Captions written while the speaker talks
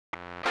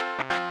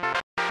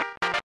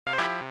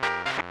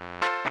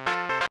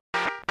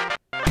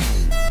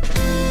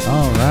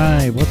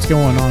What's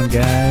going on,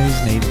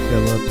 guys? Nate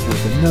Phillip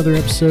with another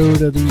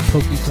episode of the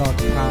PokeTalk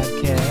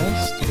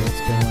podcast.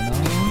 What's going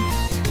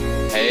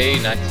on? Hey,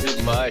 not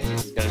too much.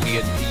 It's going to be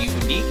a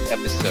unique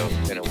episode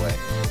in a way,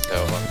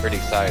 so I'm pretty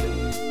excited.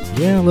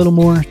 Yeah, a little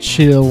more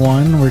chill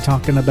one. We're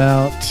talking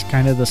about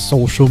kind of the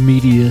social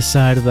media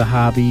side of the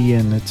hobby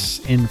and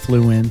its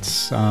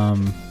influence,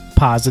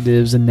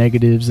 positives and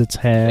negatives it's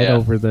had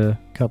over the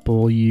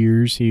couple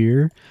years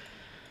here.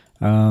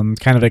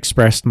 Kind of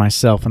expressed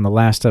myself in the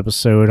last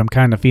episode. I'm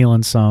kind of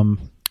feeling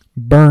some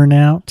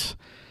burnout,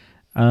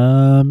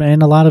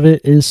 and a lot of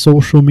it is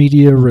social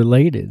media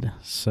related.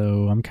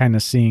 So I'm kind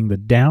of seeing the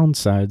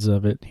downsides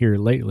of it here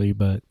lately,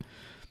 but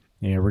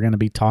yeah, we're going to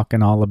be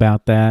talking all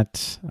about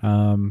that.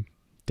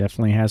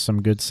 Definitely has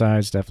some good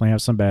sides, definitely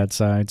have some bad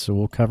sides, so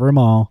we'll cover them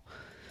all.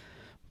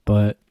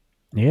 But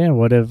yeah,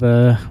 what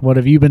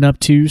have you been up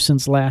to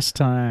since last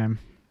time?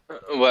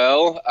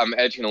 Well, I'm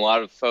editing a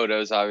lot of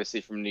photos,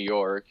 obviously, from New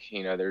York.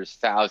 You know, there's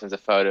thousands of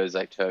photos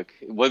I took.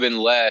 It would have been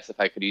less if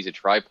I could use a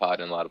tripod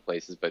in a lot of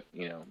places, but,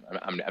 you know,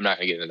 I'm not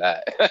going to get into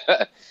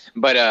that.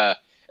 But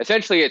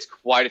essentially, it's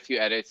quite a few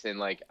edits, and,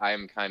 like,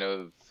 I'm kind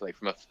of, like,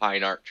 from a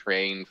fine art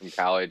train from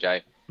college.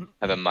 I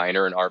have a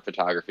minor in art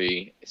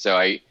photography,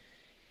 so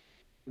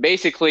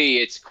basically,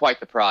 it's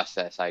quite the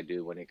process I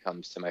do when it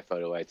comes to my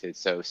photo edits.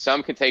 So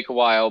some can take a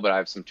while, but I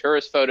have some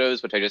tourist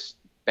photos, which I just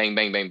bang,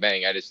 bang, bang,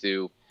 bang. I just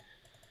do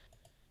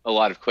a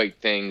lot of quick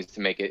things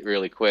to make it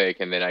really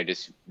quick, and then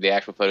the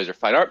actual photos are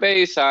fine art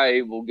based.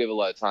 I will give a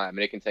lot of time, and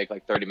it can take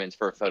like 30 minutes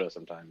for a photo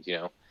sometimes, you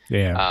know.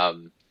 Yeah.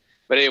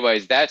 But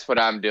anyways, that's what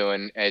I'm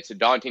doing. It's a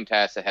daunting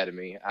task ahead of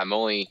me. I'm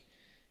only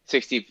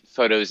 60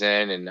 photos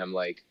in, and I'm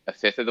like a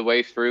fifth of the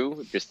way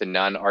through just the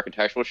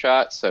non-architectural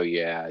shots. So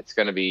yeah, it's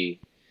gonna be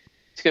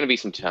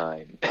some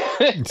time.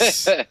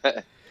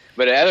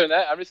 But other than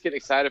that, I'm just getting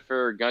excited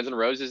for Guns N'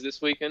 Roses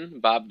this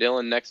weekend, Bob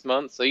Dylan next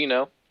month. So you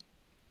know.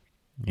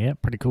 Yeah,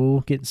 pretty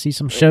cool. Getting to see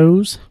some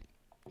shows.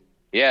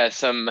 Yeah,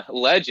 some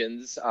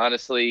legends,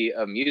 honestly,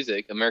 of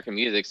music, American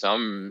music.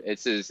 So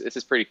this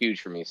is pretty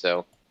huge for me.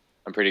 So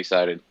I'm pretty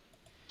excited.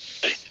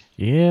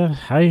 Yeah,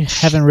 I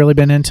haven't really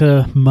been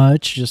into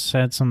much. Just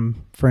had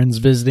some friends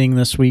visiting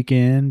this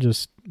weekend,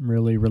 just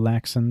really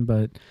relaxing.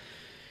 But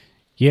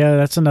yeah,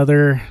 that's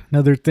another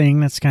thing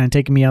that's kind of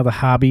taking me out of the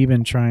hobby.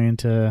 Been trying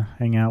to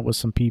hang out with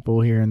some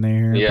people here and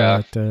there.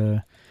 Yeah.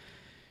 But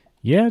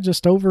yeah,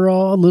 just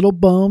overall a little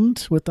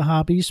bummed with the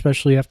hobby,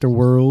 especially after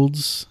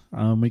Worlds.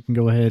 We can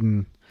go ahead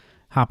and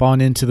hop on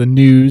into the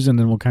news, and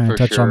then we'll kind of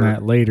touch on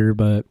that later.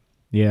 But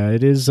yeah,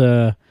 it is.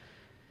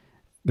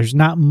 There's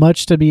not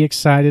much to be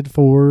excited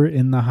for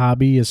in the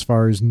hobby as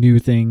far as new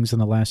things in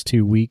the last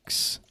 2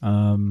 weeks.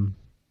 You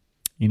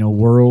know,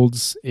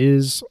 Worlds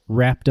is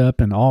wrapped up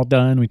and all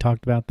done. We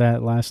talked about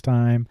that last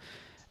time,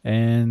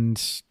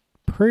 and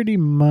pretty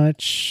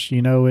much,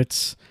 you know,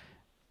 it's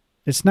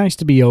nice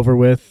to be over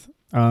with.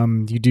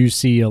 You do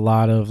see a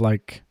lot of,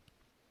 like,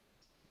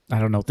 I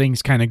don't know,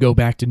 things kind of go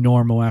back to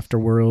normal after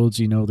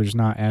Worlds. You know, there's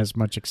not as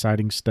much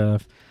exciting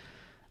stuff.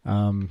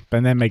 And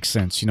that makes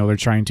sense. You know, they're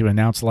trying to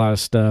announce a lot of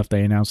stuff.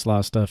 They announced a lot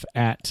of stuff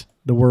at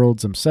the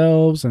Worlds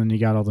themselves, and then you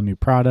got all the new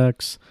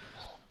products.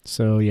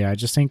 So, yeah, I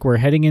just think we're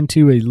heading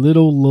into a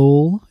little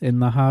lull in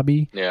the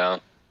hobby. Yeah.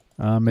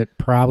 It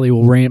probably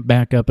will ramp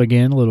back up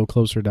again a little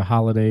closer to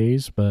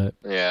holidays, but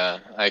yeah,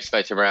 I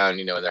expect around,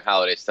 you know, when their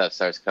holiday stuff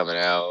starts coming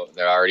out,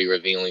 they're already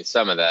revealing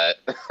some of that.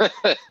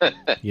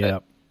 yeah.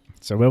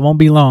 So it won't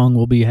be long.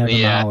 We'll be having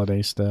the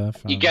holiday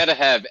stuff. You got to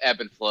have ebb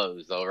and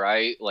flows, though,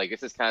 right? Like,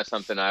 this is kind of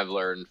something I've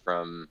learned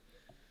from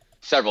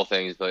several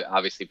things, but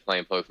obviously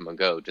playing Pokemon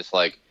Go, just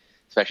like,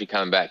 especially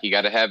coming back, you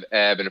got to have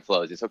ebb and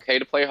flows. It's okay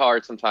to play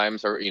hard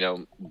sometimes, or, you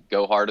know,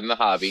 go hard in the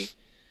hobby,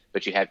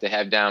 but you have to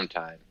have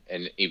downtime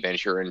and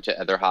venture into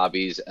other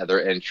hobbies, other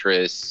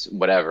interests,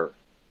 whatever,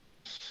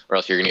 or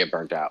else you're going to get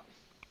burnt out.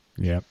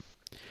 Yep.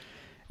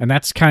 And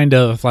that's kind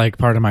of like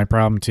part of my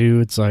problem too.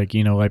 It's like,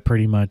 you know, I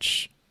pretty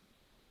much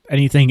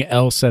anything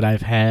else that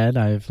I've had,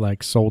 I've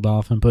like sold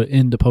off and put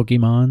into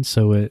Pokemon.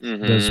 So it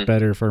does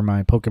better for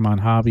my Pokemon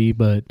hobby,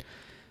 but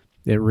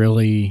it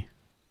really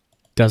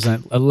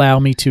doesn't allow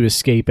me to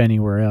escape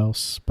anywhere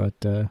else.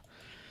 But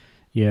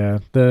yeah,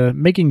 the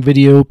making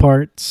video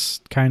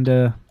parts kind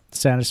of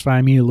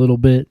satisfy me a little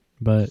bit,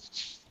 but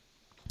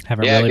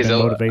haven't really been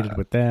motivated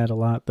with that a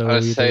lot, though. I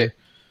would say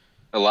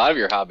a lot of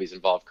your hobbies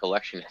involve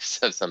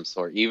collectionists of some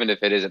sort, even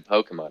if it isn't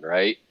Pokemon,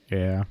 right?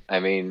 Yeah.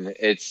 I mean,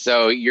 it's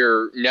so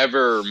you're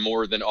never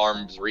more than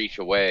arm's reach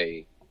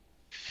away,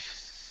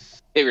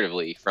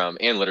 figuratively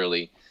and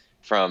literally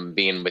from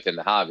being within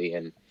the hobby.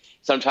 And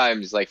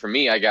sometimes, like for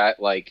me, I got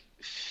like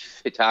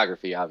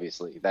photography.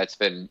 Obviously, that's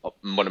been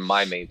one of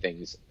my main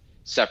things,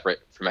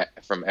 separate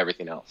from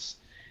everything else.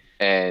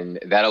 And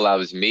that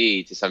allows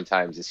me to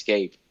sometimes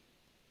escape.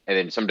 And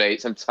then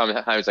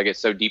sometimes I get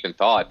so deep in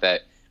thought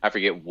that I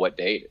forget what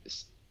day it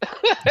is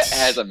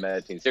as I'm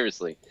meditating,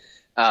 seriously.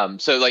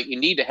 So like you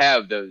need to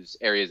have those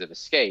areas of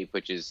escape,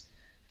 which is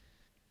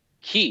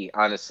key,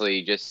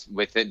 honestly, just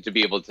with it to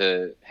be able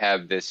to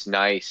have this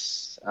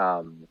nice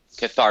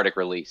cathartic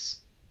release.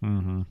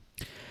 Mm-hmm.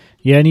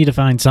 Yeah, I need to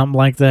find something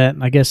like that.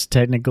 I guess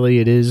technically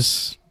it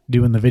is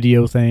doing the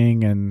video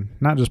thing, and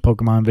not just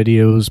Pokemon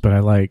videos, but I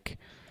like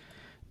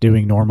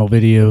doing normal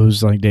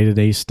videos, like day to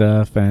day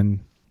stuff, and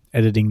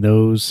editing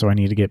those. So I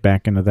need to get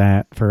back into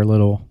that for a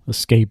little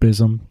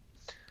escapism.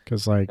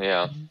 Because, like,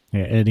 Yeah.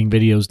 yeah, editing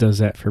videos does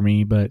that for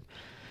me. But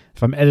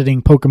if I'm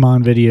editing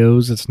Pokemon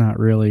videos, it's not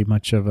really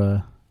much of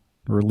a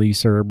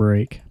release or a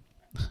break.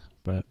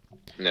 But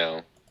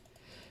No.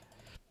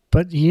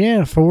 But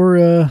yeah, for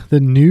the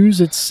news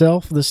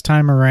itself this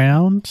time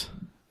around,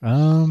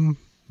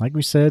 like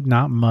we said,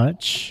 not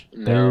much.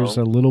 There's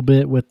No. a little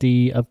bit with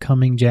the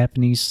upcoming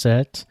Japanese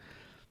set,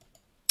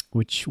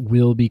 which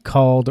will be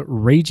called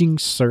Raging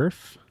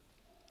Surf.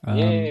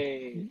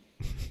 Yay.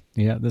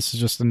 Yeah, this is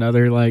just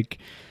another like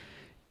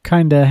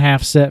kind of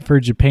half set for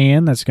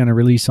Japan that's going to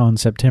release on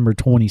September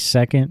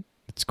 22nd.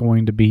 It's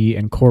going to be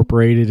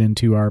incorporated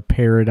into our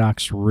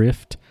Paradox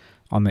Rift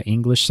on the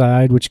English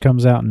side, which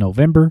comes out in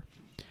November.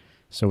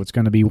 So it's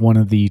going to be one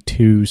of the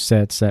two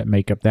sets that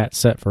make up that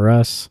set for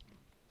us.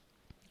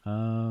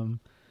 Some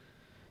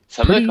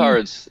of the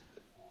cards,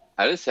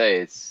 I would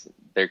say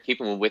they're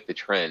keeping with the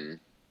trend.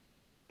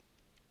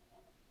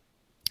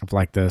 Of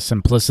like the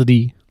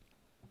simplicity.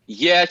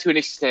 Yeah, to an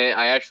extent.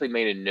 I actually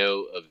made a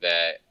note of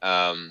that.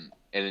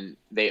 And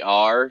they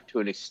are to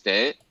an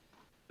extent.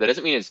 That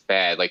doesn't mean it's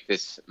bad. Like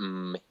this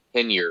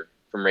Henyer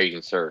from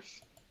Raging Surf.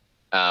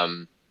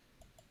 Um,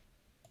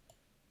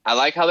 I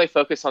like how they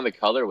focus on the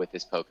color with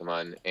this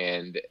Pokemon,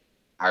 and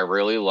I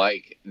really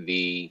like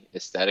the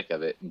aesthetic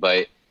of it.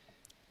 But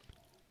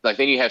like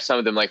then you have some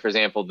of them, like for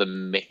example, the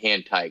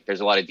Mantike.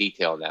 There's a lot of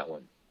detail in that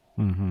one.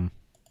 Mm-hmm.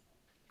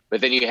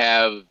 But then you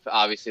have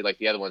obviously like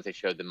the other ones they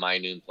showed, the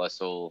Minun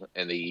Plusle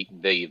and the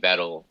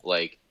Vettel.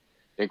 Like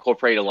they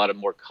incorporate a lot of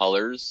more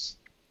colors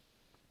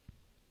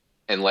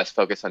and less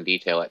focus on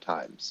detail at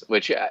times,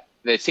 which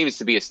it seems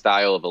to be a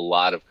style of a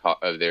lot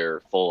of their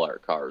full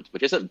art cards,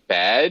 which isn't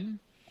bad.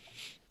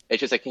 It's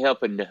just I can't help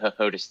but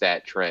notice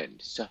that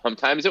trend.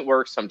 Sometimes it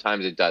works,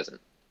 sometimes it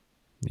doesn't.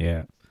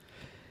 Yeah.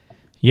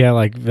 Yeah,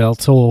 like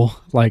Veltal,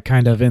 like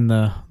kind of in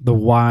the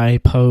Y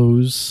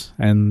pose,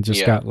 and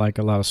just got like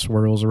a lot of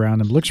swirls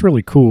around him. Looks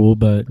really cool,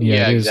 but yeah,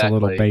 Yeah, it is a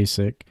little exactly.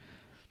 basic.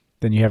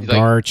 Then you have Like,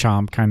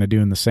 Garchomp kind of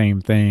doing the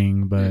same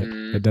thing, but it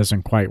mm,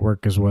 doesn't quite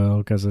work as well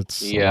because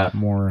it's a yeah, lot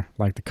more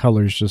like the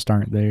colors just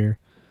aren't there.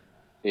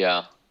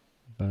 yeah.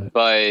 But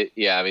But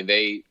yeah, I mean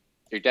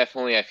they're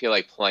definitely I feel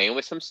like playing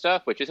with some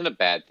stuff, which isn't a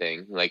bad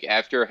thing. Like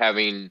after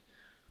having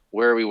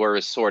where we were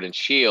with Sword and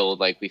Shield,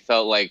 like we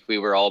felt like we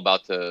were all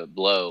about to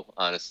blow,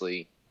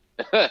 honestly.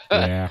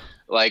 yeah,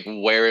 Like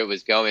where it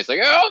was going, it's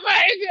like, oh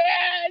my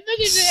god, look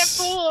at that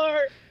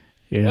floor.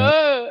 yeah,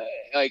 Uh,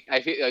 like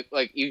I feel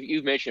like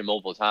you've mentioned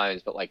multiple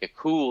times, but like a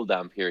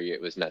cooldown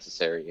period was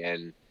necessary,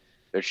 and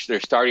they're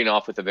starting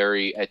off with a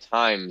very at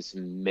times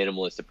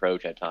minimalist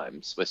approach at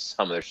times with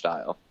some of their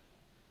style.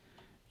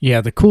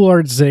 yeah. The cool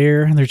art's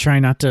there, and they're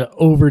trying not to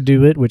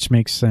overdo it, which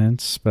makes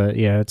sense. But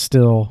yeah, it's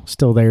still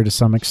there to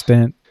some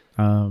extent.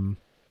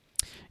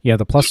 Yeah,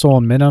 the plus soul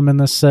and Minim in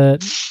this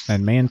set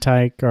and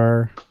Mantike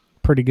are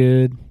pretty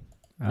good.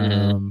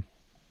 Mm-hmm.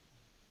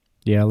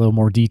 Yeah, a little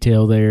more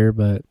detail there,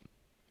 but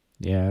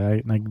yeah,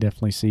 I can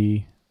definitely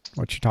see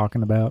what you're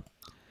talking about.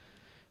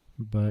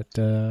 But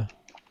the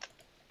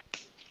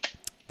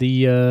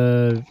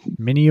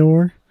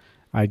Minior,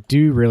 I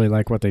do really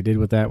like what they did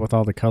with that with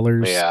all the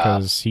colors Yeah,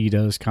 because he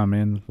does come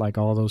in like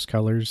all those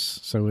colors.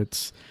 So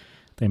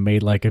they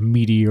made like a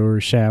meteor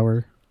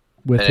shower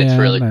with and it's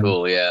really him, and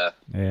cool. Yeah.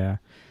 yeah,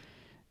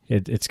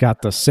 it's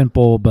got the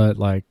simple but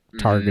like Mm-hmm.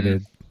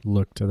 targeted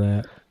look to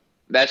that.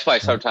 That's why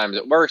But sometimes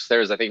it works. There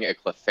was, I think, a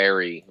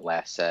Clefairy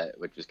last set,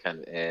 which was kind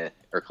of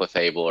or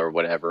Clefable or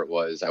whatever it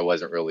was. I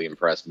wasn't really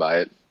impressed by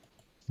it.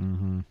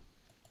 mm-hmm.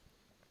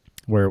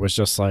 Where it was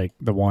just like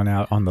the one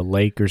out on the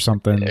lake or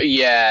something.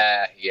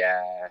 Yeah,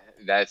 yeah.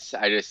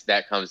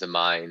 That comes to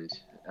mind.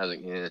 I was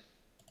like, yeah.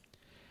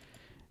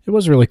 It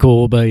was really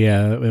cool, but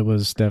yeah, it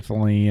was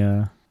definitely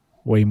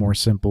way more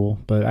simple.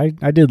 But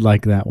I did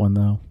like that one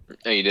though.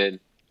 Oh, you did.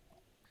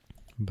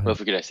 Well, But if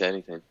we could I say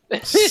anything.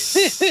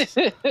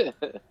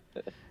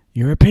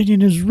 your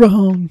opinion is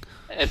wrong.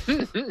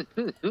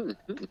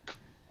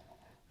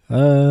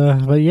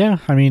 But yeah,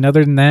 I mean,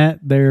 other than that,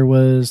 there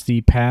was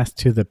the Path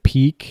to the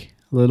Peak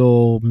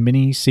little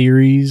mini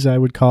series, I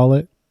would call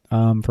it,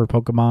 for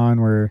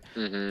Pokemon, where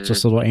it's hmm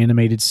just a little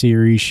animated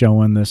series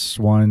showing this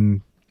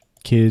one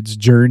kid's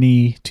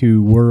journey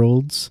to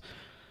worlds.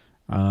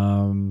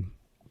 Um,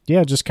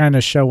 yeah, just kind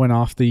of showing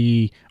off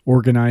the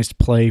organized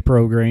play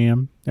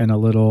program in a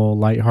little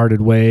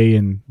lighthearted way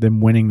and them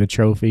winning the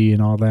trophy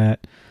and all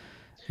that.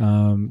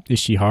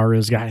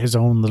 Ishihara's got his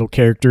own little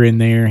character in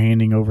there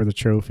handing over the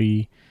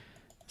trophy.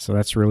 So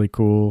that's really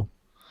cool.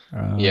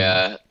 Um,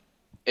 Yeah,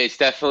 it's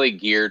definitely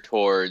geared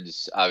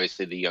towards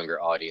obviously the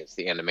younger audience,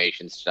 the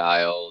animation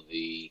style,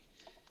 the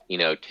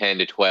 10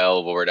 to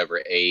 12 or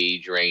whatever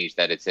age range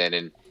that it's in,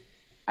 and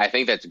I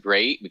think that's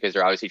great because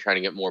they're obviously trying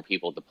to get more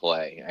people to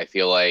play. I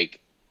feel like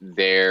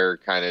they're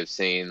kind of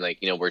seeing like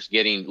we're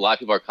getting a lot of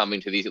people are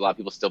coming to these, a lot of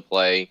people still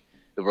play,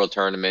 the world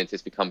tournaments.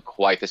 It's become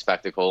quite the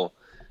spectacle,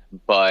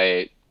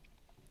 but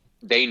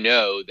they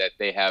know that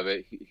they have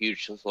a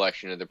huge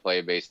selection of their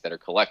player base that are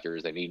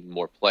collectors. They need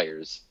more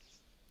players.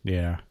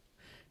 Yeah.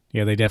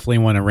 Yeah, they definitely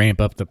want to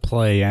ramp up the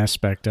play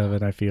aspect of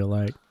it, I feel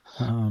like.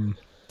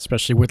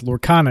 Especially with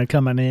Lorcana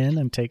coming in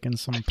and taking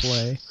some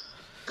play.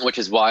 Which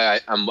is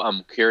why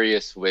I'm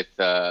curious with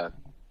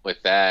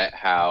that,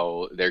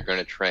 how they're going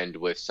to trend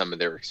with some of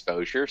their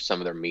exposure,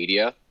 some of their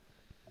media.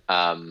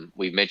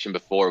 We've mentioned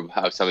before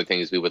how some of the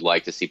things we would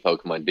like to see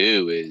Pokemon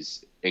do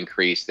is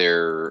increase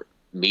their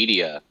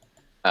media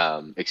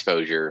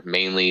exposure,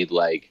 mainly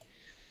like,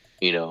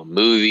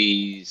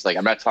 movies. Like,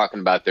 I'm not talking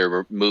about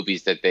their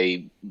movies that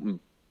they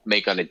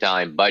make on a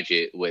dime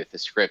budget with a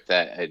script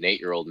that an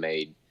 8-year-old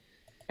made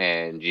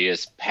and you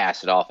just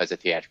pass it off as a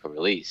theatrical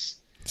release.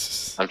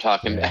 I'm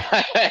talking. Yeah.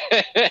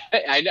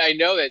 I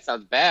know that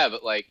sounds bad,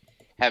 but like,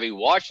 having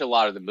watched a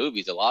lot of the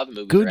movies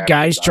good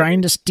guys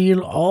trying to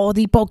steal all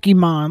the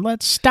Pokemon.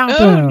 Let's stop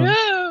them.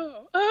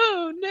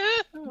 Oh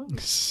no!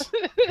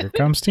 Here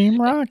comes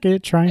Team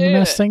Rocket trying to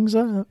mess things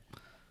up.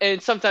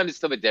 And sometimes it's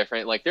still a bit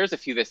different. Like, there's a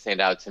few that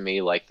stand out to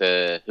me, like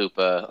the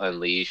Hoopa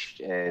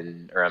Unleashed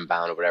or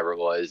Unbound or whatever it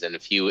was, and a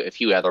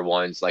few other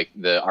ones, like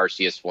the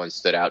Arceus one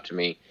stood out to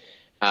me.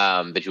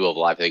 The Jewel of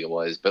Life, I think it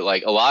was. But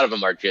like, a lot of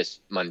them are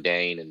just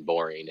mundane and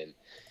boring. And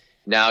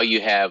now you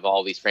have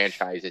all these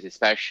franchises,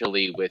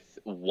 especially with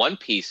One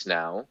Piece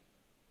now.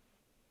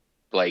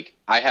 Like,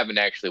 I haven't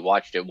actually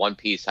watched it. One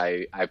Piece,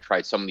 I've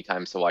tried so many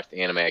times to watch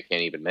the anime, I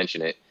can't even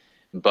mention it.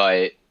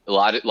 But a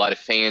lot of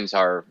fans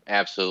are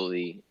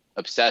absolutely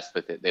obsessed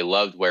with it. They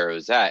loved where it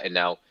was at, and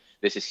now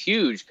this is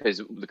huge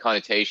because the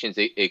connotations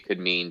it could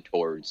mean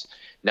towards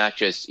not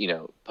just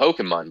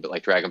Pokemon, but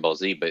like Dragon Ball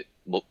Z. But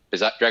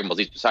Dragon Ball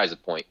Z is besides the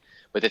point.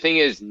 But the thing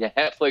is,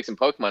 Netflix and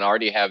Pokemon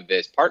already have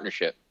this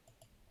partnership.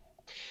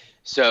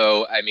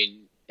 So I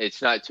mean,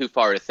 it's not too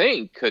far to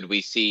think. Could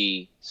we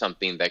see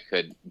something that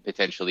could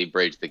potentially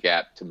bridge the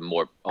gap to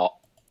more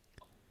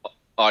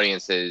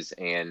audiences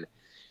and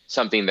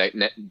something that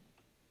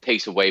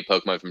takes away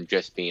Pokemon from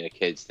just being a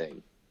kid's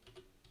thing?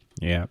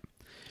 Yeah.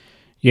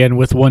 Yeah, and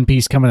with One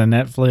Piece coming to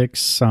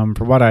Netflix, from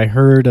what I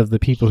heard of the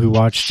people who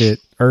watched it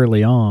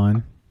early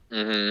on,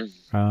 it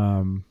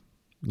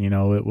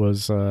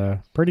was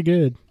pretty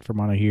good from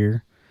what I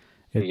hear.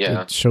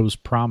 It shows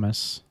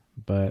promise,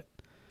 but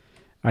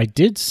I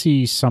did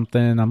see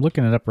something, I'm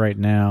looking it up right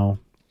now,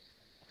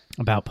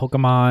 about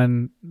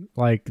Pokemon.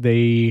 Like,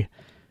 they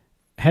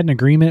had an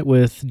agreement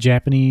with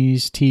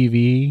Japanese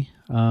TV.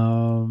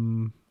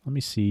 Let me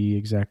see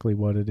exactly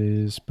what it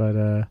is,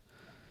 but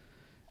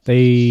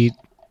they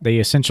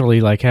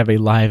essentially like have a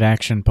live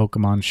action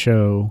Pokemon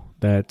show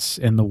that's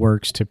in the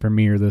works to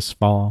premiere this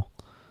fall.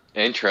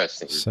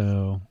 Interesting.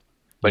 So,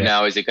 but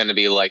now is it going to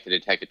be like the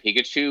Detective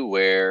Pikachu,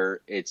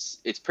 where it's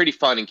pretty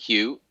fun and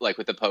cute, like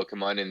with the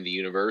Pokemon in the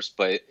universe,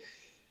 but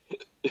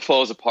it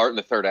falls apart in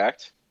the third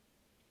act?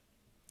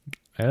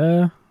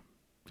 I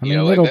mean,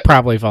 it'll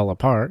probably fall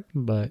apart,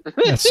 but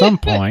at some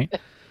point.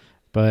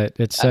 But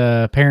it's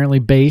apparently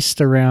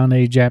based around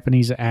a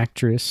Japanese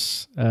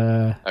actress,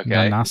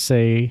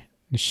 Nanase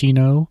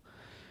Nishino,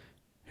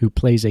 who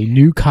plays a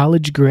new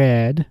college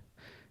grad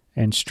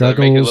and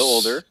struggles. So make it a little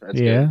older. That's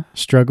good.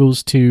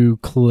 Struggles to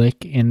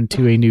click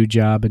into a new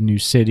job, a new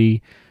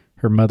city.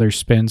 Her mother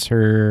sends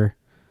her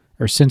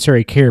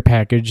a care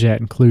package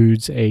that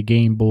includes a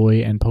Game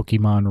Boy and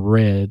Pokemon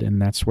Red,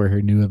 and that's where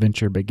her new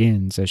adventure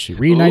begins as she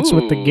reunites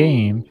with the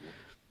game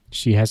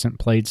she hasn't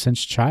played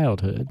since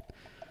childhood.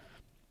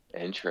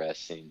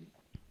 Interesting.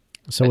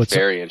 So it's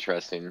very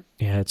interesting.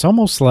 Yeah, it's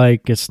almost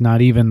like it's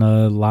not even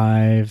a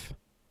live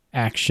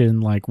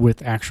action like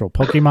with actual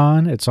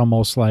Pokemon. It's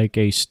almost like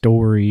a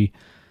story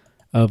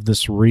of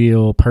this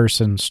real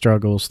person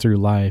struggles through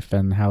life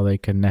and how they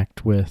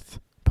connect with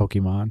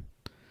Pokemon.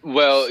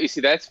 Well, you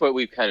see, that's what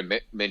we've kind of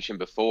mentioned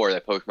before,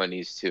 that Pokemon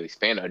needs to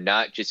expand on,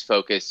 not just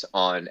focus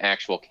on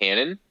actual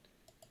canon.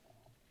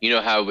 You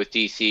know how with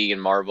DC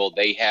and Marvel,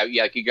 they have,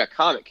 like, you got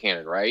comic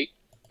canon, right?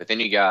 But then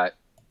you got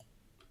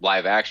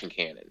live action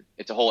canon.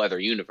 It's a whole other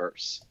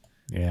universe.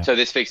 Yeah. So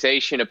this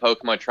fixation of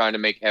Pokemon trying to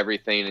make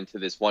everything into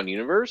this one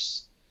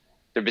universe,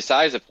 they're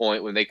besides the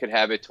point when they could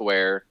have it to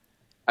where,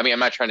 I mean, I'm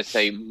not trying to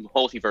say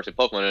multiverse of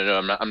Pokemon.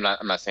 No, I'm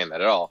not saying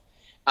that at all.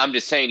 I'm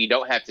just saying you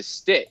don't have to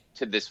stick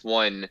to this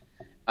one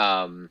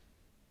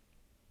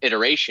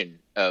iteration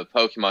of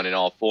Pokemon in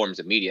all forms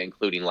of media,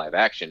 including live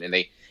action. And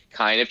they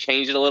kind of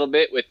changed it a little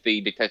bit with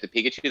the Detective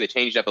Pikachu. They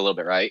changed it up a little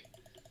bit, right?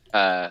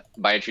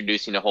 By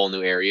introducing a whole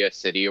new area,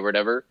 city or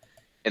whatever.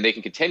 And they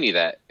can continue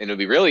that. And it would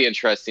be really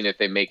interesting if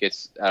they make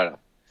it, I don't know.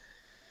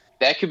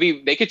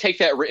 They could take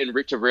that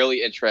to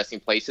really interesting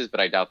places, but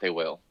I doubt they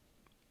will.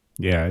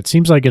 Yeah, it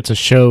seems like it's a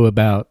show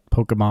about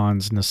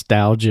Pokemon's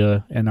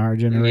nostalgia in our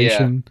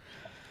generation.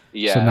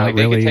 Yeah. So not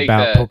really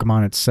about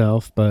Pokemon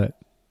itself, but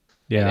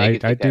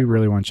I do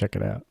really want to check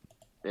it out.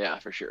 Yeah,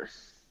 for sure.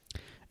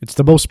 It's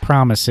the most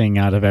promising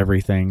out of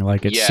everything.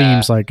 Like, it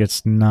seems like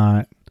it's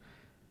not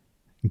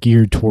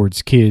geared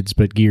towards kids,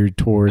 but geared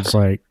towards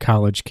like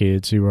college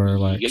kids who are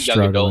like young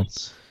struggling.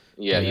 Adults.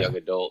 Yeah, Yeah. young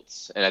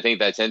adults. And I think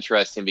that's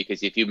interesting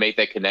because if you make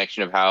that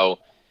connection of how,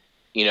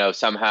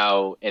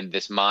 somehow in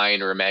this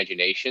mind or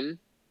imagination,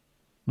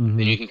 then Hmm.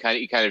 you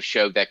kind of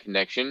show that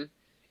connection,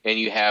 and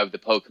you have the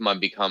Pokemon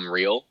become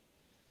real.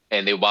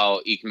 And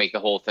while you can make the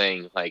whole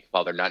thing like,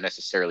 while they're not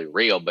necessarily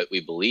real, but we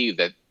believe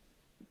that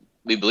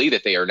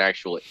they are an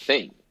actual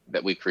thing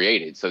that we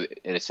created. So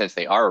in a sense,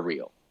 they are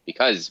real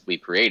because we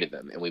created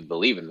them and we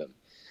believe in them.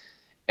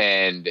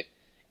 And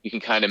you can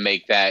kind of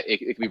make that. It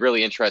can be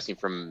really interesting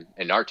from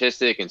an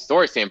artistic and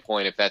story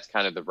standpoint if that's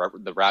kind of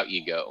the route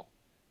you go.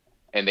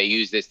 And they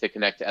use this to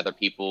connect to other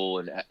people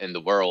and in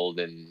the world.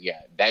 And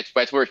yeah, that's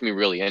where it can be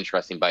really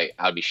interesting. But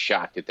I'd be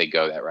shocked if they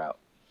go that route.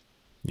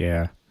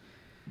 Yeah.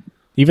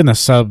 Even the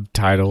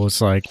subtitle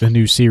is like the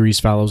new series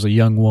follows a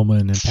young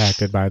woman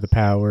impacted by the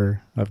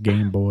power of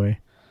Game Boy.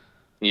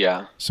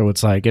 Yeah, So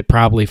it's like it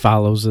probably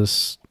follows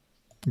this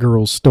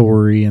girl's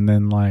story, and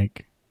then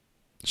like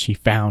she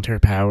found her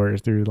power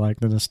through like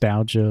the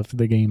nostalgia of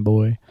the Game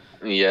Boy.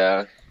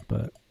 yeah.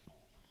 But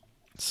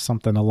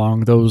something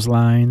along those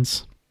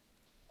lines.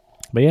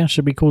 But yeah,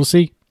 should be cool to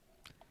see.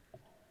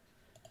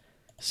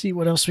 See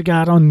what else we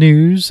got on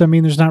news. I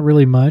mean, there's not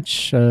really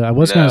much. I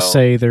was going to No.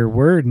 say there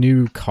were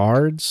new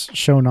cards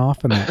shown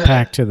off in that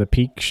Pack to the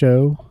Peak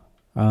show.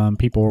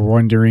 People were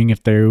wondering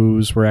if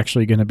those were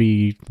actually going to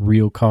be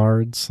real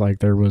cards. Like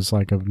there was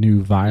like a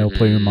new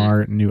Vileplume Hmm.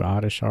 art, new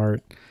Oddish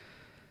art.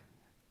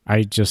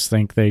 I just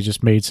think they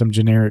just made some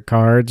generic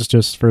cards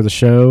just for the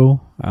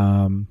show.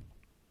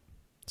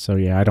 So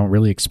yeah, I don't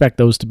really expect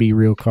those to be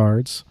real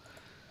cards.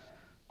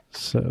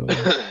 So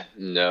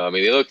No, I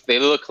mean they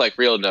look like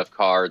real enough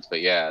cards,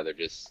 but yeah, they're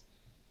just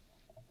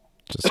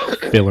just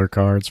filler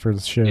cards for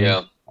the show.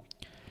 yeah,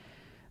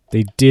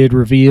 They did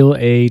reveal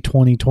a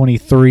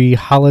 2023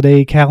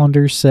 holiday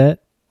calendar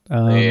set.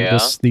 yeah.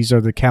 These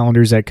are the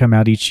calendars that come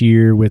out each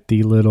year with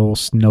the little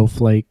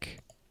snowflake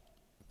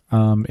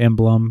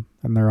emblem,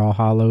 and they're all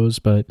hollows.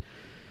 But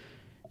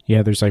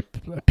yeah, there's like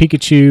a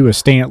Pikachu, a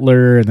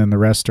Stantler, and then the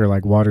rest are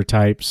like water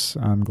types.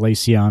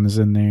 Glaceon is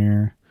in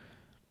there.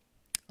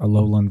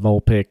 Alolan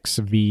Vulpix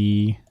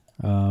V.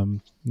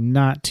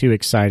 Not too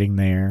exciting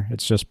there.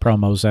 It's just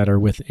promos that are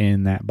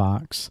within that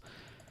box.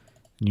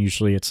 And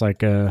usually it's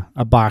like a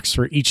box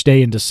for each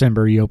day in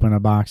December. You open a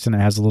box and it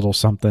has a little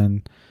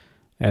something.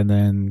 And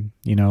then,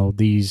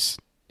 these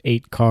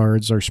 8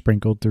 cards are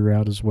sprinkled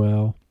throughout as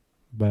well.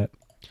 But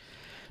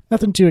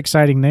nothing too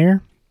exciting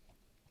there.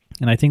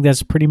 And I think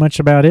that's pretty much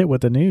about it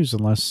with the news,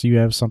 unless you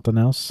have something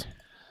else.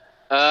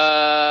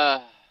 Uh,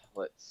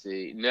 let's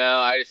see. No,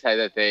 I just had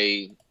that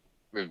they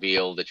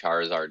revealed the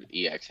Charizard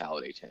EX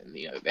Holiday 10.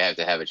 They have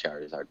to have a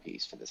Charizard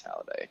piece for this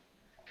holiday.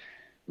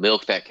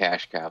 Milk that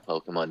cash cow,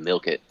 Pokemon.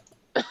 Milk it.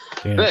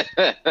 Yeah.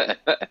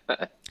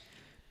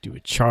 Do a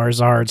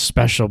Charizard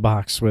special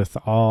box with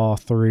all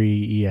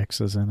 3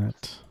 EXs in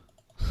it.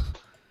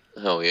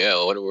 Oh yeah,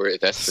 I wonder where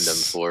that's been done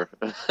before.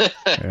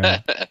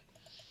 Yeah.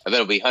 I bet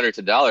it'll be hundreds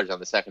of dollars on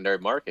the secondary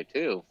market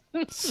too.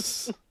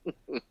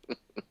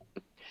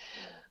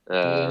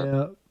 Uh,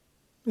 Yeah.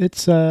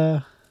 It's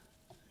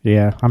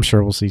yeah, I'm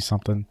sure we'll see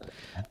something.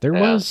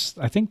 yeah.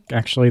 I think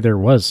actually there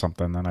was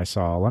something that I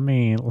saw. Let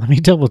me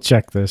double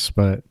check this,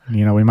 but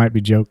we might be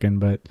joking,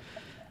 but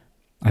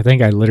I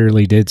think I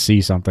literally did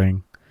see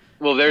something.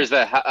 Well, there's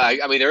that.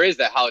 I mean, there is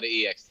that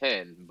Holiday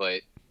EX10, but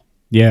and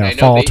Yeah, I know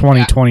fall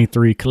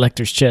 2023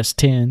 collector's chest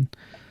 10.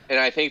 and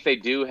I think they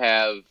do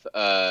have.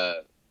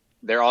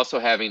 They're also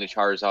having a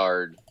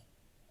Charizard,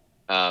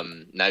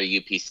 not a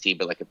UPC,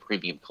 but like a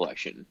premium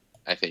collection.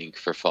 I think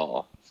for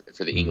fall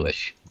for the Hmm.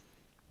 English.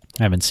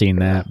 I haven't seen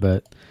Yeah, that,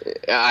 but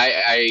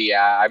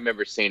I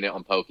remember seeing it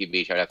on Poke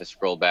Beach. I'd have to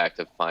scroll back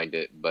to find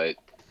it, but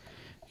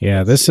yeah,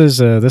 let's this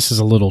see. is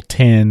a little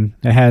tin.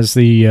 It has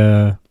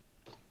the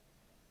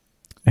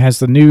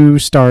new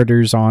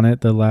starters on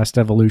it, the last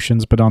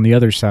evolutions, but on the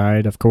other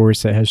side, of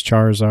course, it has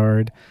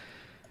Charizard,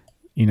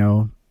 you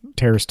know,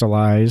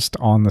 terrestrialized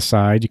on the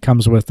side. It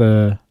comes with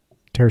a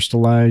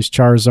terrestrialized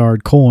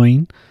Charizard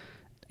coin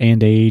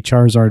and a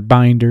Charizard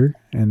binder,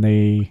 and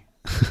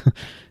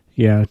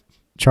yeah,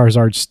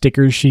 Charizard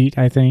sticker sheet,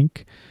 I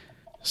think.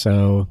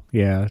 So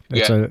yeah,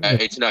 Yeah,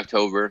 it's in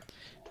October.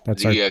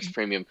 that's The our. EX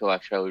Premium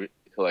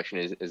collection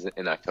is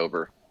in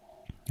October.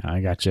 I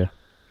gotcha.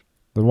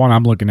 The one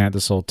I'm looking at,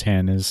 this whole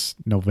 10, is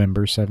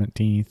November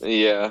 17th.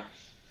 Yeah,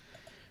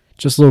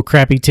 Just a little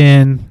crappy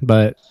tin,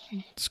 but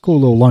it's a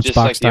cool little just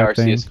like lunchbox the type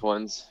thing. Arceus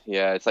ones.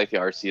 Yeah, it's like the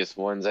Arceus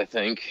ones, I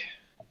think.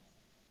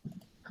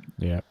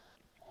 Yeah.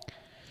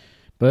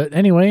 But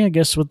anyway, I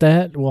guess with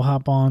that, we'll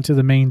hop on to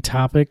the main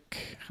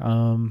topic.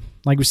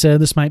 Like we said,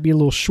 this might be a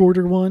little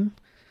shorter one,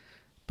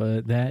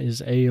 but that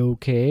is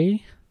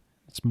a-okay.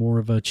 It's more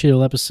of a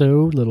chill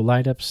episode, little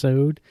light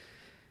episode.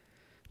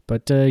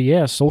 But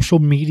yeah, social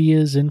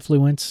media's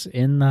influence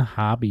in the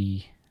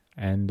hobby.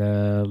 And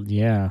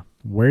yeah,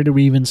 where do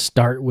we even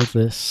start with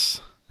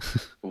this?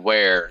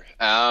 Where?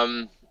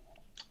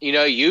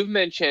 You've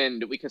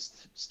mentioned we can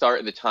start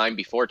in the time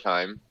before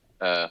time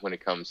when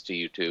it comes to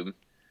YouTube.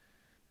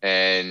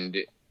 And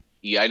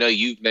Yeah, I know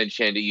you've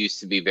mentioned it used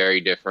to be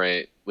very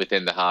different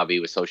within the hobby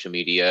with social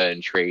media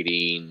and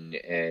trading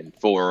and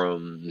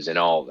forums and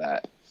all of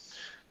that.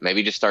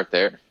 Maybe just start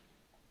there.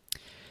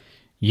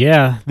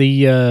 Yeah,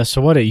 the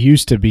so what it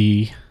used to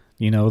be,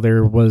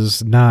 there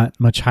was not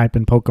much hype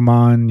in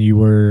Pokemon. You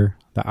were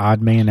the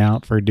odd man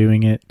out for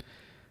doing it.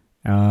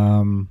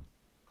 Um,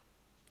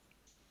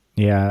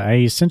 yeah, I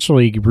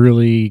essentially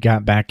really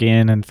got back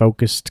in and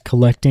focused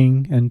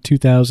collecting in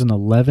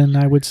 2011,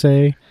 I would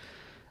say.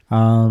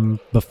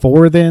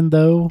 Before then,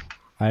 though,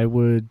 I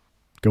would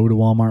go to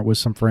Walmart with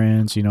some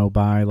friends,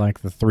 buy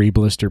like the 3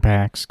 blister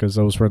packs because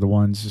those were the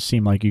ones that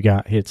seemed like you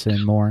got hits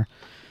in more.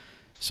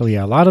 So,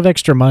 yeah, a lot of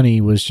extra money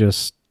was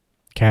just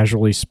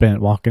casually spent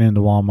walking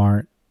into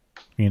Walmart,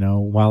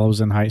 while I was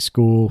in high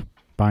school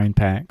buying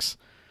packs.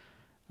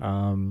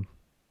 Um,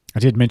 I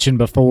did mention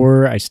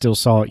before, I still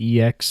saw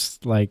EX.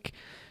 Like,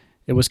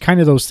 it was kind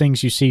of those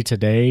things you see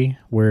today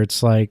where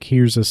it's like,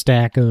 here's a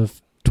stack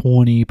of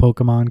 20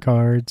 Pokemon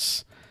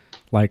cards,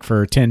 like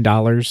for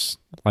 $10.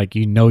 Like,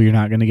 you're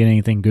not going to get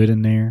anything good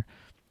in there.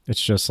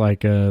 It's just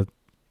like a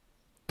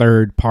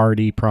third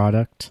party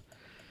product.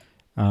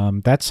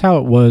 That's how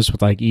it was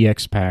with like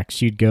EX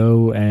packs. You'd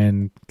go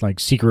and like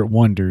Secret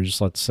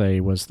Wonders, let's say,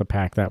 was the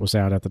pack that was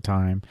out at the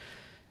time.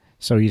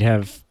 So you'd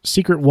have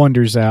Secret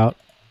Wonders out,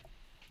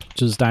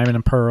 which is Diamond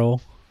and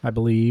Pearl, I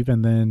believe,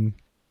 and then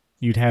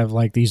you'd have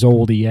like these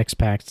old EX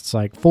packs. It's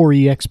like 4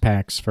 EX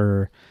packs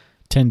for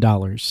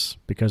 $10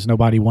 because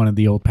nobody wanted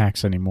the old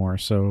packs anymore.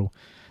 So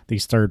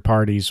these third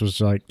parties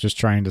was like just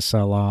trying to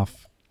sell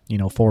off,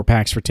 4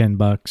 packs for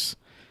 $10,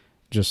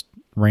 just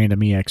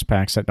random EX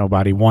packs that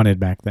nobody wanted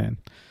back then.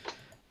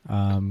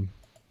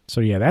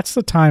 So yeah, that's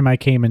the time I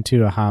came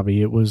into a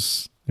hobby. It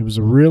was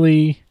a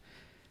really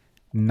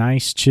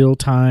nice chill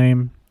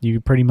time. You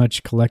could pretty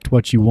much collect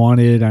what you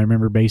wanted. I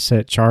remember base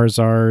set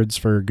Charizards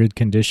for good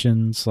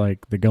conditions.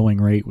 Like the going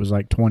rate was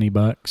like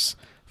 $20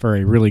 for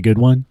a really good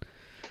one.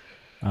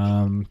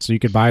 So you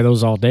could buy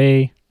those all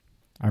day.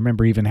 I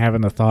remember even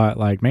having the thought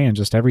like, man,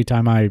 just every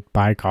time I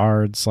buy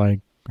cards, like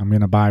I'm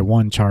going to buy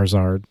one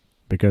Charizard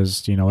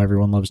because,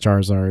 everyone loves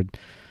Charizard.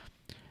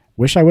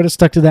 Wish I would have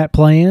stuck to that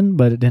plan,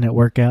 but it didn't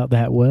work out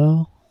that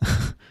well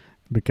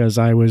because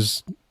I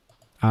was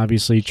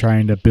obviously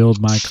trying to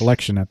build my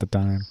collection at the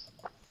time.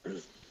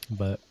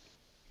 But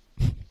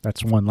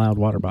that's one loud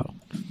water bottle.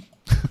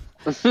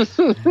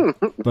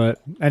 But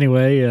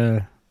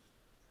anyway,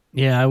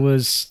 yeah, I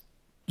was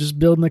just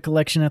building the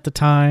collection at the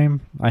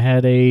time. I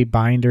had a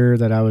binder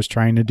that I was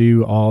trying to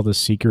do all the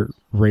secret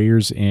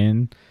rares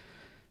in.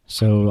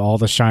 So all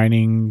the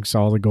shinings,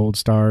 all the gold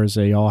stars,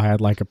 they all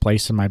had like a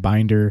place in my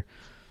binder.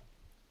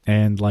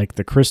 And like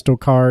the crystal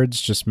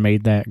cards just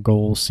made that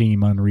goal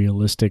seem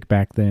unrealistic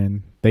back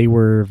then. They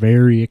were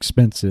very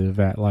expensive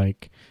at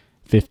like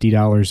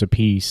 $50 a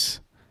piece.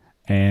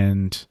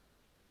 And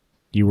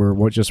you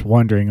were just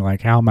wondering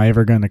like, how am I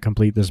ever going to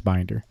complete this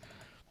binder?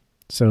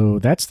 So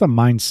that's the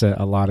mindset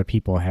a lot of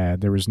people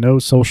had. There was no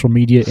social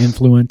media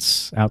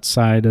influence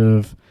outside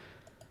of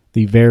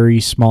the very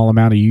small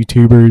amount of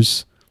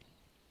YouTubers.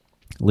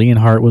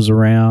 Leonhardt was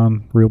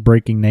around. Real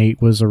Breaking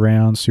Nate was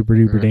around. Super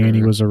Duper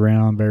Danny was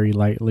around very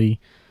lightly.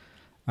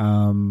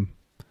 The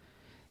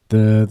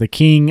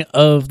king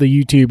of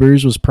the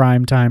YouTubers was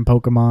Primetime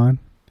Pokemon.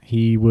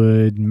 He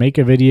would make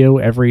a video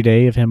every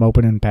day of him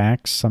opening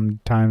packs.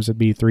 Sometimes it'd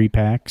be 3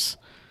 packs.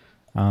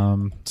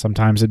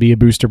 Sometimes it'd be a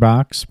booster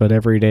box, but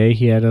every day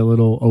he had a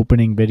little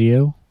opening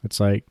video.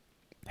 It's like,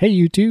 hey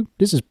YouTube,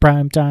 this is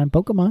Primetime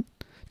Pokemon.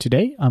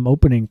 Today I'm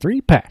opening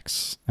 3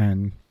 packs.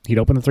 And he'd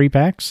open the 3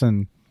 packs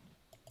and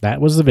that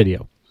was the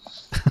video.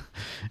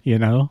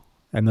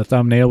 And the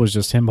thumbnail was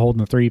just him holding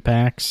the 3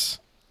 packs.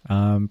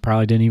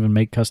 Probably didn't even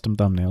make custom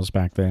thumbnails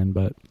back then,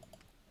 but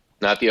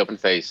not the open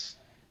face.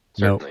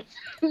 Certainly.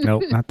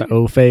 Nope, not the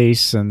O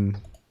face and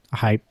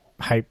hype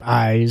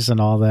eyes and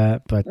all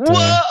that, but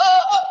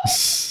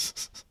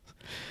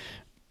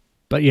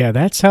but yeah,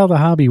 that's how the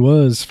hobby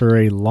was for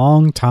a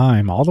long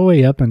time, all the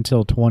way up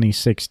until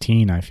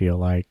 2016, I feel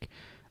like.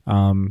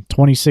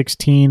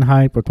 2016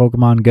 hype with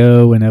Pokemon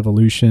Go and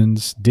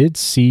Evolutions did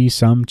see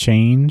some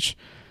change.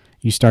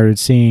 You started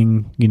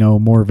seeing,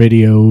 more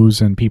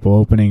videos and people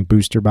opening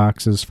booster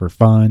boxes for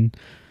fun.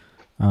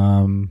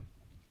 And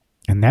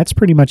that's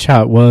pretty much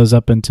how it was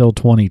up until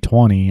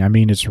 2020. I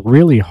mean, it's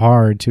really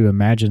hard to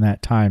imagine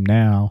that time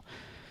now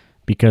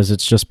because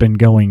it's just been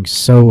going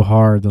so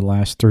hard the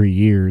last 3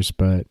 years.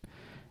 But,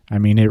 I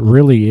mean, it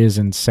really is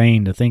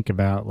insane to think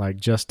about. Like,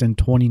 just in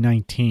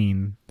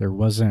 2019, there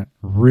wasn't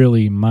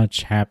really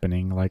much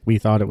happening. Like, we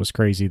thought it was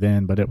crazy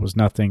then, but it was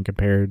nothing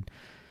compared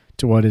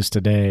to what is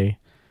today.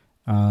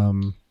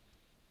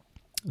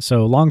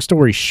 So, long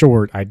story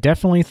short, I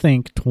definitely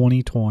think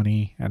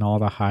 2020 and all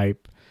the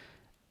hype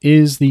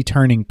is the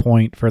turning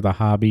point for the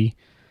hobby.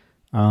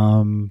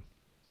 We'll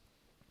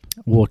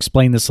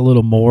explain this a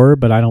little more,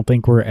 but I don't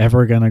think we're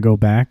ever going to go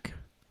back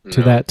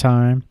to that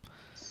time.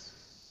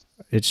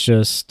 It's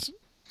just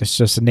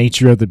the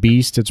nature of the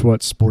beast. It's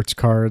what sports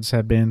cards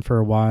have been for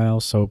a while.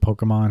 So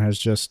Pokemon has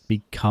just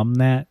become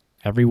that.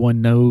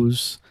 Everyone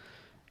knows,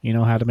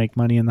 how to make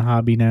money in the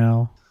hobby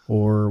now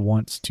or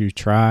wants to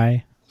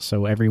try.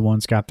 So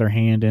everyone's got their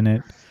hand in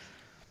it.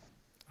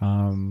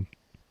 And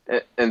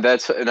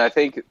I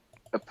think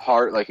a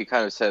part, like you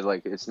kind of said,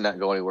 like it's not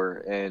going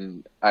anywhere,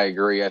 and I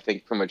agree. I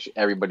think pretty much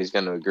everybody's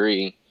going to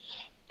agree,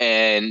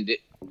 and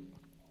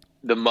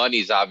the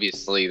money's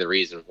obviously the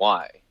reason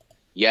why.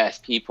 Yes,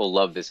 people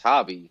love this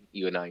hobby,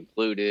 you and I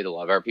included. A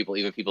lot of our people,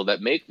 even people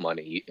that make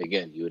money,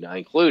 again, you and I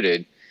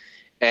included.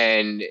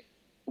 And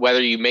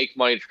whether you make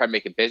money to try to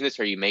make a business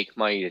or you make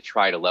money to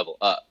try to level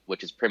up,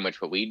 which is pretty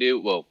much what we do.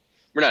 Well,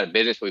 we're not a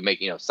business, but we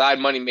make side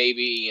money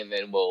maybe, and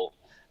then we'll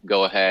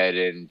go ahead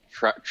and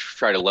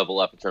try to level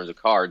up in terms of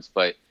cards.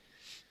 But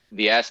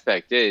the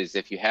aspect is,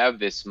 if you have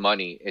this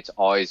money, it's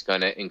always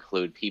going to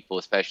include people,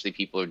 especially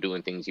people who are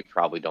doing things you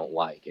probably don't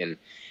like. And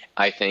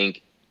I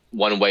think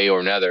one way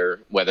or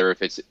another, whether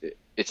if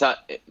it's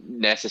not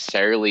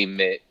necessarily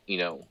meant,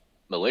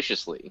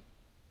 maliciously,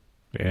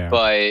 Yeah.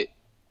 but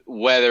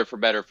whether for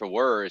better or for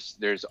worse,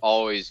 there's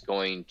always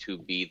going to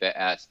be the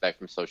aspect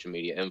from social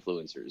media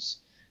influencers,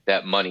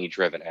 that money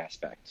driven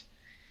aspect.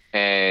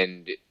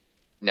 And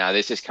now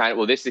this is kind of,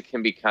 well, this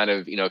can be kind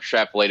of,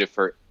 extrapolated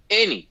for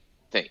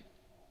anything,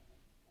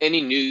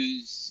 any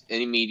news,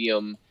 any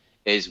medium,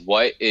 is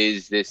what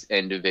is this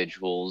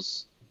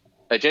individual's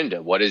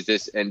agenda? What is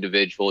this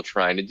individual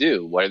trying to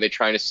do? What are they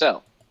trying to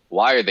sell?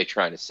 Why are they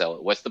trying to sell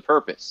it? What's the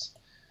purpose?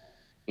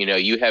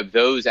 You have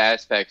those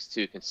aspects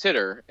to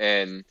consider,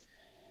 and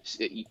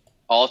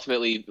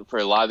ultimately, for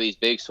a lot of these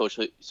big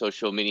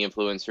social media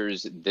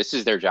influencers, this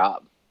is their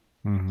job.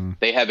 Mm-hmm.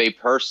 They have a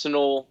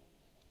personal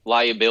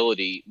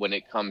liability when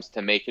it comes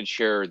to making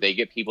sure they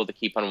get people to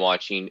keep on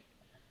watching,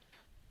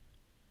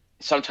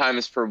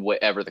 sometimes for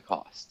whatever the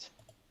cost.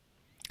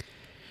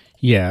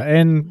 Yeah,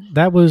 and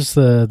that was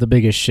the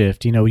biggest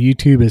shift.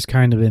 YouTube has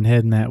kind of been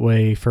heading that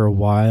way for a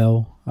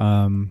while.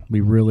 We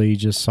really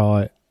just saw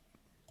it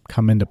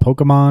come into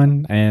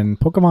Pokemon, and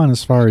Pokemon,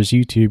 as far as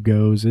YouTube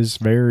goes, is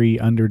very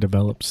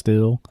underdeveloped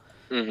still.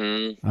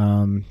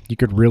 You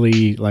could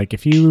really, like,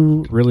 if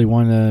you really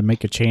want to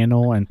make a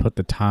channel and put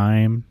the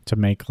time to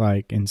make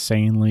like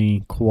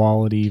insanely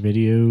quality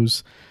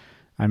videos,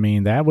 I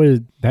mean that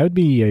would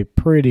be a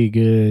pretty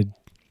good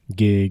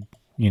gig.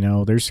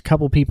 There's a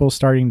couple people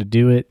starting to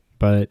do it,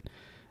 but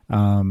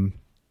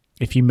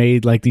if you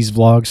made like these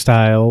vlog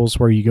styles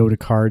where you go to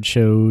card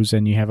shows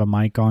and you have a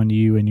mic on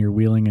you and you're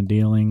wheeling and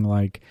dealing,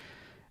 like,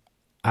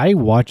 I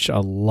watch a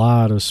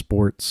lot of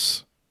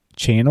sports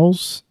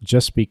channels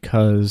just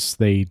because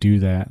they do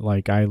that.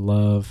 Like, I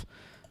love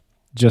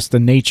just the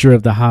nature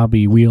of the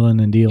hobby, wheeling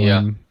and Yeah,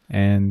 dealing,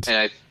 and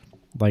and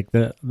like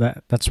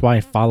that's why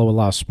I follow a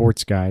lot of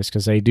sports guys,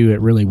 because they do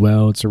it really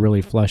well. It's a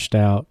really fleshed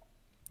out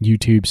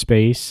YouTube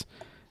space,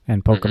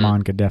 and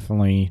Pokemon could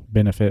definitely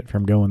benefit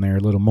from going there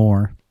a little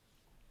more.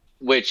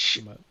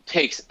 which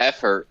takes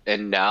effort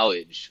and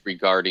knowledge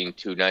regarding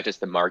to not just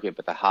the market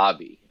but the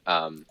hobby.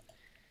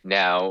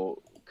 Now,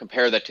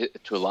 compare that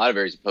to a lot of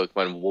areas of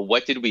Pokemon. Well,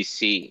 what did we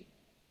see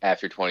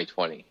after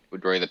 2020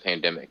 during the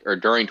pandemic, or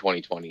during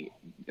 2020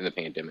 in the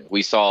pandemic?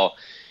 We saw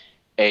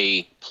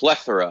a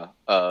plethora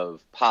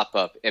of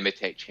pop-up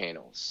imitate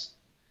channels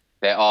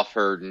that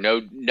offered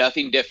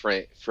nothing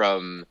different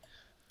from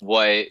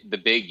what the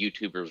big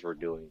YouTubers were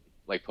doing,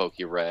 like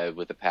PokeRev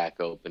with the pack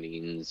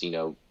openings.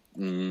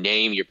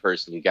 Name your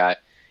person. You got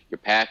your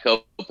pack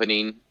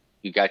opening,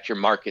 you got your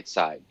market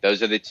side.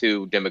 Those are the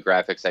two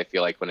demographics I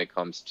feel like when it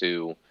comes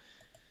to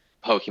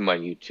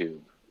Pokemon YouTube,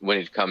 when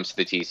it comes to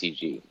the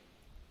TCG.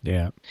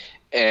 Yeah.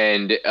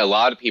 And a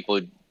lot of people,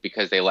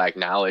 because they lack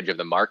knowledge of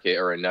the market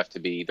or enough to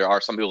be, there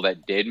are some people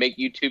that did make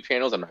YouTube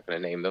channels, I'm not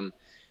going to name them,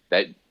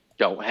 that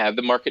don't have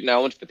the market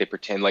knowledge, but they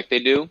pretend like they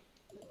do.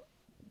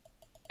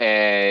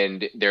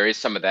 And there is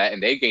some of that,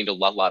 and they gained a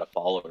lot of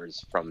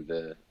followers from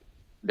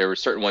there were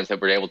certain ones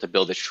that were able to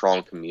build a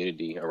strong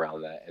community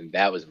around that, and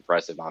that was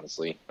impressive,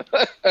 honestly.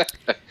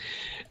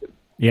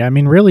 Yeah, I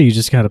mean, really, you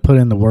just got to put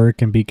in the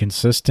work and be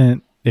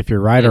consistent. If you're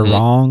right or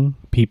wrong,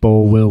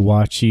 people will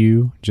watch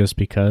you just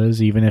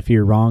because. Even if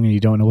you're wrong and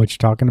you don't know what you're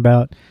talking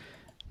about,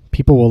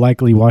 people will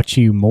likely watch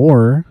you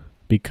more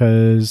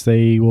because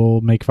they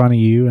will make fun of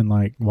you and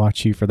like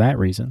watch you for that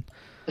reason.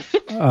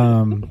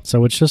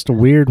 So it's just a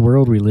weird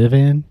world we live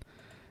in.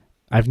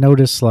 I've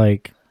noticed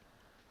like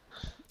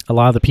a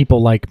lot of the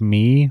people like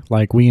me,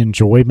 like, we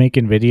enjoy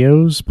making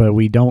videos, but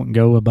we don't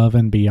go above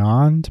and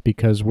beyond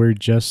because we're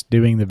just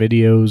doing the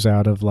videos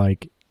out of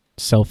like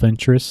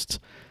self-interest.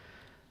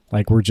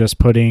 Like, we're just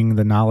putting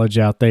the knowledge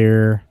out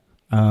there.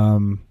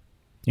 They're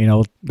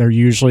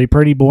usually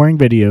pretty boring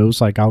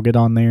videos. Like, I'll get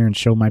on there and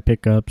show my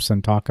pickups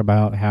and talk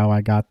about how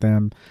I got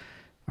them.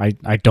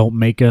 I don't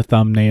make a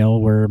thumbnail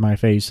where my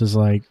face is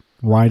like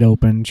wide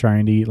open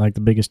trying to eat like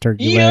the biggest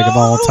turkey leg of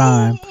all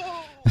time.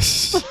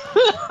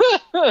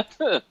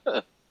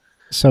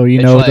 So,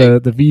 It's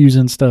like, the views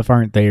and stuff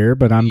aren't there,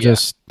 but yeah,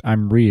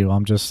 I'm real.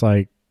 I'm just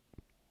like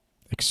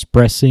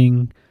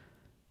expressing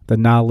the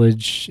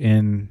knowledge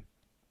in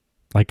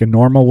like a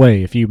normal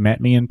way. If you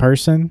met me in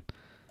person,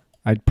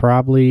 I'd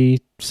probably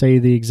say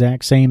the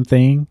exact same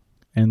thing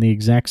in the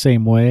exact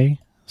same way.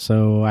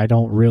 So I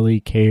don't really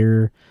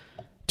care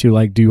to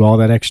like do all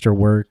that extra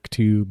work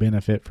to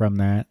benefit from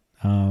that.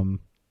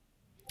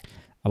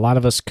 A lot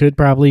of us could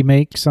probably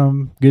make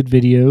some good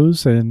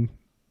videos and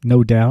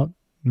no doubt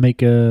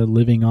make a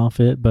living off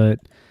it, but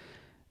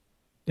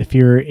if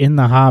you're in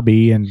the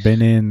hobby and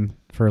been in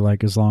for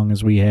like as long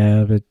as we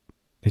have,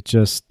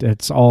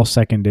 it's all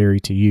secondary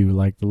to you.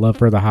 Like the love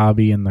for the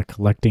hobby and the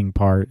collecting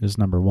part is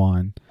number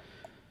one.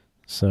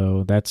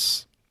 So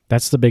that's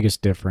the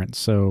biggest difference.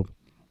 So,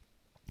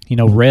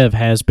 Rev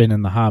has been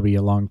in the hobby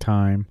a long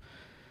time,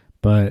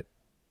 but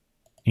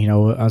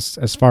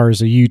as far as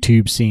the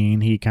YouTube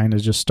scene, he kind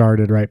of just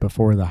started right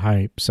before the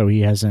hype, so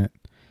he hasn't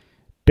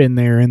been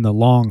there in the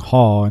long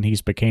haul, and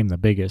he's became the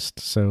biggest.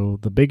 So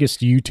the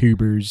biggest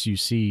YouTubers you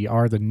see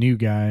are the new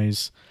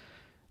guys,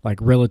 like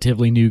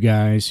relatively new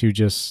guys who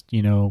just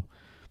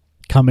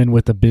come in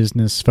with a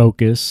business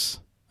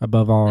focus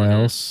above all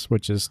else,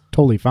 which is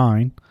totally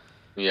fine.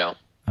 Yeah.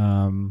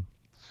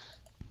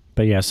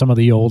 But yeah, some of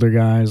the older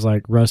guys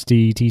like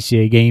Rusty,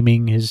 TCA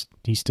Gaming,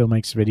 he still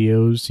makes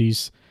videos.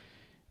 He's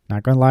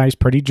not gonna lie, he's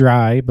pretty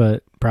dry,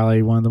 but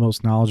probably one of the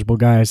most knowledgeable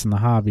guys in the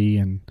hobby.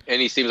 And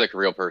he seems like a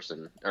real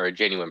person or a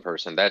genuine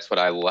person. That's what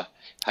I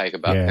like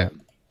about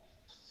him.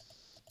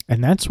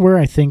 And that's where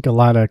I think a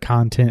lot of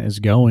content is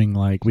going.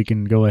 Like we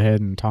can go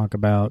ahead and talk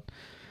about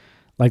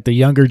like the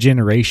younger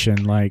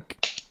generation.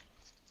 Like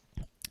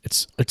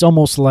it's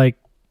almost like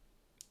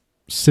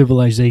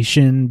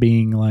civilization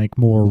being like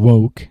more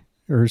woke,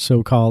 or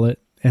so call it,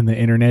 in the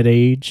internet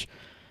age.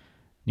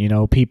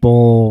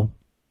 People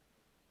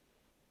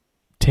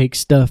take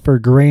stuff for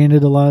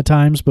granted a lot of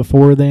times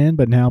before then,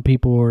 but now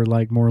people are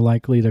like more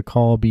likely to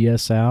call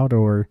BS out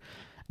or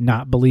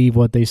not believe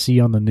what they see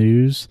on the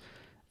news.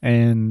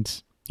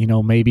 And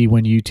maybe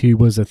when YouTube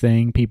was a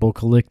thing, people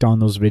clicked on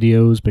those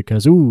videos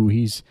because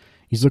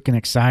he's looking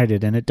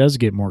excited, and it does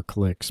get more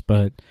clicks.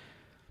 But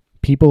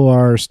people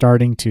are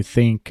starting to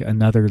think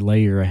another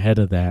layer ahead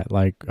of that,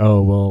 like,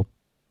 oh well,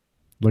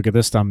 look at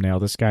this thumbnail,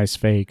 this guy's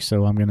fake,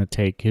 so I'm gonna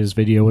take his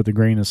video with a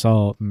grain of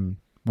salt. And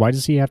why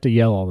does he have to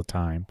yell all the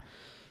time?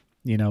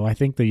 I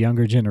think the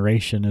younger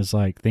generation is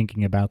like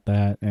thinking about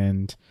that,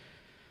 and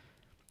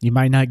you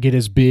might not get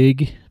as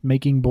big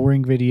making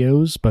boring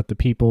videos, but the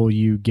people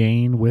you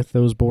gain with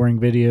those boring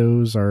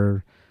videos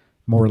are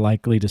more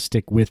likely to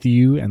stick with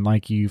you and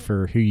like you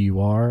for who you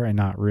are, and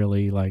not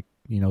really like,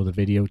 the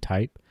video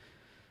type.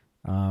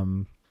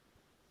 I'm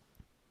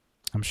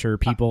sure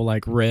people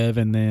like Rev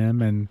and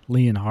them and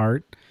Leon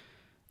Hart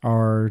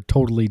are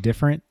totally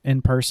different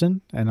in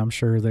person, and I'm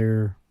sure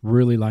they're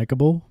really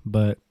likable,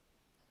 but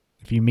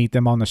if you meet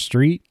them on the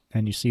street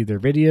and you see their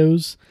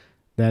videos,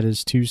 that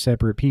is two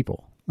separate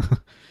people.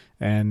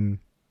 And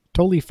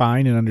totally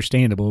fine and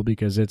understandable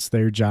because it's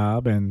their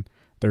job and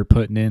they're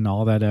putting in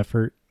all that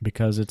effort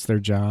because it's their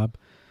job.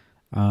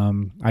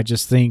 I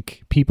just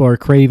think people are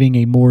craving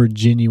a more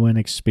genuine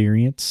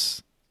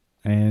experience.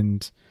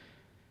 And,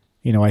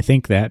 I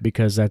think that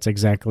because that's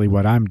exactly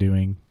what I'm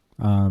doing.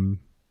 One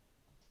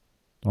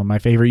of my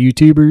favorite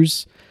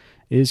YouTubers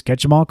is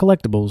Catch 'em All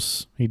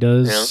Collectibles. He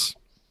does...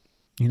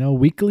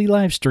 weekly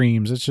live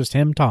streams. It's just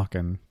him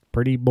talking.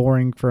 Pretty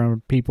boring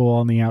for people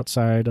on the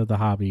outside of the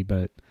hobby,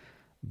 but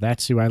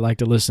that's who I like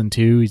to listen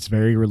to. He's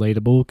very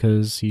relatable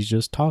because he's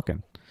just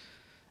talking.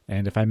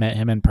 And if I met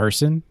him in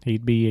person,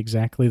 he'd be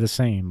exactly the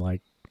same.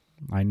 Like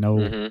I know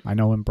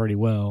him pretty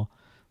well.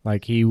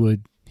 Like he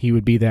would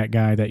be that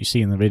guy that you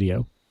see in the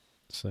video.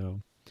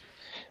 So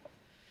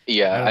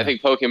yeah, I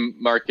think Pokemon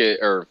Market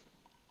or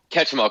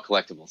Catch 'em All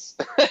Collectibles.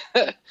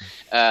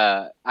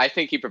 I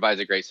think he provides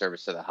a great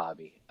service to the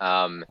hobby.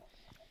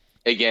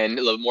 Again,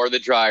 a little more of the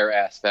drier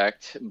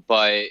aspect,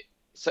 but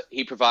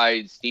he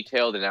provides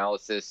detailed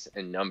analysis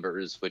and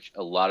numbers, which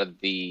a lot of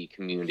the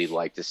community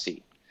like to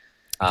see.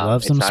 He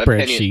loves some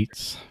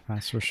spreadsheets.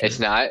 That's for sure.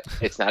 It's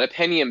not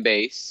opinion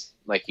based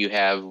like you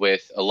have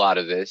with a lot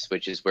of this,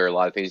 which is where a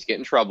lot of things get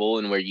in trouble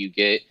and where you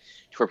get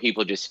to where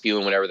people just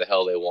spewing whatever the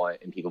hell they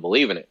want and people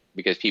believe in it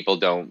because people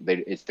don't.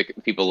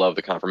 People love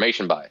the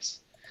confirmation bias.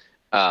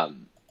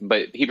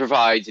 But he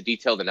provides a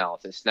detailed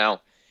analysis.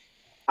 Now,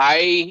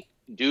 I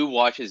do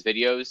watch his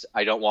videos.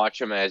 I don't watch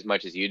them as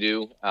much as you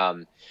do,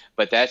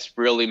 but that's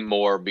really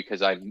more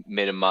because I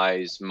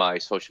minimize my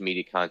social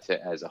media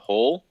content as a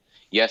whole.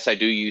 Yes, I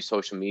do use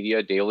social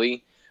media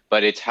daily,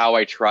 but it's how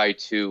I try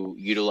to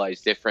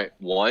utilize different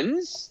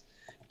ones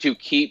to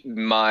keep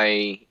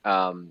my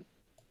my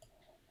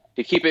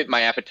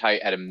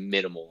appetite at a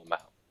minimal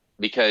amount.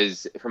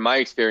 Because from my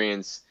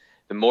experience,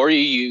 the more you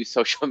use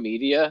social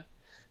media,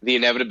 the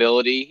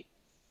inevitability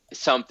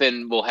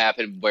something will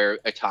happen where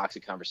a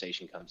toxic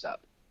conversation comes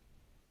up.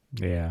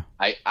 Yeah.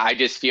 I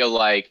just feel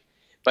like,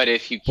 but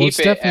if you keep it's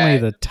definitely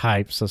the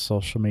types of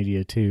social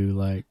media too.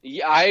 Like,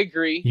 yeah, I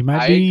agree. You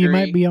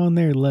might be on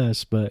there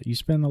less, but you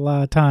spend a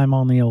lot of time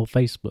on the old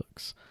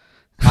Facebooks.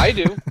 I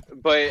do,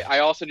 but I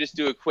also just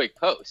do a quick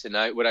post, and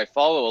what I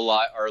follow a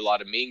lot are a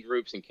lot of meme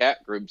groups and cat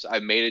groups.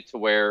 I've made it to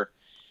where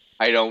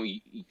I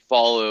don't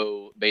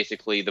follow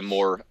basically the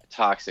more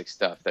toxic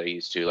stuff that I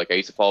used to. Like I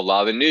used to follow a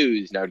lot of the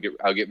news, and I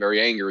would get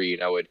very angry,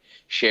 and I would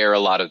share a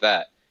lot of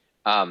that.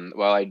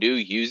 While I do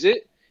use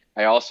it,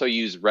 I also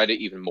use Reddit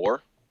even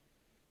more,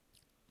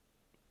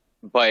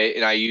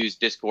 and I use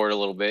Discord a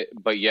little bit.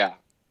 But yeah,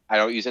 I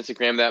don't use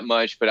Instagram that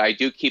much, but I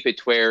do keep it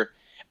to where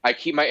I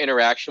keep my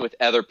interaction with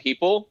other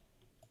people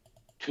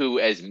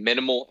to as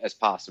minimal as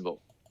possible.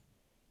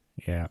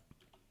 Yeah.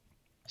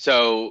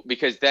 So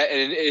because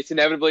and it's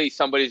inevitably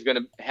somebody's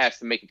gonna has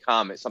to make a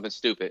comment, something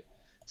stupid,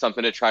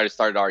 something to try to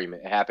start an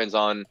argument. It happens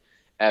on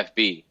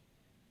FB,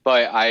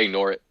 but I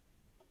ignore it.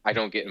 I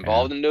don't get Yeah.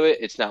 involved into it.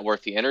 It's not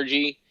worth the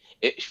energy.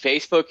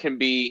 Facebook can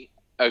be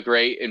a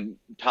great and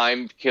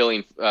time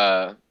killing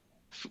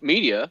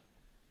media,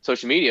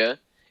 social media,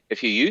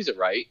 if you use it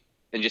right,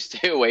 and just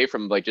stay away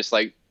from just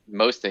like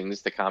most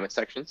things, the comment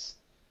sections,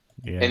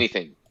 Yeah.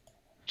 anything.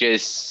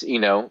 Just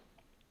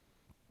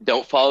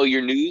don't follow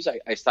your news.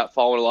 I stopped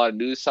following a lot of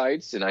news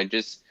sites, and I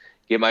just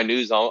get my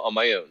news on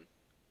my own.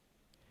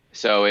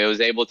 So it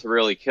was able to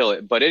really kill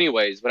it. But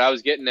anyways, what I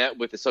was getting at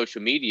with the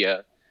social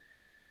media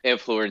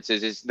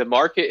influences is the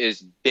market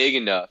is big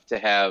enough to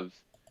have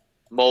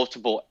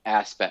multiple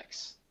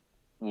aspects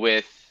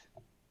with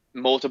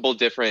multiple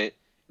different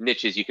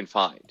niches you can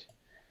find.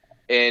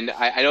 And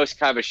I know it's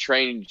kind of a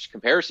strange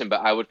comparison, but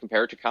I would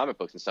compare it to comic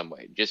books in some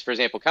way. Just for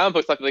example, comic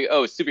books like,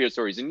 oh, it's superhero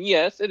stories. And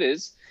yes, it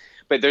is.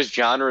 But there's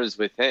genres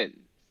within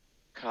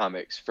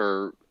comics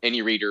for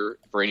any reader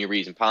for any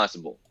reason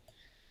possible.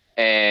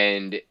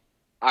 And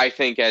I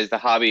think as the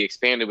hobby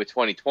expanded with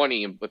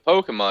 2020 and with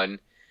Pokemon,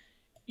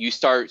 you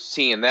start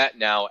seeing that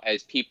now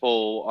as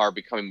people are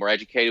becoming more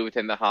educated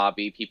within the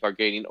hobby. People are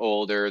getting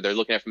older. They're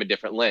looking at it from a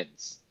different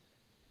lens.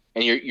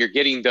 And you're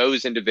getting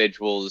those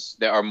individuals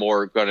that are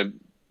more going to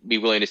be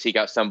willing to seek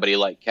out somebody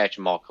like Catch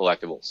 'em All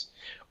Collectibles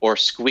or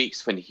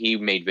Squeaks when he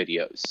made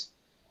videos.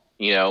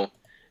 You know,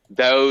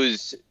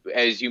 those,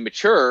 as you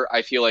mature,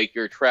 I feel like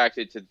you're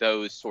attracted to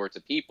those sorts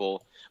of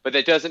people, but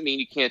that doesn't mean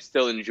you can't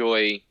still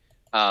enjoy,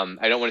 I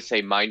don't want to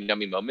say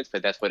mind-numbing moments,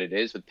 but that's what it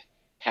is with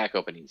pack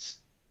openings.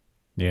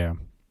 Yeah.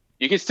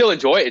 You can still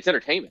enjoy it. It's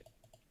entertainment.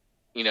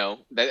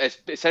 That's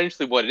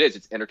essentially what it is.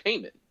 It's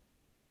entertainment.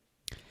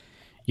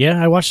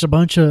 Yeah, I watched a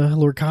bunch of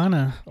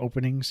Lorcana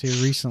openings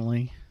here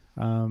recently.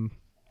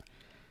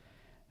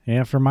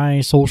 Yeah, for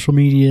my social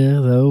media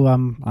though,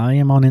 I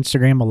am on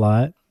Instagram a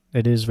lot.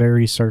 It is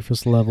very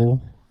surface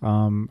level.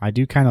 I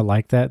do kind of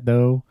like that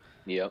though.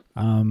 Yep.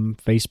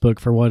 Facebook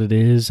for what it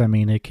is. I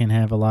mean, it can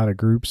have a lot of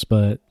groups,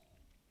 but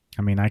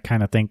I mean, I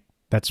kind of think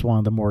that's one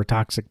of the more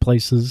toxic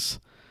places.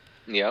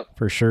 Yep.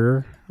 For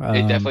sure.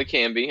 It definitely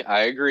can be.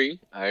 I agree.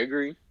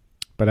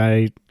 But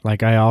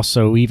I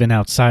also, even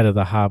outside of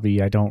the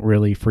hobby, I don't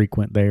really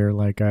frequent there.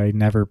 Like I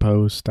never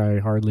post. I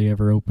hardly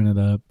ever open it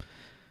up.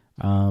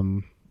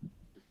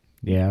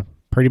 Yeah,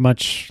 pretty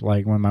much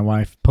like when my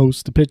wife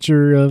posts a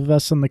picture of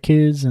us and the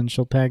kids and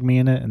she'll tag me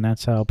in it, and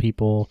that's how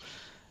people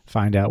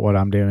find out what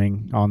I'm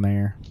doing on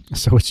there.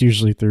 So it's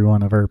usually through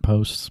one of her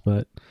posts.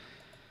 But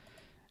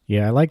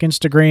yeah, I like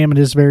Instagram. It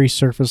is very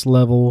surface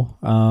level.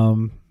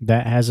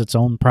 That has its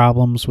own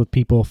problems with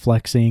people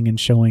flexing and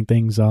showing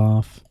things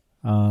off.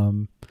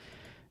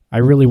 I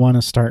really want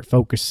to start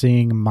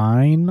focusing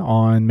mine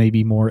on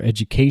maybe more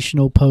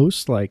educational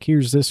posts, like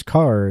here's this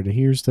card,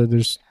 here's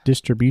the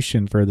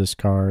distribution for this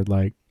card,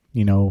 like,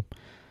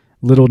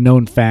 little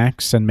known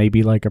facts and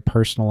maybe like a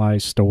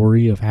personalized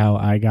story of how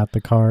I got the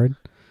card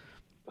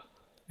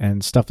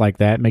and stuff like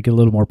that. Make it a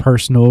little more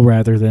personal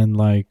rather than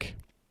like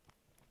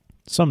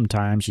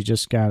sometimes you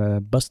just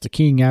gotta bust the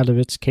king out of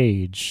its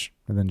cage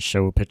and then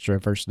show a picture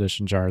of first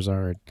edition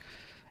Charizard.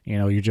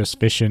 You're just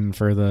fishing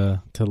for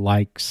to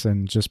likes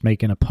and just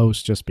making a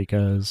post just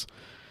because,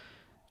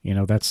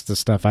 that's the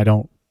stuff I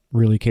don't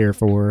really care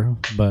for.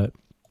 But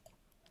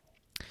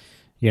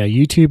yeah,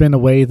 YouTube in a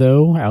way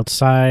though,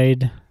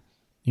 outside,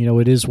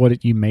 it is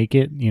what you make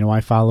it.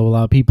 I follow a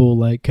lot of people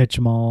like Catch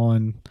 'em All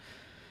and,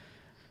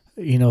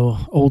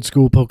 old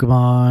school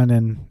Pokemon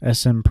and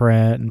SM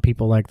Pratt and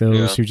people like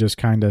those who just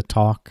kind of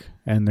talk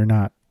and they're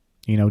not,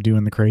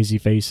 doing the crazy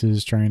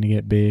faces trying to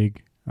get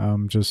big.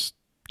 Just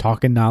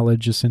talking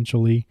knowledge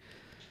essentially.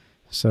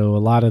 So a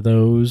lot of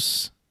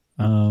those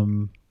I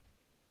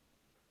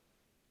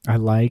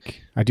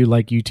do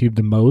like YouTube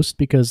the most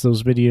because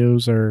those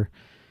videos are,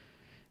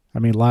 a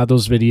lot of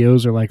those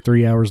videos are like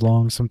 3 hours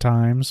long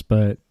sometimes,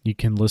 but you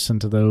can listen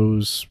to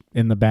those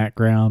in the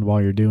background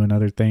while you're doing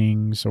other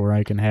things, or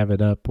I can have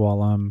it up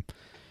while I'm,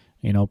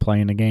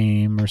 playing a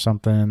game or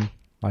something.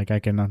 Like I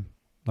can,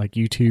 like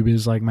YouTube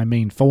is like my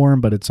main form,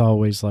 but it's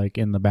always like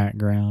in the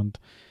background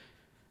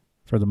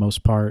for the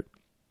most part.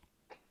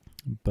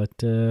 But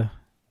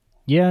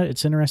yeah,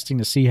 it's interesting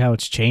to see how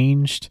it's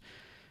changed.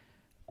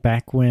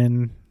 Back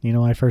when,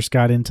 I first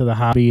got into the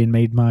hobby and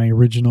made my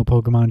original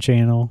Pokemon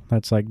channel,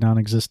 that's like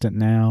non-existent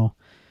now.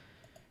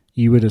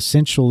 You would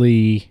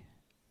essentially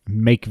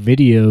make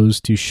videos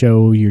to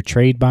show your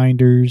trade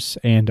binders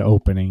and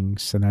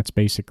openings, and that's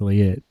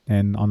basically it.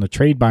 And on the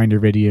trade binder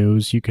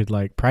videos, you could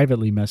like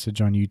privately message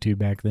on YouTube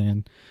back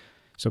then.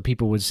 So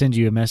people would send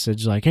you a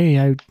message like, hey,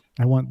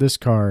 I want this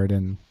card,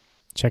 and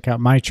check out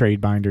my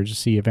trade binder to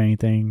see if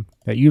anything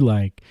that you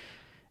like.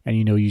 And,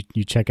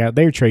 you check out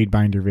their trade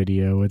binder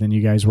video, and then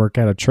you guys work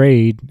out a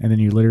trade, and then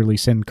you literally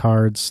send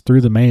cards through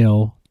the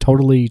mail,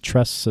 totally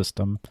trust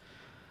system.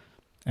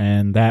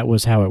 And that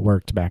was how it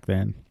worked back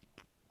then.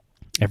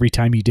 Every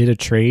time you did a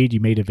trade, you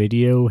made a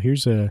video.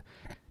 Here's a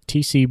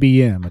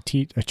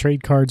TCBM, a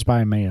trade cards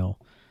by mail.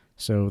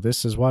 So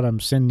this is what I'm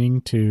sending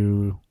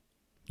to,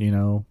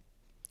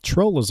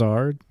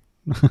 Trollazard.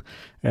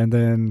 And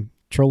then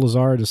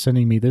Trollazard is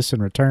sending me this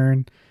in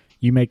return.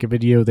 You make a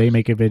video, they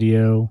make a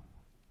video.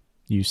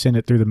 You send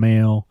it through the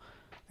mail,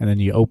 and then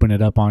you open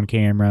it up on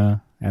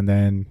camera, and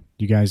then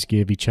you guys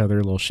give each other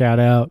a little shout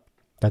out.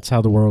 That's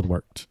how the world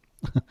worked.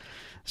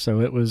 So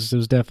it was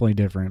definitely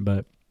different,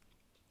 but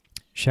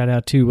shout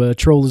out to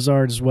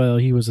Trollazard as well.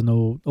 He was an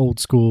old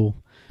school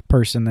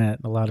person that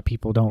a lot of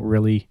people don't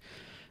really.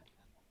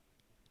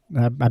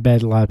 I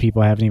bet a lot of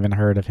people haven't even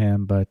heard of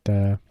him, but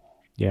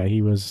yeah,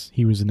 he was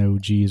an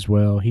OG as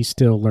well. He's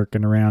still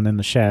lurking around in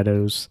the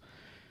shadows.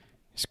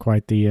 He's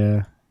quite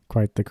the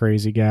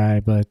crazy guy,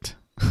 but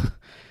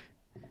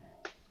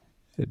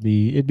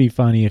it'd be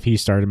funny if he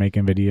started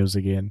making videos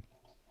again.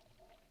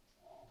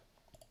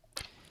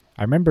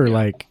 I remember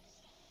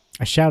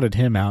I shouted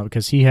him out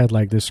because he had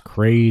this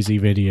crazy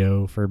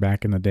video for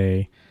back in the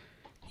day.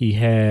 He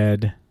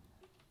had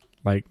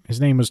his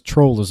name was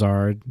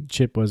Trollazard.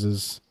 Chip was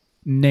his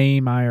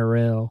name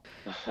IRL.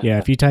 Yeah,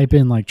 if you type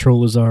in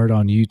Trollazard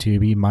on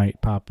YouTube, he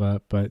might pop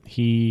up. But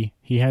he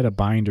had a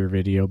binder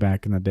video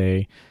back in the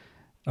day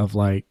of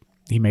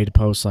he made a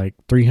post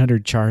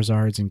 300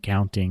 Charizards and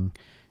counting,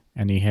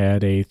 and he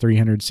had a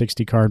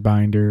 360 card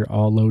binder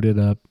all loaded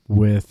up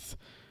with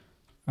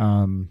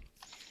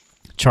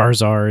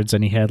Charizards,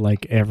 and he had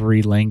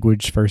every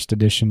language first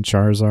edition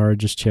Charizard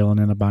just chilling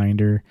in a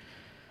binder,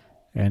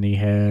 and he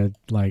had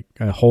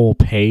a whole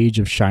page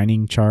of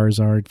Shining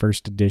Charizard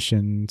first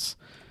editions,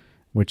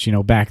 which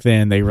back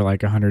then they were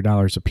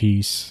 $100 a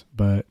piece,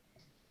 but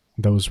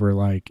those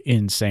were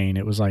insane.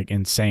 It was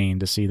insane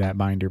to see that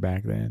binder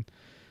back then.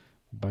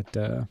 But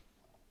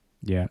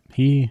yeah,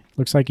 he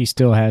looks like he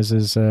still has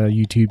his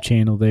YouTube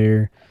channel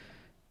there.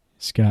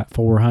 He's got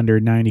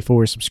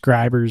 494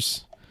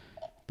 subscribers,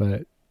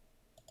 but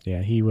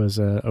yeah, he was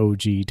a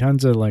OG.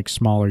 Tons of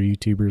smaller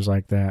YouTubers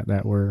like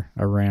that were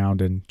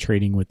around and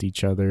trading with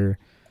each other.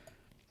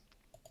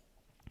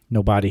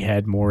 Nobody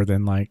had more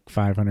than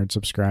 500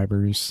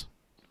 subscribers.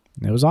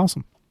 It was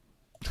awesome.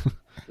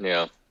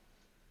 Yeah.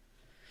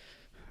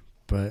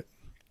 But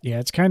yeah,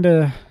 it's kind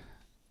of,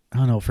 I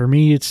don't know, for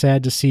me it's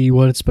sad to see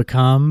what it's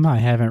become. I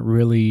haven't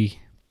really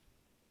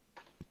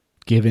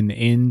given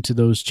in to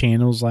those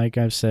channels like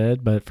I've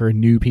said, but for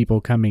new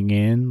people coming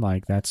in,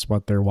 that's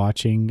what they're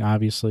watching,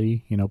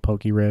 obviously.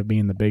 PokeRev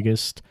being the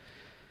biggest.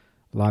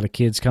 A lot of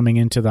kids coming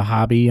into the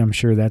hobby, I'm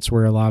sure that's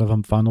where a lot of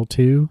them funnel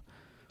to.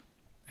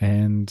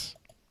 And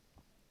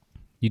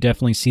you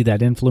definitely see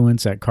that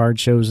influence at card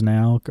shows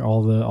now.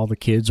 All the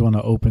kids want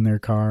to open their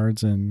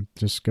cards and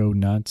just go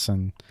nuts.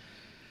 And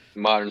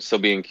modern still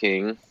being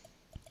king.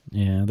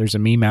 Yeah, there's a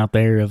meme out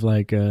there of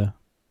a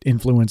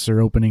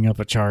influencer opening up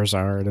a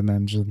Charizard and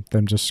then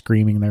them just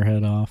screaming their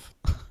head off.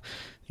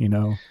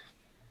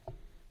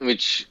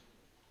 Which,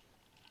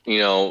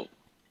 I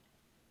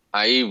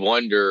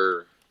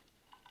wonder,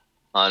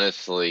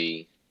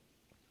 honestly,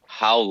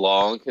 how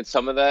long can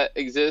some of that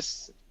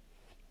exist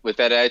with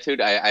that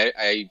attitude?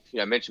 I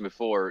mentioned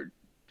before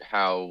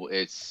how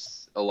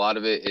it's a lot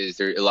of it is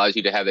there allows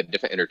you to have a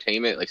different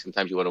entertainment.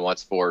 Sometimes you want to watch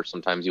sports,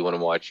 sometimes you want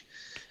to watch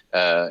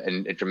a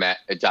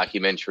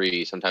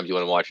documentary, sometimes you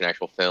want to watch an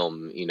actual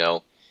film,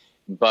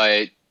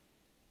 but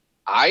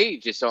I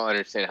just don't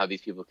understand how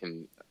these people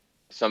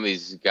some of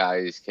these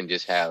guys can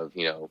just have,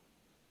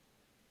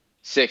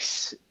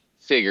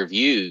 6-figure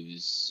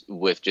views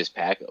with just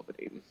pack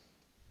opening.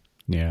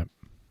 Yeah.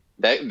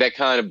 That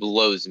kind of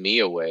blows me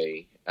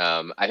away.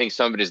 I think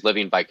some of it is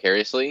living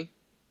vicariously,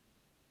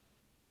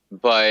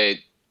 but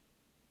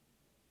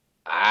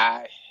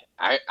I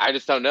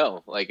just don't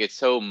know. It's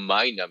so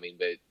mind numbing,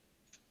 but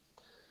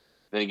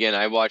then again,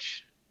 I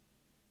watch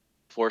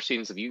 4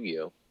 seasons of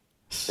Yu-Gi-Oh!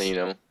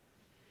 So,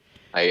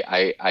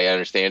 I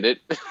understand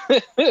it.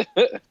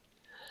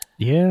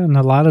 Yeah, and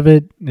a lot of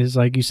it is,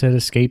 like you said,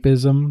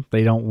 escapism.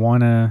 They don't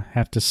want to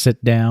have to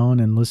sit down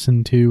and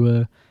listen to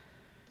a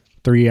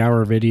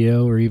 3-hour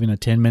video or even a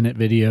 10-minute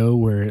video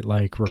where it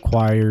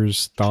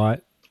requires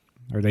thought,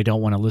 or they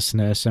don't want to listen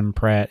to SM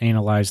Pratt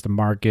analyze the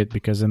market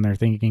because then they're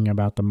thinking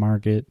about the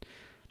market.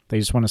 They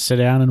just want to sit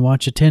down and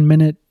watch a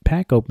 10-minute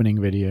pack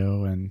opening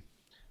video, and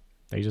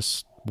they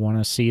just want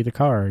to see the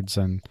cards.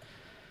 And,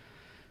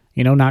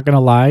 not going to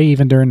lie,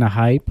 even during the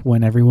hype,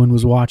 when everyone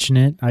was watching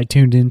it, I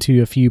tuned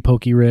into a few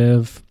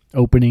PokeRev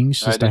openings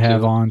just to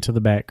have on to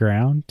the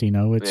background.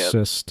 It's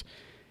just,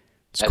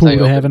 it's cool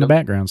to have in the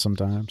background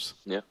sometimes.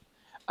 Yeah.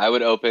 I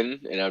would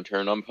open and I would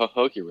turn on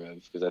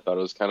PokeRev because I thought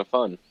it was kind of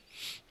fun.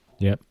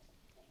 Yep.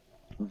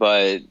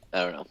 But,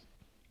 I don't know.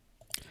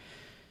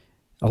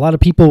 A lot of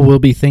people will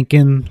be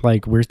thinking,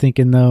 like we're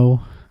thinking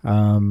though,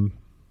 I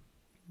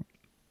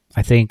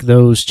think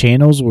those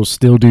channels will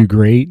still do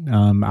great.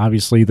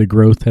 Obviously, the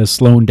growth has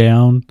slowed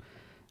down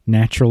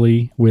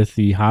naturally with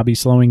the hobby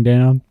slowing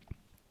down.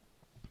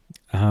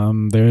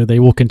 They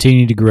will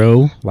continue to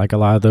grow like a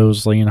lot of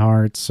those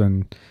Leonhardts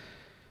and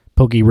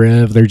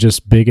PokeRev. They're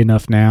just big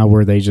enough now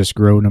where they just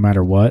grow no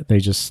matter what. They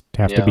just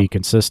have to be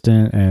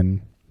consistent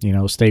and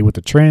stay with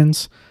the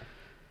trends.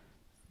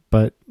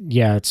 But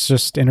yeah, it's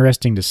just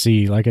interesting to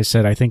see. Like I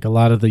said, I think a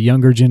lot of the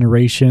younger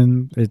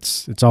generation,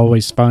 it's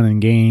always fun in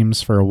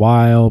games for a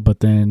while, but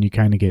then you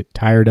kind of get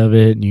tired of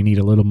it and you need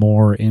a little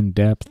more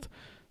in-depth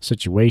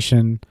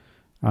situation.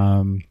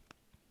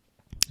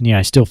 Yeah,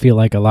 I still feel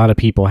like a lot of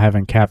people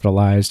haven't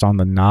capitalized on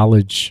the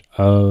knowledge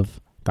of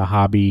the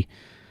hobby.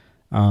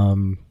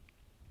 Or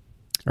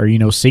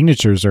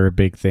signatures are a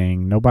big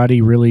thing. Nobody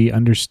really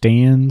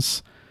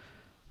understands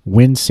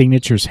when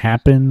signatures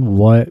happen,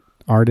 what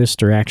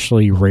artists are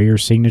actually rare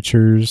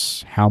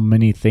signatures, how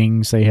many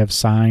things they have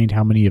signed,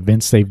 how many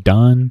events they've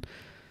done.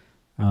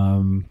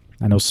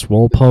 I know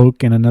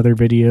Swolepoke in another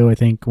video, I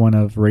think one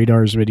of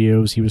Radar's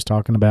videos, he was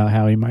talking about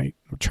how he might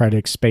try to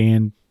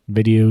expand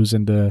videos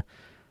into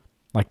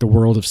like the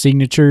world of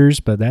signatures,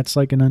 but that's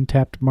like an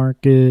untapped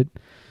market.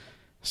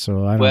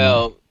 So I don't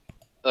know.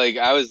 Like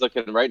I was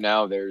looking right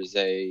now, there's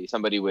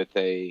somebody with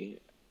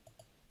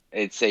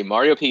it's a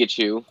Mario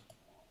Pikachu.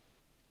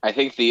 I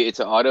think it's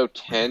an Auto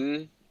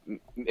 10.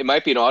 It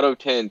might be an Auto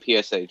 10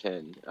 PSA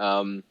 10.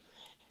 And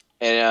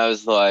I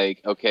was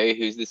like, okay,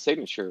 who's the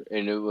signature?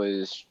 And it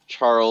was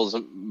Charles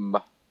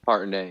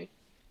Martinet.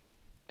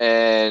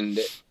 And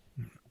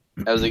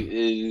I was like,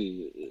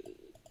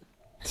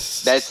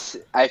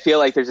 I feel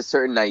like there's a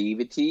certain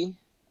naivety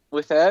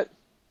with that.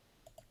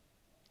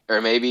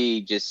 Or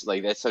maybe just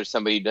like that's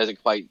somebody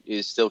who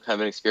is still kind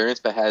of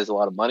inexperienced but has a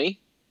lot of money.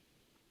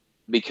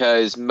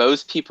 Because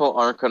most people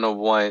aren't going to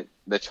want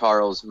the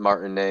Charles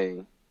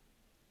Martinet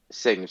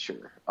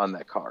signature on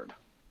that card.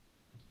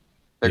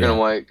 They're going to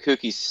want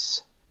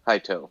Cookies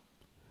Haito.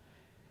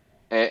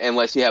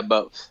 Unless you have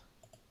both.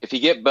 If you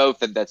get both,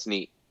 then that's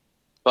neat.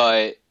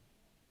 But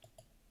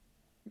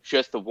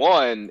just the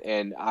one,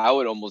 and I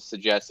would almost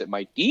suggest it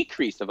might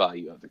decrease the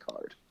value of the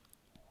card.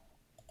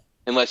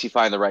 Unless you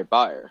find the right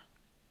buyer.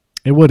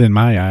 It would in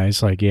my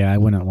eyes. Like, yeah, I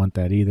wouldn't want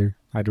that either.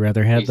 I'd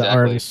rather have the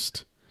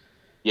artist.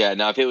 Yeah,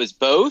 now if it was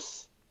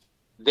both,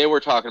 they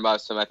were talking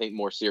about some, I think,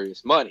 more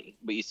serious money.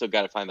 But you still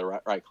got to find the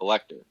right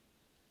collector.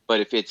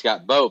 But if it's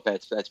got both,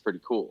 that's pretty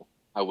cool,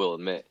 I will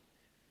admit.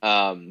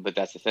 But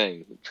that's the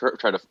thing.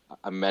 I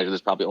imagine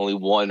there's probably only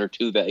one or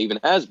two that even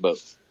has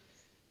both.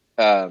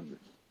 But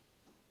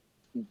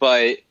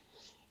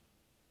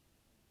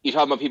you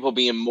talk about people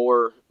being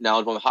more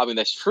knowledgeable in the hobby, and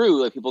that's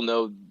true. Like people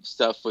know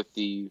stuff with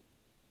the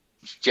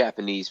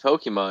Japanese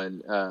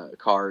Pokemon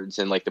cards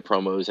and like the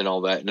promos and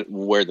all that, and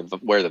where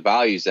the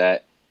value's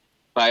at.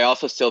 But I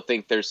also still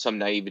think there's some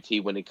naivety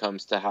when it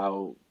comes to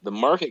how the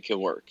market can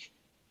work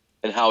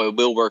and how it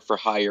will work for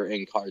higher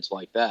end cards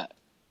like that.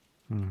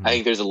 Mm-hmm. I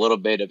think there's a little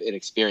bit of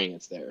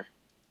inexperience there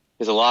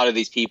because a lot of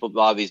these people, a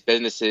lot of these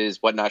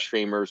businesses, whatnot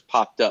streamers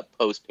popped up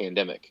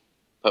post-pandemic,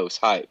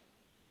 post-hype.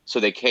 So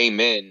they came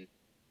in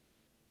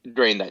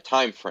during that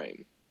time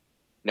frame.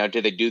 Now,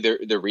 did they do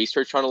their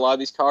research on a lot of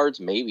these cards?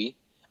 Maybe.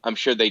 I'm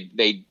sure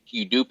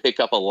you do pick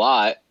up a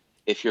lot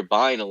if you're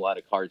buying a lot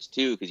of cards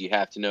too, because you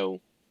have to know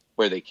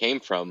where they came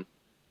from.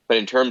 But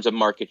in terms of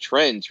market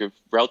trends, you're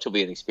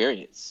relatively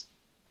inexperienced,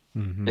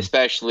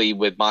 especially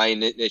with buying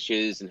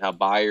niches and how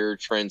buyer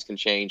trends can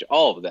change,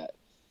 all of that.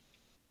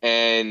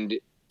 And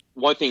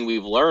one thing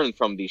we've learned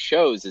from these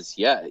shows is,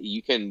 yeah,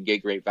 you can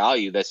get great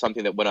value. That's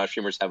something that whatnot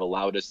streamers have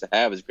allowed us to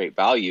have is great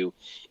value,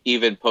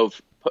 even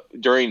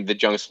during the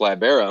Junk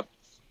Slab era.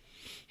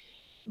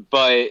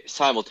 But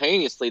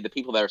simultaneously, the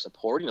people that are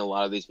supporting a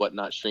lot of these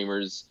whatnot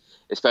streamers,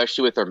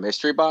 especially with their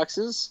mystery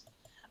boxes,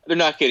 they're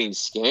not getting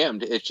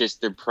scammed. It's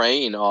just they're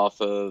preying off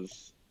of,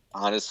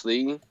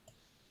 honestly,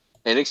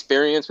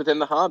 inexperience within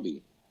the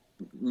hobby,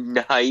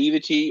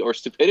 naivety or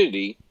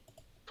stupidity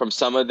from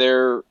some of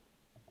their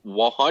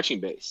watching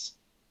base,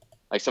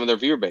 like some of their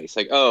viewer base.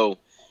 Like, oh,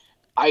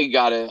 I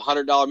got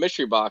 $100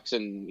 mystery box,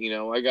 and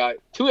I got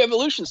 2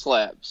 evolution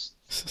slabs,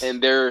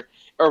 and they're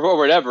or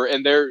whatever,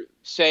 and they're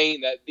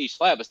saying that each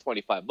slab is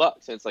 $25,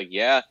 and it's like,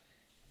 yeah,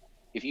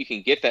 if you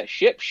can get that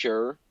ship,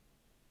 sure,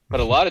 but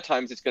a lot of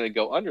times it's going to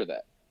go under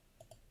that.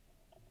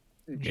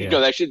 Yeah.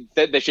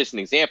 That's just an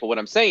example. What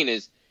I'm saying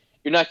is,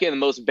 you're not getting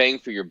the most bang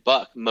for your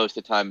buck most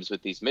of the times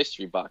with these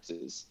mystery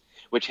boxes,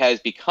 which has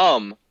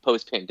become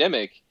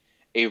post-pandemic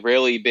a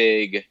really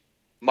big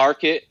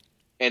market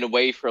and a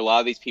way for a lot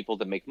of these people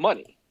to make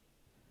money.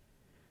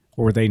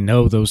 Or they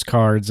know those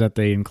cards that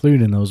they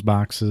include in those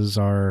boxes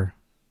are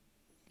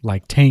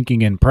like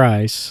tanking in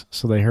price,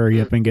 so they hurry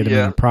up and get them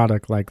in a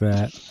product like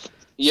that.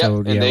 Yep,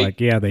 so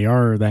yeah, they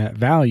are that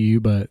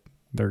value, but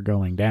they're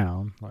going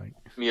down. Like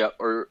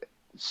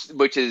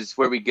which is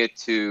where we get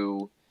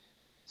to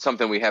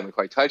something we haven't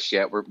quite touched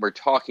yet. We're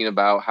talking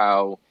about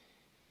how,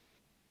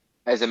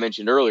 as I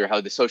mentioned earlier, how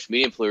the social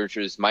media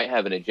influencers might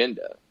have an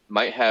agenda,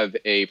 might have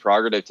a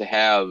prerogative to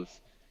have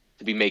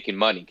to be making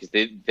money because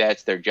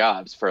that's their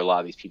jobs for a lot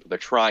of these people. They're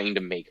trying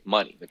to make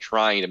money. They're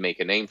trying to make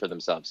a name for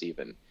themselves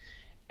even.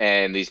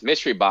 And these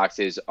mystery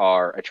boxes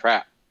are a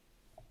trap.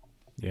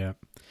 Yeah.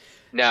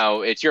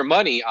 Now, it's your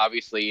money,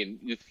 obviously, and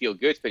you feel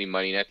good spending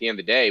money. And at the end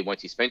of the day,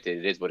 once you spent it,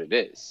 it is what it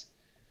is.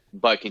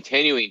 But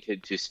continuing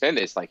to spend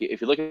this, like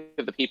if you look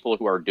at the people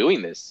who are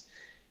doing this,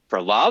 for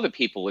a lot of the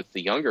people, it's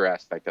the younger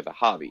aspect of the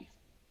hobby.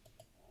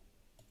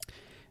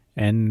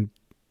 And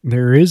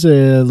there is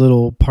a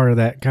little part of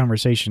that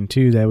conversation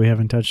too that we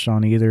haven't touched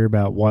on either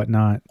about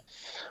Whatnot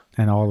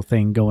and all the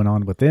thing going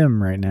on with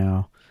them right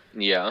now.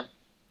 Yeah.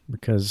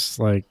 Because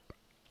like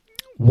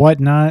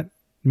Whatnot,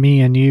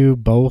 me and you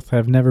both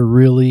have never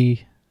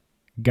really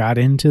got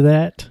into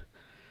that.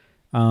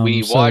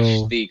 We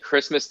watched the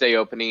Christmas Day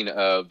opening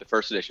of the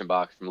first edition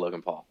box from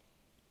Logan Paul.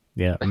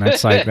 Yeah, and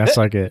that's like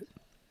it.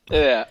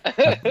 Yeah.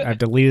 I've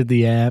deleted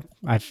the app.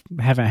 I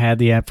haven't had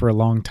the app for a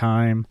long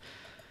time.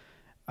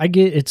 I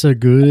get it's a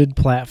good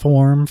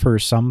platform for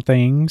some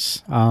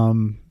things.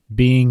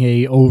 Being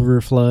a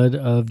overflood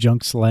of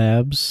junk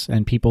slabs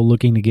and people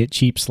looking to get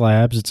cheap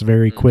slabs, it's a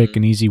very quick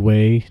and easy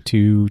way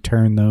to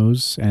turn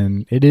those,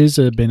 and it is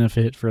a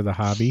benefit for the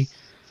hobby.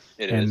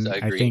 It is. I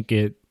agree. I think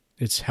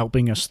it's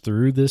helping us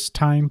through this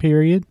time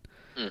period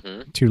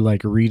to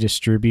like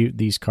redistribute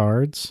these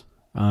cards.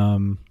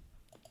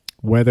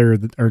 Whether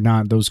or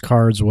not those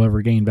cards will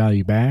ever gain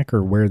value back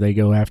or where they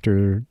go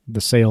after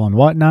the sale and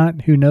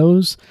Whatnot, who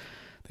knows?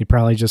 They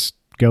probably just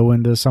go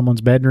into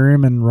someone's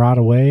bedroom and rot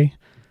away.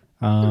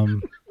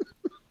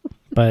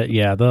 But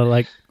yeah, the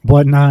like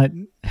Whatnot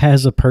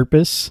has a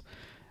purpose.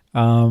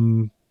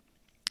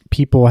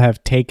 People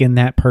have taken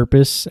that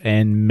purpose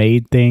and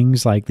made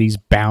things like these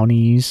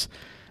bounties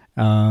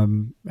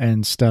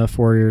and stuff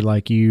where you're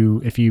like,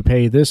 if you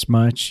pay this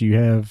much, you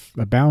have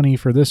a bounty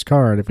for this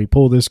card. If we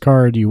pull this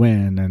card, you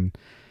win. And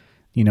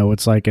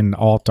it's like an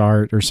alt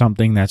art or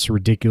something that's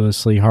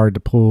ridiculously hard to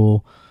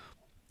pull.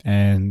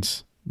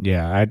 And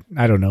yeah,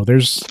 I don't know.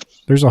 There's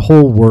a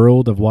whole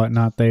world of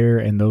Whatnot there,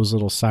 and those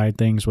little side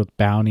things with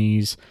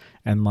bounties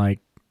and like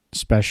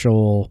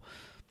special,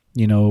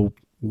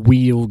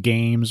 wheel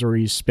games where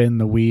you spin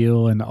the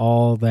wheel and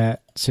all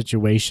that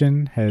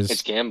situation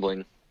it's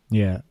gambling.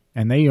 Yeah,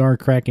 and they are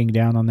cracking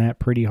down on that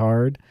pretty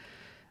hard.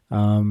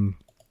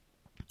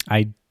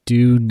 I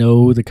do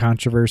know the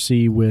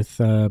controversy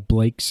with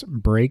Blake's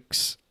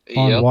Breaks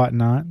on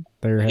Whatnot.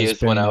 There has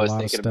been a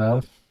lot of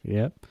stuff.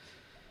 Yep.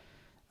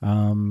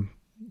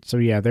 So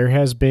yeah, there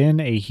has been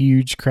a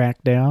huge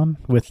crackdown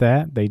with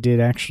that. They did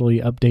actually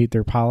update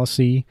their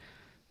policy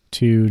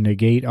to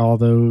negate all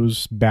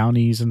those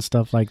bounties and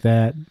stuff like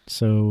that.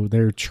 So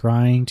they're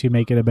trying to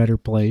make it a better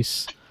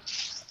place.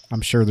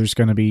 I'm sure there's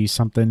going to be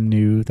something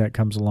new that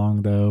comes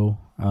along, though.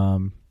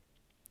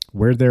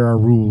 Where there are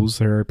rules,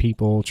 there are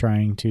people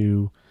trying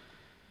to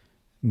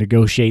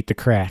negotiate the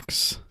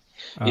cracks.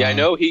 Yeah,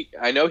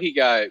 I know he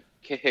got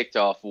kicked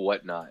off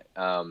Whatnot.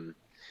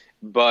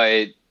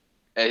 But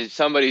as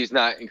somebody who's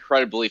not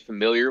incredibly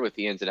familiar with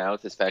the ins and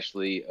outs,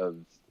 especially of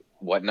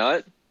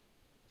Whatnot,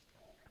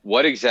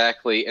 what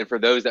exactly, and for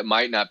those that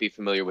might not be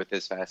familiar with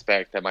this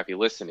aspect that might be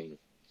listening,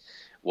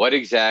 what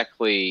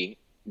exactly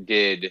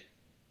did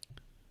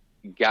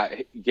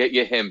get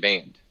him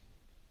banned?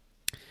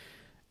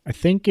 I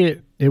think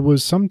it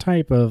was some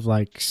type of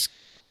like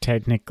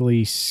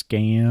technically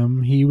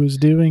scam he was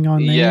doing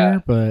on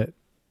there, but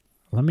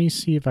let me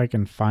see if I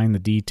can find the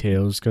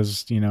details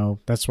because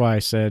that's why I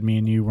said me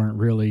and you weren't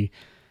really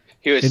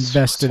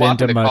invested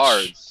into much.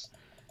 Cards.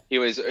 He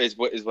was is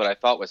what I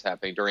thought was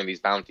happening during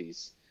these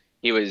bounties.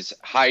 He was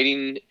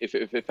hiding,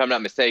 if I'm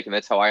not mistaken.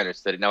 That's how I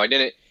understood it. Now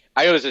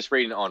I was just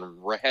reading on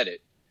Reddit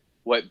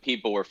what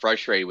people were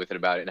frustrated with it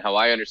about it, and how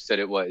I understood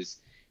it was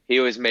he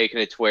was making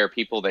it to where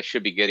people that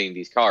should be getting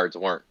these cards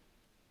weren't.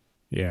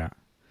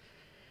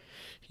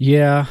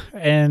 Yeah,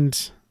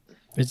 and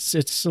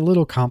it's a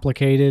little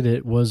complicated.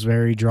 It was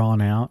very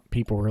drawn out.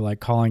 People were like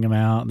calling him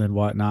out, and then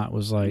Whatnot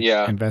was like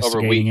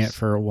investigating it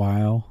for a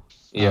while.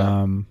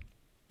 Yeah.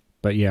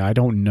 But yeah, I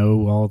don't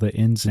know all the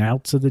ins and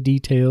outs of the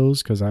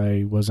details because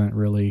I wasn't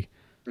really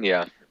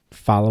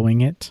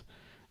following it.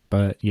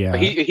 But yeah,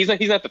 but he's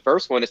not the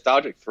first one.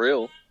 Nostalgic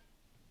Thrill.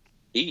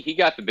 He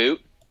got the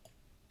boot.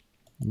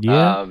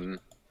 Yeah.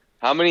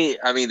 How many?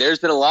 I mean, there's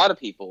been a lot of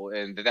people,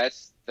 and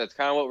that's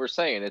kind of what we're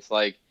saying. It's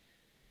like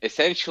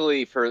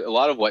essentially for a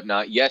lot of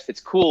Whatnot, yes, it's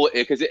cool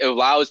because it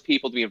allows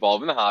people to be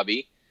involved in the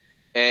hobby,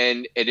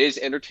 and it is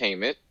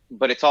entertainment.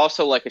 But it's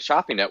also like a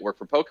shopping network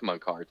for Pokemon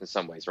cards in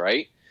some ways,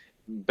 right?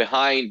 But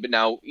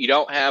now you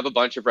don't have a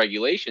bunch of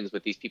regulations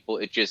with these people.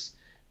 It's just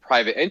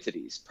private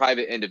entities,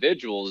 private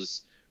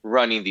individuals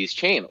running these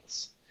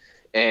channels,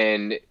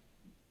 and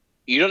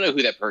you don't know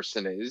who that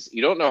person is.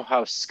 You don't know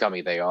how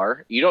scummy they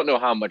are. You don't know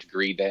how much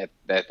greed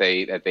that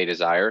they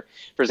desire.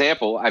 For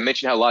example, I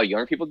mentioned how a lot of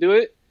young people do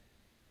it,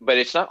 but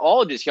it's not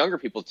all just younger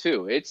people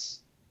too.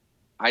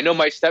 I know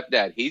my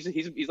stepdad. He's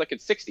like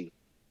at 60.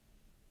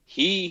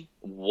 He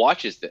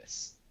watches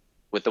this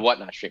with the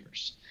Whatnot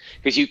streamers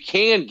because you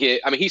can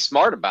get. I mean, he's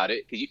smart about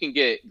it because you can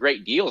get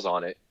great deals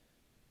on it.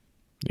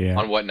 Yeah.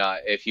 on whatnot.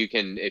 If you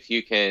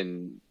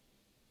can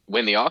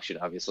win the auction,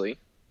 obviously.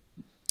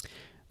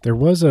 There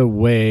was a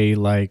way,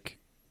 like,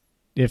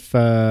 if,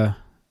 yeah,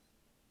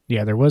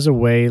 there was a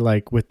way,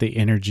 like, with the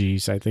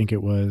energies. I think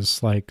it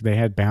was, like, they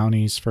had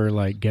bounties for,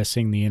 like,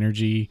 guessing the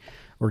energy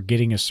or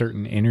getting a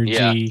certain Yeah.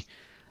 energy.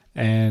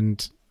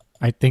 And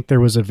I think there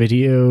was a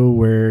video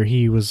where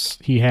he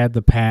had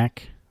the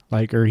pack,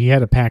 like, or he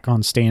had a pack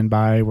on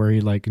standby where he,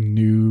 like,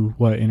 knew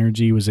what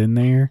energy was in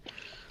there.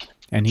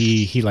 And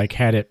he like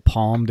had it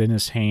palmed in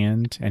his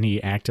hand and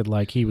he acted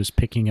like he was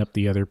picking up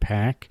the other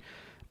pack,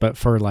 but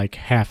for like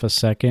half a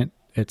second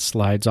it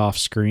slides off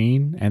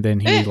screen and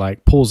then he Eh.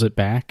 like pulls it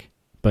back,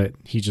 but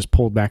he just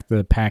pulled back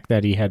the pack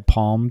that he had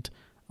palmed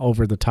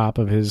over the top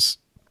of his,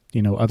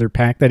 other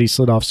pack that he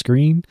slid off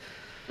screen.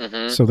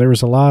 Mm-hmm. So there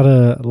was a lot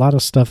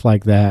of stuff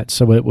like that.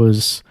 So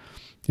it's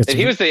And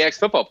he was the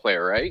ex-football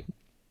player, right?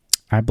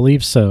 I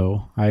believe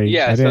so. I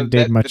Yeah. So didn't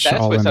dig much that's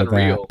all what's into that,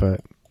 unreal.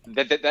 but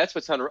That's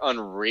what's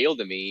unreal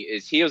to me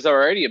is he was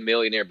already a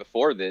millionaire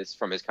before this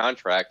from his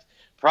contract.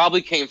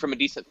 Probably came from a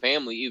decent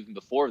family even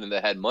before them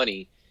that had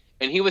money,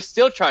 and he was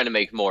still trying to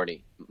make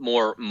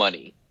more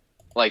money.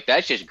 Like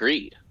that's just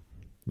greed.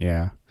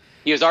 yeah.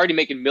 He was already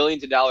making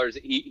millions of dollars.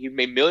 He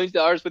made millions of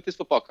dollars with this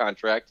football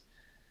contract.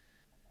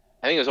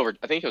 I think it was over.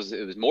 I think it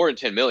was more than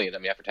 10 million. I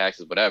mean, after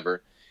taxes,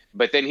 whatever.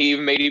 But then he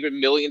even made even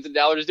millions of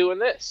dollars doing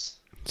this.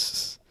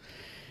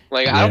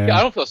 Like Yeah.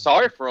 I don't feel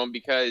sorry for him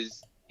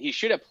because he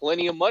should have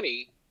plenty of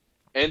money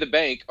in the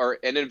bank or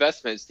in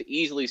investments to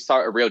easily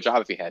start a real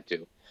job if he had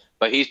to.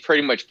 But he's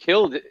pretty much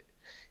killed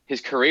his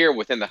career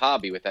within the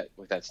hobby with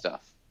that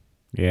stuff.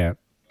 Yeah.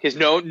 Because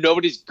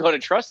nobody's going to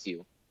trust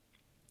you.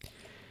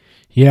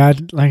 Yeah,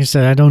 like I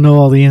said, I don't know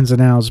all the ins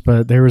and outs,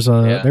 but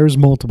Yeah. there was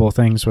multiple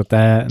things with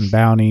that and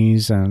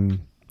bounties, and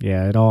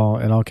yeah, it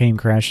all came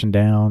crashing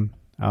down.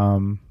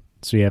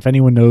 So yeah, if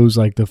anyone knows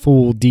like the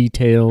full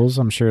details,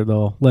 I'm sure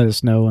they'll let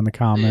us know in the Yeah.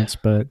 comments.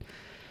 But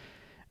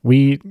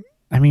we,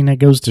 I mean, it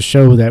goes to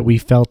show that we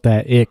felt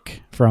that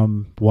ick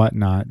from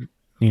whatnot,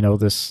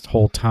 this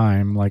whole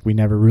time. Like we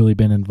never really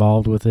been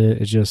involved with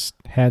it. It just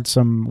had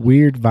some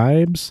weird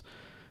vibes.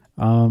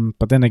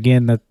 But then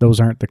again, that those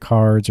aren't the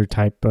cards or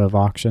type of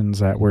auctions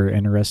that we're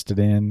interested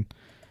in.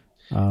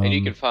 And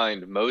you can Um,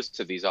 find most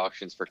of these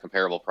auctions for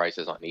comparable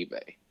prices on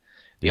eBay.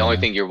 The only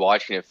yeah, thing you're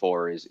watching it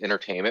for is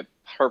entertainment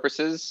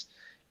purposes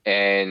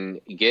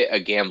and get a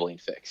gambling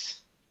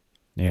fix.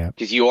 yeah,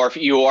 Because you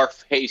are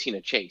facing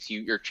a chase.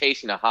 You're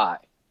chasing a high.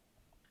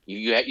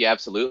 You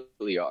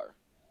absolutely are.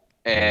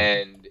 yeah,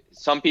 And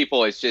some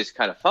people it's just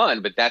kind of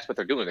fun, but that's what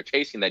they're doing. They're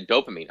chasing that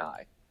dopamine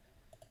high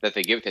that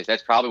they give to us.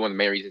 That's probably one of the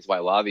main reasons why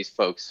a lot of these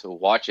folks who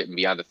watch it and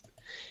beyond and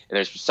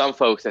there's some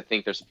folks that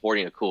think they're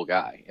supporting a cool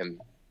guy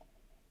and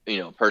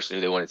a person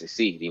who they want to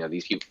succeed.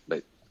 These people,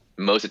 but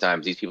most of the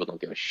times these people don't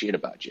give a shit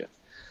about you.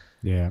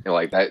 yeah,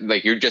 Like that,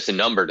 like you're just a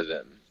number to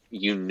them.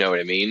 You know what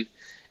I mean?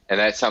 And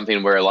that's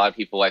something where a lot of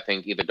people I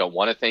think either don't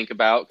want to think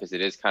about because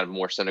it is kind of a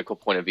more cynical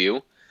point of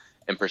view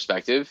and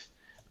perspective,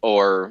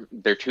 or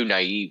they're too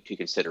naive to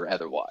consider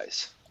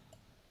otherwise.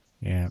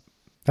 yeah.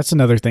 That's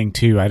another thing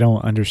too. I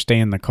don't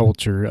understand the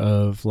culture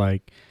of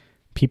like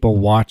people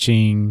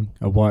watching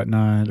a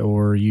whatnot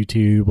or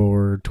YouTube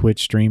or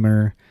Twitch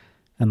streamer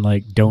and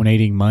like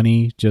donating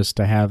money just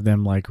to have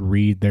them like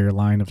read their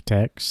line of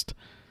text,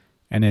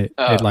 and it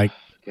like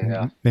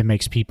Yeah. it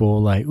makes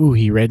people like, ooh,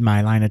 he read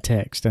my line of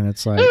text, and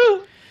it's like,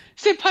 Ooh,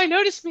 senpai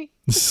noticed me.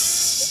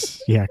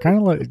 yeah,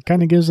 kind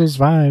of gives those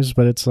vibes,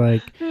 but it's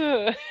like,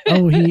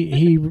 oh,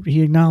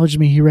 he acknowledged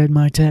me, he read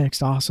my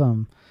text,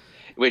 awesome.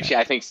 Which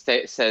I think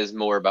says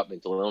more about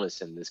mental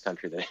illness in this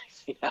country than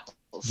anything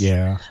else.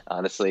 Yeah,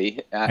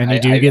 Honestly, and you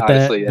do get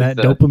honestly that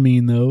that's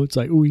dopamine though. It's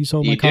like, oh, you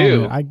saw my you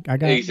comment, do I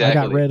got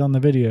exactly. read on the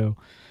video,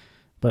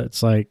 but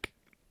it's like,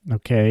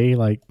 okay,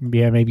 like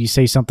yeah, maybe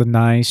say something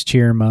nice,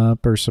 cheer him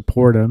up, or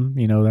support him.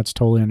 That's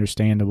totally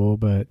understandable,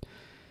 but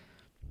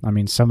I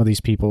mean, some of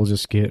these people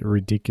just get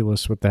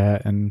ridiculous with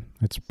that, and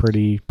it's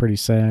pretty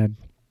sad.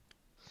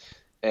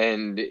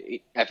 And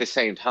at the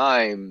same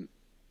time,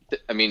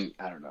 I mean,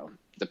 I don't know.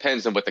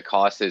 Depends on what the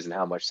cost is and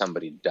how much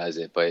somebody does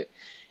it. But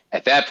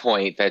at that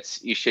point,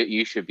 that's you should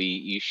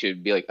be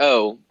like,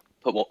 oh,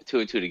 put two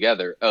and two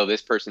together. Oh,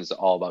 this person's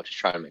all about just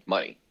trying to make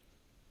money.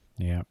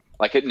 Yeah,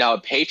 Like now,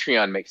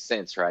 Patreon makes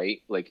sense,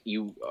 right? Like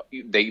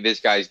this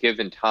guy's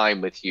given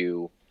time with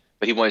you,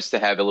 but he wants to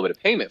have a little bit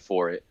of payment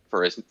for it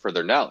for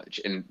their knowledge,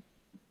 and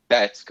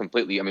that's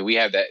completely. I mean, we've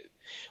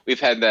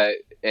had that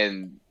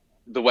in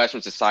the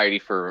Western society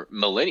for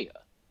millennia,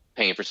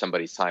 paying for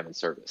somebody's time and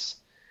service.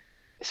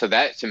 So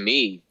that to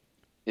me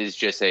is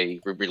just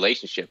a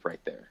relationship right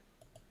there,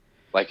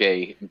 like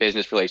a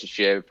business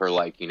relationship or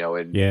like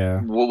and yeah,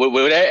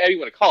 whatever you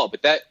want to call it.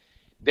 But that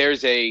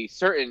there's a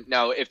certain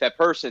now if that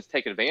person is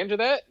taking advantage of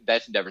that,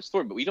 that's a different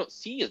story. But we don't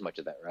see as much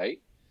of that, right?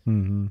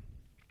 mm-hmm.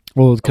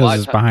 Well, A because lot of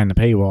it's times behind the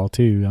paywall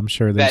too. I'm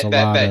sure there's a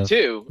lot that of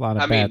too. lot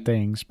I of bad mean,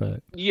 things,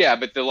 but yeah,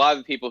 but a lot of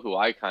the people who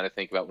I kind of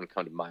think about when it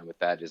comes to mind with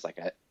that is like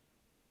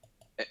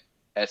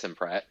S. M.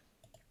 Pratt.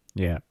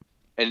 yeah,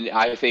 And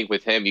I think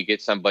with him, you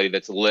get somebody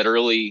that's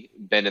literally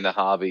been in the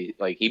hobby.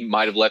 Like he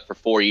might have left for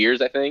 4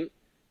 years, I think,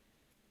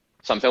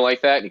 something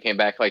like that, and he came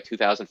back like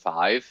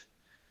 2005.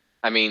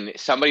 I mean,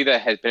 somebody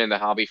that has been in the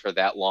hobby for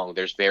that long,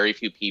 there's very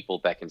few people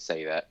that can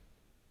say that.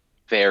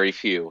 Very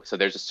few. So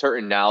there's a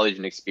certain knowledge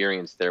and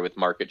experience there with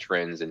market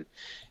trends and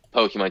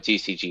Pokemon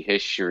TCG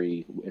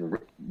history and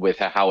with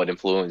how it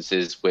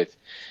influences with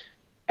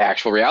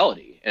actual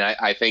reality. And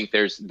I think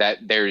there's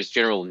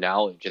general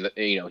knowledge, and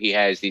he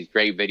has these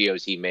great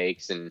videos he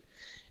makes, and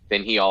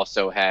then he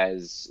also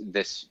has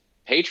this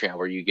Patreon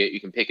where you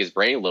can pick his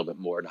brain a little bit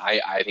more, and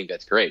I think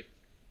that's great.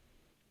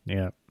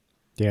 Yeah,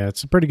 yeah,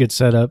 it's a pretty good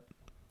setup.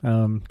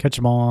 Catch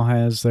 'em All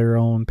has their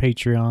own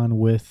Patreon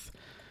with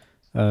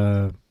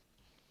uh,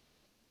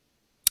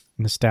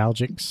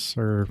 nostalgics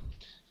or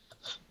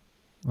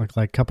like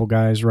a couple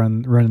guys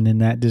running in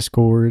that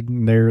Discord,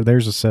 and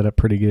there's a setup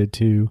pretty good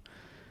too.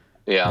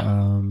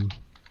 Yeah.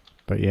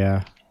 But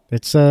yeah,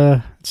 it's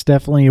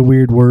definitely a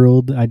weird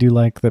world. I do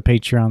like the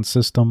Patreon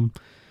system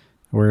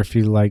where if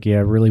you like, yeah,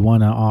 really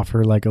want to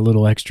offer like a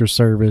little extra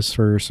service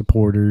for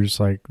supporters,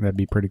 like that'd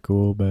be pretty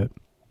cool. But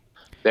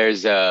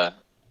There's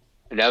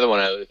another one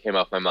that came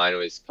off my mind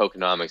was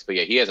Pokenomics, but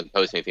yeah, he hasn't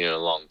posted anything in a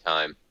long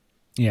time.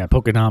 yeah,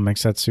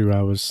 Pokenomics, that's who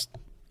I was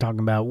talking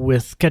about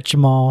with Catch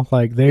 'em All.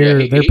 Like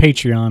Yeah, their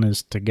Patreon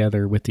is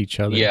together with each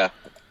other. yeah,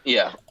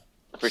 yeah,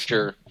 for So,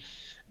 sure.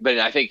 But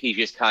I think he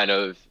just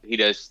he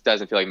just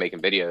doesn't feel like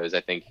making videos.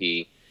 I think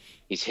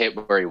he's hit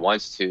where he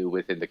wants to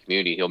within the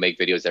community. He'll make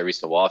videos every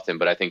so often,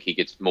 but I think he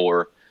gets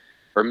more,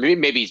 or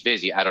maybe he's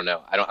busy. I don't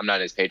know. I'm not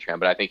in his Patreon,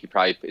 but I think he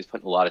probably is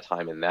putting a lot of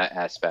time in that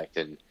aspect,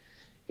 and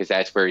because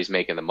that's where he's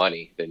making the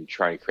money than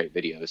trying to create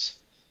videos.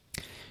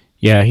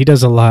 yeah, he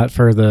does a lot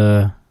for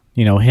the,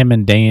 him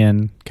and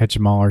Dan Catch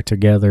 'em All are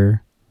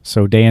together.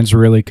 So Dan's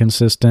really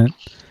consistent,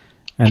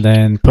 and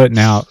then putting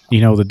out,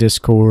 the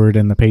Discord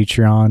and the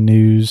Patreon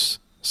news.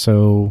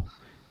 So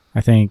I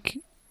think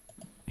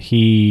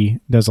he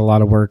does a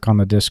lot of work on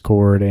the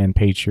Discord and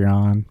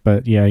Patreon.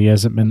 But yeah, he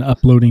hasn't been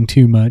uploading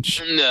too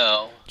much,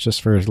 No,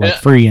 just for like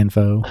free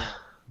info.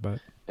 But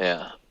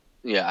yeah,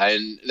 yeah,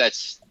 and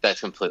that's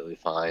completely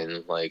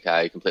fine. Like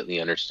I completely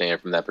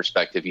understand from that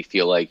perspective. You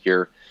feel like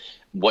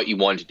what you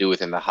wanted to do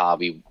within the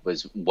hobby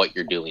was what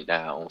you're doing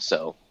now.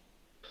 So,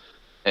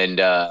 and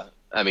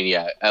I mean,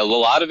 yeah, a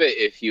lot of it,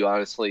 if you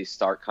honestly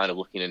start kind of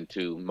looking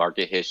into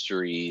market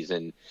histories,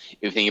 and if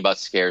you think about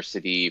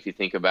scarcity, if you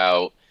think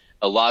about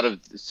a lot of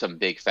some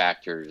big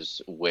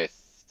factors within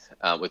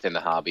the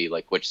hobby,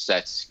 like which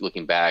sets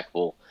looking back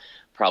will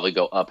probably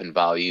go up in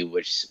value,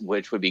 which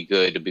would be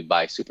good to be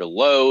buy super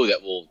low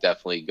that will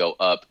definitely go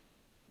up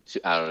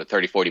to, I don't know,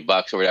 30,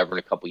 $40 or whatever in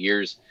a couple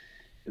years.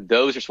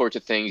 Those are sorts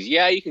of things.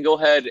 Yeah, you can go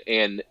ahead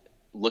and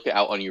look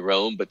out on your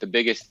own, but the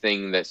biggest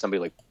thing that somebody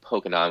like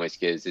Pokenomics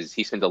gives is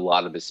he spends a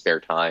lot of his spare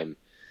time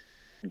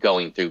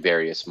going through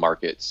various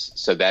markets.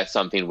 So that's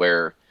something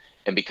where,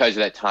 and because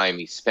of that time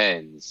he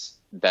spends,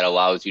 that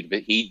allows you to,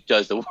 he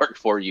does the work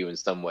for you in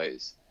some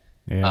ways.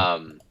 yeah,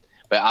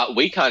 But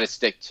we kind of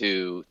stick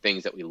to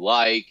things that we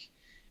like,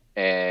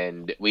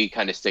 and we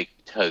kind of stick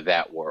to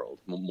that world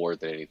more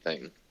than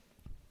anything.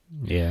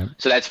 yeah,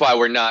 So that's why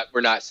we're not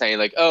saying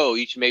like, oh,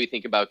 you should maybe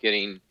think about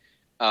getting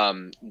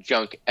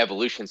junk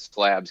evolution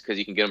slabs because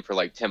you can get them for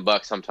like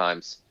 $10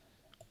 sometimes,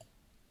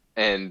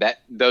 and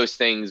that those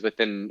things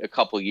within a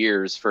couple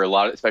years for a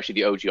lot of, especially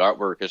the OG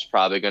artwork, is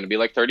probably going to be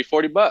like 30,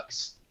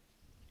 $40.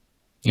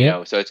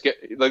 yep, So it's good,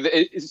 like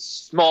it's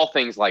small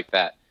things like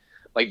that,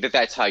 like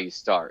that's how you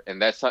start,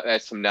 and that's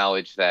some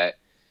knowledge that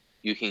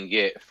you can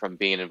get from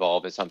being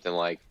involved in something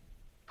like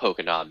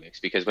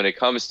Pokenomics, because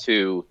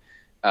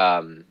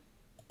um,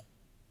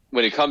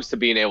 when it comes to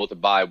being able to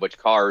buy which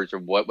cards or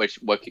what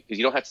because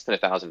you don't have to spend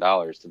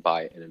 $1,000 to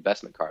buy an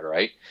investment card,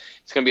 right?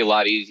 It's going to be a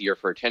lot easier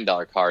for a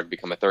 $10 card to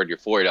become a $30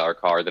 or $40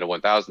 card than a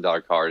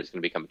 $1,000 card is going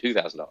to become a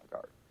 $2,000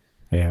 card.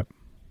 yeah.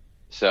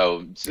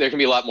 So there can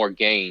be a lot more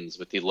gains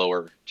with the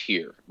lower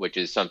tier, which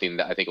is something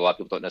that I think a lot of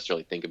people don't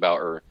necessarily think about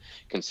or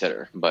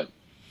consider. But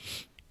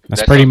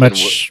That's that's pretty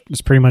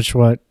something. much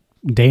what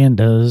Dan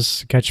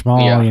does. Catch 'em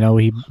All.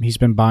 Yeah. He's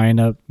been buying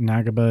up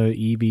Nagaba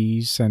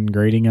EVs and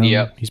grading them.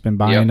 Yep. He's been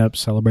buying Yep. up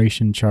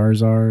Celebration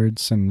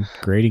Charizards and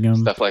grading them.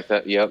 Stuff like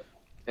that. Yep.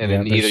 And Yeah,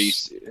 then either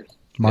there's yeah.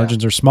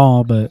 margins are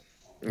small, but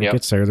it Yep.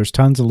 gets there. There's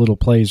tons of little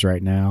plays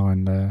right now,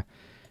 and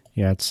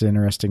yeah, it's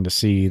interesting to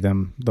see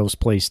those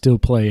plays still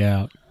play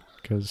out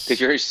Because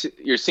because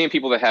you're seeing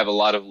people that have a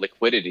lot of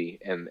liquidity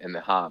in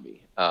the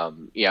hobby.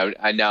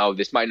 I know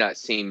this might not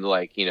seem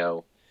like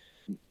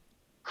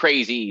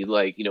crazy,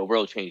 like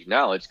world changing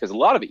knowledge, because a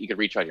lot of it you can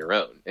reach on your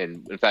own,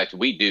 and in fact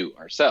we do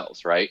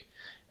ourselves, right?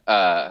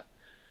 uh,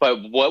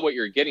 but what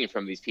you're getting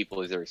from these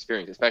people is their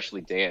experience,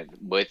 especially Dan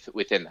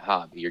within the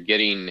hobby. You're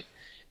getting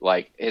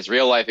like his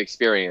real life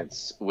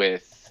experience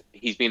with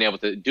he's being able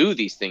to do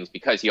these things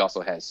because he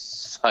also has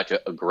such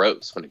a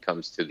gross when it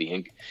comes to the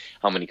ink,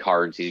 how many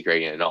cards he's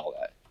grading and all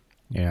that.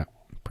 yeah,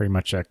 pretty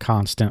much a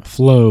constant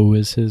flow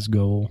is his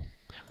goal.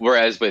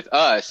 Whereas with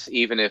us,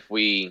 even if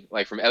we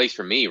like, from at least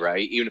for me,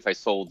 right? Even if I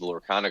sold the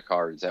Lorcana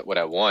cards at what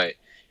I want,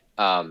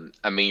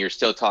 I mean, you're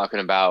still talking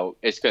about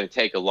it's going to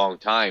take a long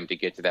time to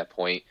get to that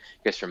point.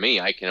 Because for me,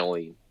 I can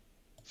only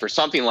for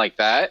something like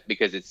that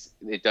because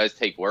it does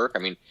take work. I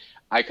mean,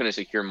 I couldn't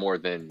secure more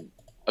than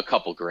a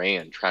couple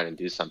grand trying to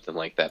do something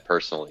like that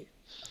personally.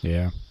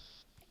 Yeah.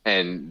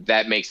 And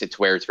that makes it to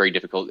where it's very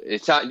difficult.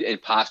 It's not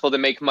impossible to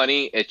make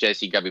money. It's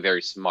just you got to be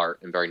very smart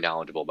and very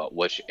knowledgeable about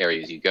which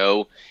areas you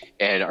go.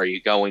 And are you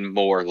going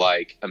more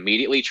like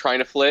immediately trying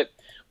to flip,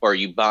 or are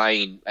you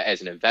buying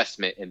as an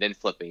investment and then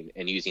flipping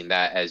and using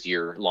that as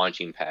your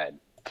launching pad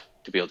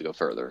to be able to go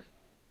further?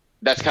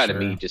 That's For kind of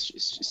me sure.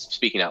 just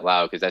speaking out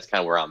loud because that's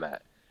kind of where I'm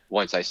at.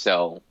 Once I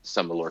sell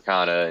some of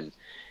Lorcana and,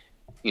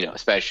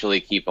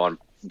 especially keep on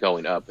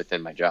going up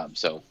within my job.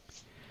 So,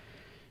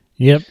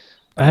 Yep.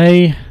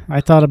 I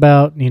thought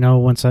about,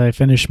 once I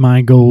finish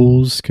my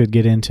goals, could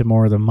get into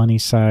more of the money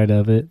side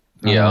of it.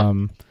 yeah,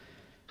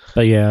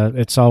 But yeah,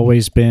 it's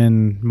always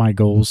been my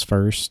goals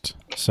first.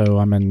 So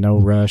I'm in no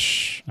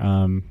rush.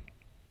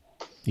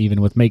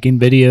 Even with making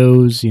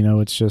videos,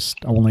 it's just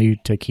only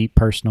to keep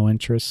personal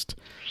interest.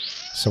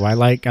 So I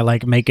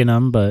like making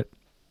them, but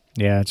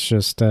yeah, it's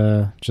just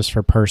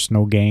for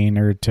personal gain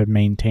or to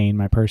maintain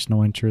my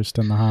personal interest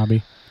in the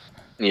hobby.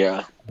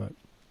 yeah. But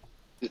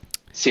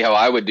See how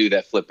I would do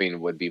that flipping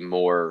would be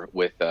more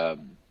with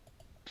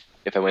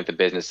if I went the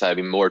business side,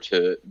 it'd be more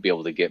to be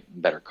able to get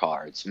better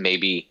cards.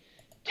 Maybe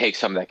take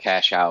some of that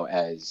cash out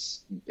as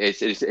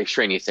it's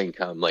extraneous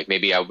income. Like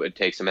maybe I would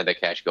take some of that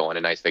cash, go on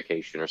a nice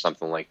vacation or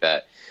something like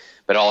that.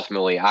 But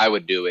ultimately, I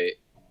would do it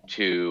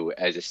to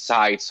as a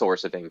side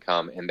source of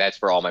income, and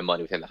that's where all my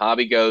money within the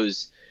hobby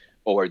goes,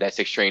 or that's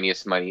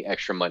extraneous money,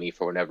 extra money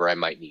for whenever I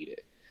might need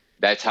it.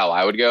 That's how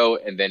I would go.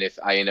 And then if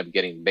I end up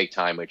getting big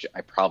time, which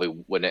I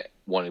probably wouldn't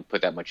want to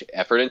put that much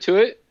effort into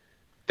it,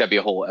 that'd be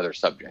a whole other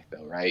subject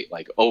though, right?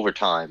 Like over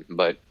time.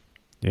 But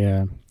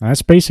yeah,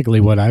 that's basically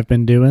what I've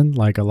been doing.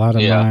 Like a lot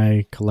of yeah.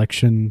 my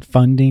collection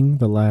funding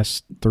the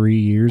last 3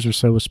 years or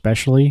so,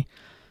 especially,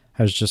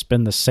 has just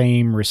been the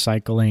same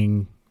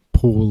recycling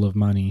pool of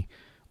money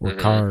or Hmm.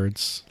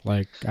 cards.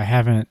 Like I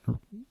haven't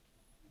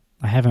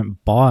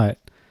bought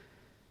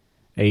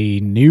a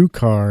new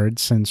card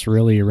since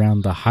really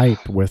around the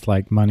hype with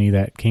like money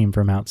that came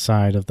from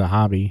outside of the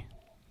hobby.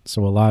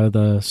 So a lot of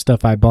the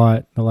stuff I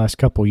bought the last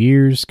couple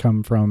years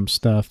come from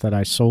stuff that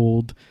I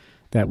sold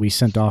that we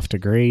sent off to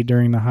grade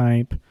during the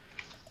hype.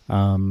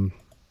 Um,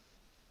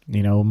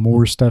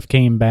 more stuff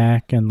came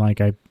back and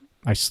like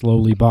I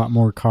slowly bought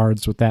more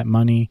cards with that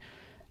money.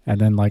 And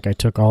then like I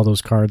took all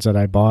those cards that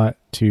I bought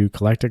to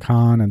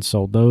Collecticon and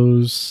sold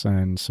those.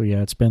 And so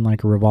yeah, it's been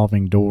like a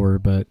revolving door,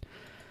 but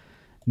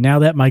now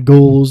that my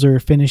goals are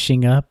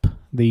finishing up,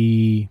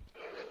 the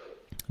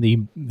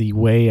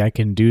way I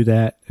can do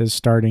that is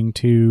starting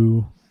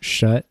to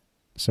shut,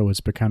 so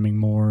it's becoming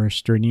more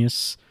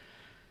strenuous.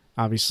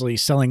 Obviously,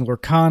 selling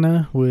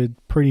Lorcana would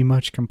pretty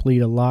much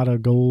complete a lot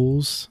of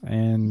goals,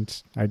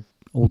 and I'd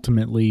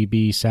ultimately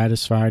be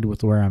satisfied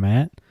with where I'm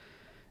at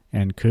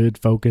and could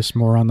focus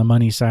more on the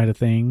money side of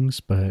things,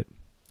 but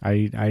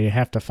I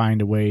have to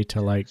find a way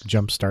to like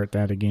jumpstart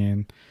that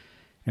again.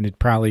 And it'd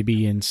probably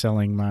be in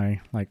selling my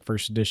like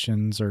first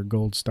editions or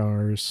gold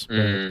stars, but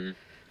Mm.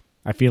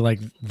 I feel like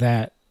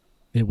that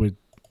it would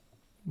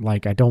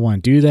like I don't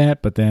want to do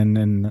that, but then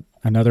in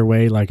another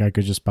way, like I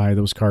could just buy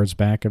those cards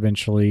back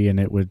eventually, and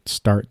it would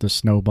start the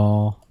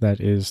snowball that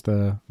is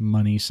the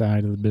money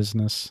side of the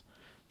business.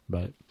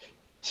 But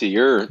See,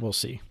 you're we'll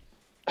see.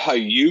 how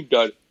you've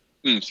done.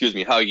 Excuse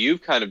me, how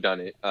you've kind of done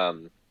it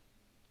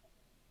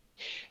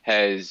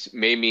has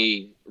made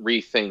me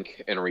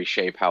rethink and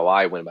reshape how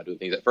I went about doing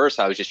things. At first,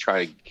 I was just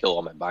trying to kill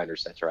all my binder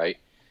sets, right?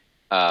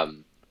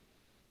 Um,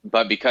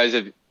 but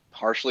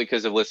partially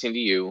because of listening to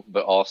you,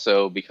 but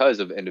also because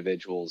of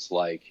individuals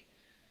like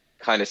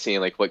kind of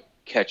seeing like what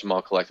Catch 'em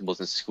All Collectibles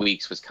and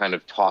Squeaks was kind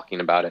of talking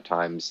about at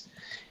times,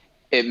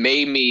 it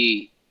made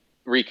me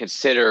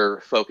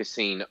reconsider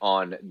focusing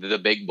on the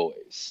big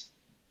boys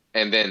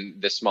and then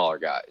the smaller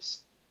guys.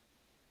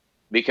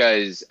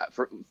 Because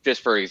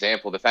for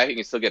example, the fact you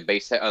can still get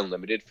base set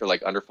unlimited for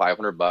like under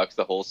 $500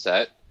 the whole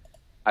set,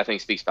 I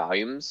think speaks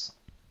volumes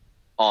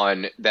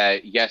on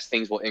that. Yes,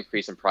 things will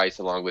increase in price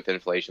along with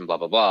inflation, blah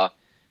blah blah,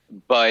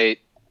 but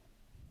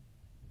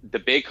the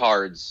big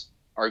cards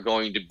are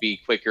going to be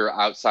quicker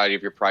outside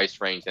of your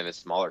price range than the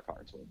smaller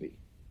cards will be.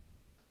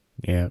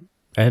 Yeah,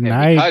 and And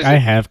I because I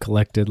of have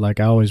collected like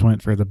I always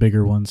went for the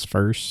bigger ones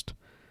first.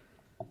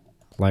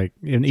 Like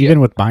and yeah, even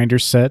with binder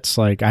sets,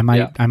 like I yeah.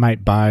 might I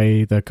might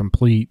buy the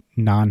complete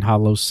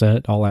non-hollow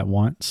set all at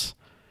once.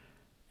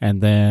 And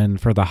then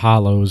for the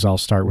hollows, I'll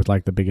start with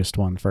like the biggest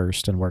one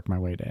first and work my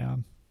way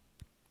down.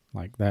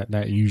 Like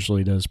that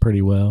usually does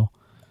pretty well.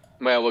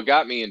 Well, what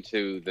got me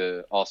into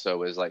the also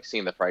was like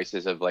seeing the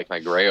prices of like my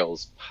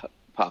grails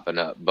popping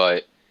up,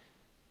 but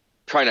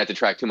try not to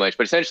track too much.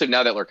 But essentially,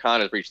 now that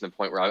Lorcana is reaching the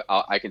point where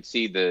I can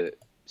see the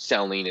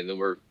selling, and then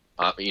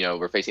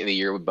we're facing the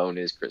year with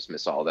bonus,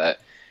 Christmas, all that.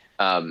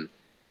 Um,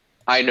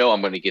 I know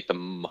I'm going to get the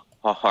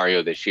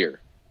Mario this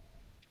year,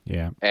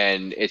 Yeah.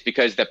 and it's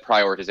because the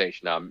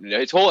prioritization.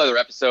 It's a whole other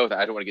episode that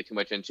I don't want to get too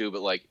much into,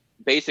 but like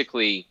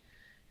basically,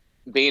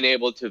 being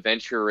able to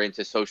venture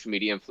into social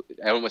media,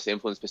 I don't want to say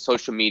influence, but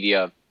social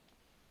media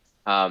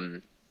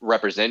um,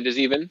 representatives,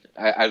 even.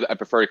 I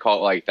prefer to call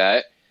it like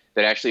that,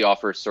 that actually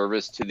offer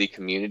service to the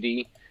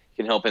community,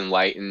 can help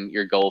enlighten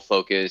your goal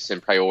focus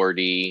and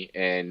priority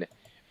and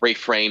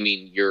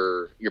reframing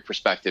your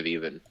perspective,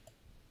 even.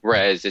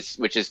 Whereas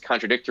which is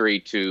contradictory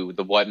to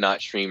the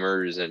whatnot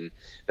streamers and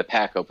the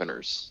pack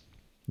openers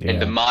and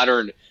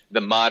Yeah.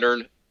 the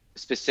modern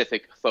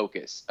specific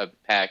focus of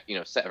pack,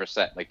 set for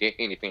set, like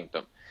Danny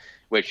Phantom,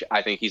 which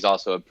I think he's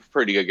also a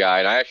pretty good guy,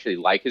 and I actually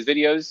like his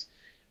videos.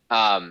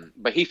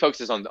 But he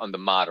focuses on the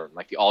modern,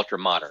 like the ultra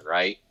modern,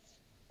 right?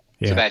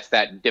 So Yeah. that's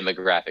that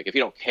demographic. If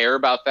you don't care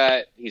about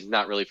that, he's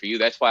not really for you.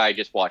 That's why I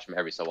just watch him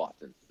every so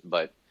often.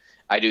 But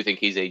I do think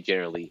he's a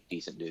generally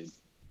decent dude.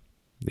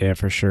 Yeah,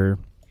 for sure.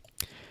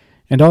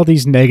 And all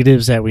these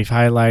negatives that we've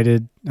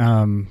highlighted,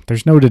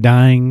 there's no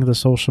denying the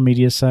social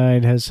media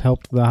side has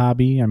helped the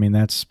hobby. I mean,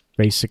 that's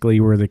basically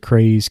where the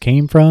craze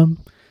came from.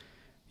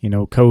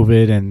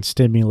 COVID and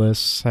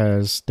stimulus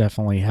has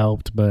definitely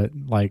helped, but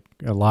like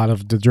a lot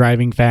of the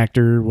driving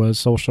factor was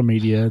social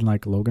media, and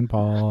like Logan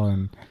Paul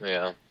and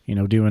Yeah.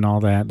 doing all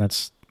that.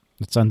 That's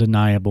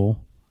undeniable.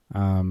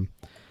 Um,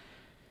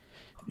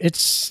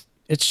 it's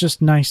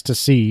just nice to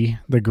see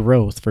the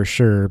growth for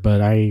sure,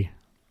 but I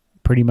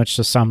pretty much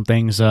to sum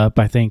things up,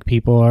 I think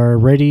people are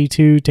ready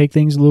to take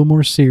things a little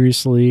more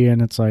seriously,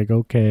 and it's like,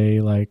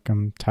 okay, like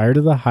I'm tired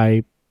of the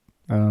hype.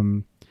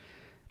 Um,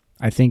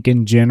 I think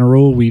in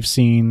general, we've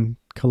seen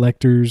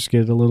collectors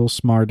get a little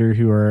smarter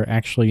who are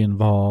actually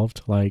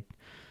involved. Like,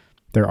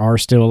 there are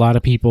still a lot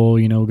of people,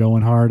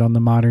 going hard on the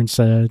modern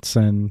sets,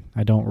 and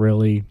I don't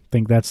really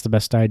think that's the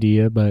best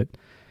idea. But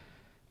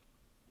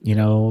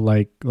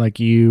like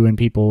you and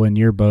people in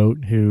your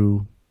boat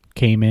who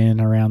came in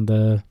around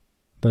the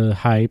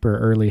hype or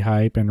early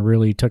hype and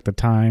really took the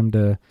time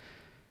to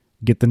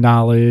get the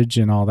knowledge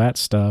and all that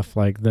stuff,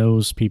 like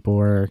those people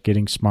are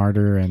getting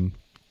smarter and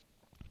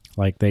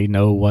like they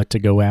know what to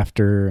go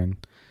after. And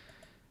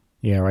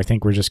yeah, I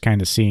think we're just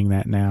kind of seeing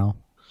that now.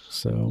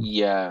 So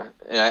Yeah,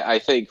 and I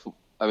think,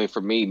 I mean,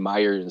 for me,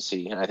 my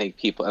urgency, and I think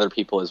other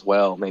people as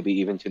well, maybe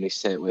even to an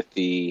extent with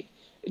the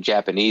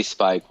Japanese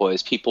spike,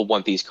 was people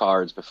want these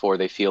cards before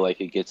they feel like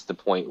it gets to the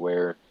point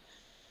where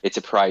it's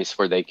a price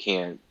where they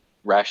can't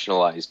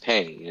rationalize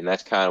paying, and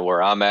that's kind of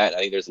where I'm at. I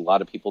think there's a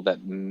lot of people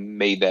that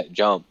made that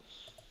jump,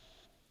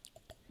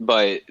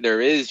 but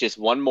there is just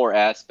one more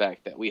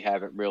aspect that we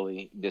haven't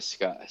really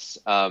discussed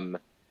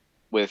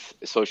with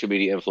social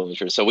media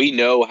influencers. So we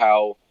know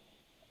how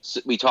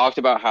we talked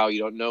about how you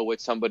don't know what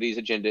somebody's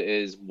agenda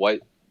is,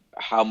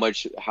 how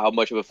much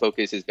of a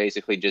focus is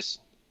basically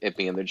just it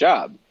being their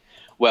job.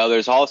 Well,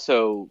 there's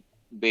also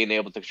being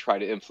able to try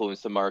to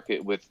influence the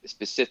market with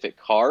specific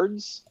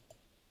cards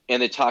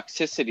and the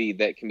toxicity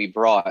that can be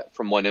brought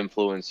from one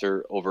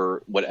influencer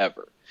over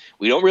whatever.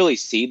 We don't really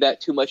see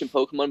that too much in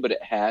Pokemon, but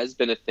it has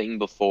been a thing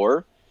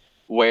before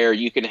where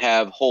you can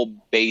have whole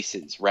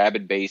bases,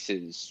 rabid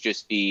bases,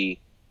 just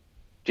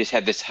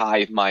have this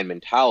hive mind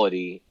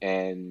mentality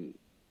and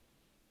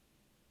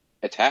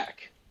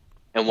attack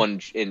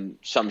in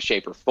some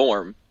shape or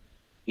form,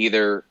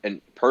 either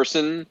in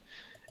person,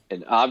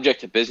 an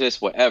object, a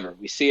business, whatever.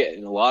 We see it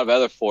in a lot of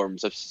other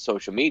forms of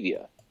social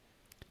media,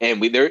 and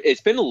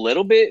it's been a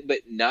little bit, but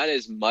not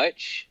as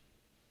much.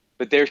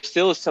 But there's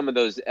still some of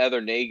those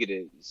other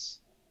negatives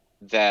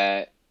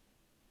that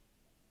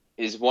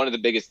is one of the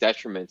biggest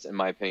detriments, in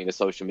my opinion, to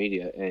social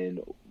media,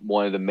 and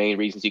one of the main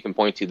reasons you can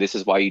point to. This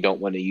is why you don't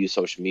want to use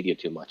social media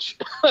too much.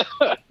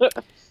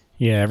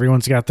 yeah,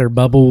 everyone's got their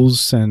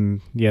bubbles,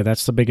 and yeah,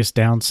 that's the biggest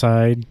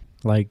downside.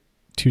 Like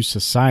to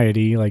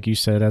society, like you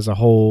said, as a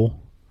whole.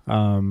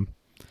 Um,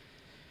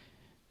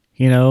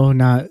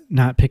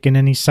 not picking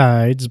any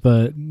sides,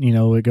 but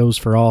it goes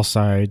for all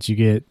sides. You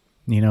get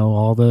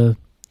all the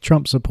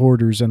Trump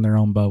supporters in their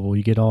own bubble.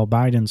 You get all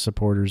Biden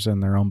supporters in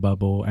their own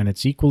bubble, and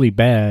it's equally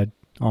bad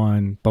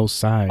on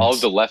both All of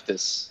sides. the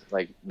leftists,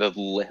 like the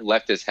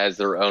leftist, has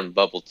their own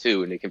bubble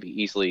too, and it can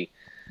be easily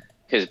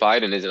because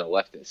Biden isn't a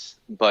leftist.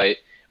 But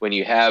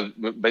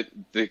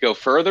to go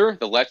further,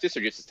 the leftists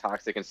are just as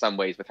toxic in some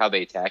ways with how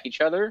they attack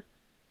each other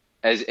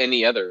as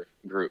any other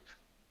group.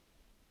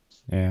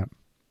 Yeah.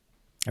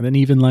 And then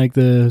even like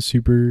the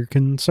super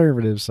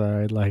conservative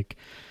side, like,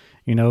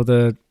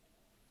 the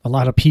a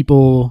lot of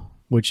people,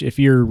 which if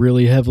you're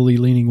really heavily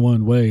leaning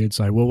one way, it's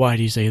like, well, why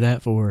do you say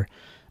that for?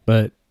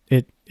 But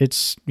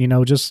it's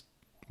just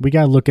we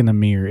gotta look in the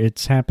mirror.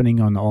 It's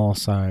happening on all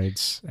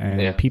sides,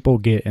 and Yeah, people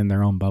get in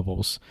their own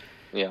bubbles.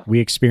 yeah. We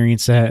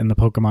experience that in the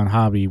Pokemon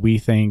hobby. We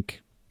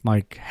think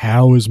like,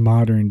 how is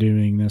modern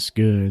doing this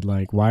good?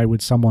 Like, why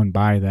would someone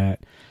buy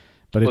that?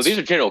 But Well, these it's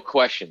are general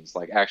questions,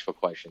 like actual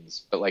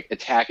questions. But like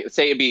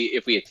say it'd be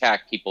if we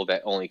attack people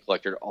that only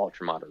collected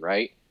Ultramodern,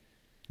 right?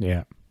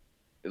 yeah,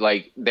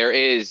 Like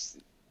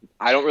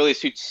I don't really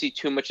see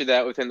too much of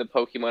that within the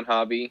Pokemon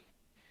hobby.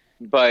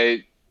 But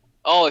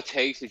all it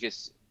takes is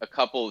just a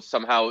couple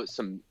somehow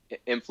some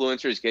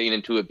influencers getting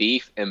into a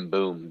beef, and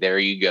boom, there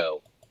you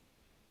go.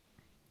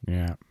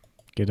 yeah.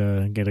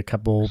 get a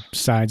couple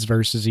sides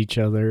versus each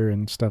other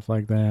and stuff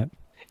like that.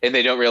 And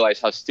they don't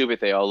realize how stupid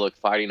they all look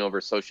fighting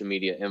over social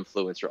media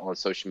influencer on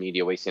social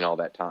media, wasting all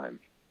that time.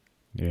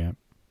 Yeah.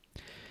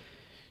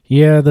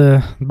 Yeah,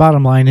 the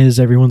bottom line is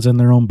everyone's in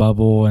their own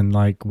bubble, and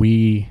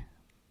we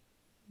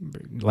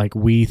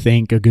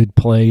think a good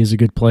play is a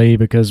good play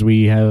because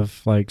we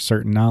have like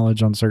certain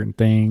knowledge on certain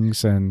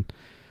things, and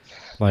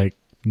like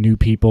new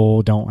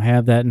people don't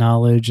have that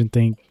knowledge and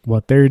think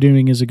what they're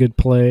doing is a good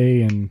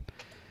play. And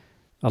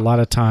a lot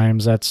of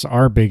times that's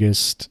our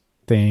biggest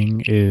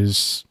thing,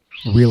 is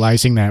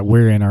realizing that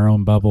we're in our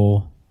own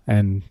bubble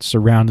and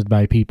surrounded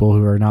by people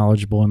who are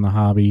knowledgeable in the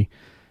hobby,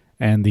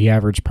 and the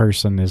average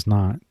person is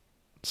not.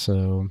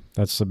 So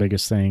that's the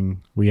biggest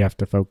thing we have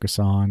to focus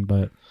on.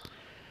 But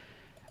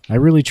I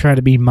really try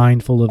to be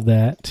mindful of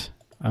that.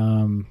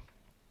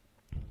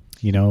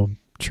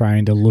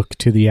 Trying to look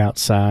to the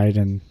outside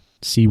and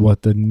see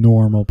what the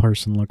normal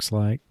person looks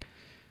like.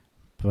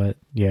 But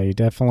yeah, you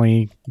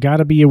definitely got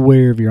to be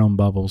aware of your own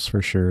bubbles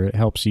for sure. It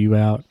helps you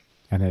out,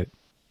 and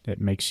it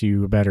makes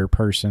you a better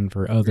person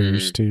for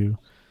others too.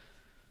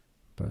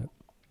 But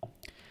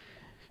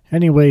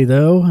anyway,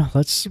 though,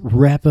 let's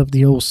wrap up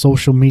the old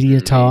social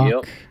media talk.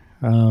 Yep.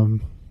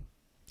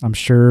 I'm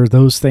sure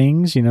those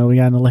things, we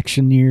got an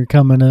election year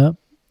coming up.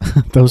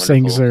 Those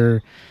things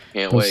are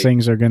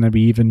going to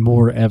be even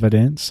more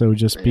evident. So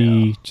just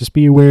be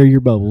aware of your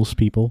bubbles,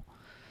 people.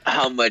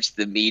 How much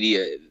the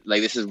media,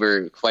 like, this is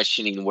where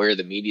questioning where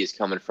the media is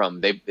coming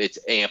from. It's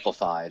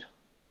amplified.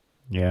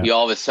 Yeah.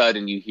 All of a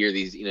sudden you hear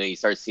these, you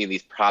start seeing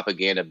these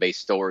propaganda-based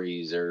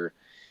stories, or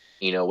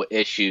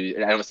issues.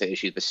 I don't want to say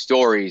issues, but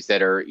stories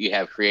that you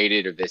have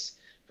created, or this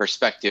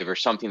perspective or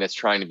something that's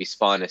trying to be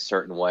spun a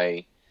certain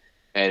way.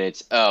 And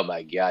it's, oh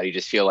my God, you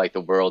just feel like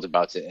the world's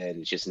about to end.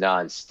 It's just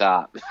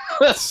nonstop.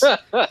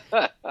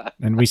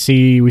 And we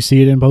see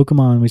it in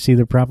Pokemon. We see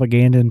the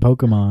propaganda in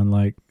Pokemon.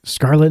 Like,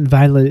 Scarlet and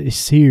Violet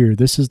is here.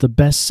 This is the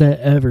best set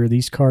ever.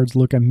 These cards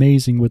look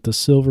amazing with the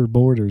silver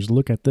borders.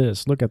 Look at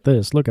this. Look at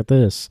this. Look at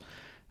this.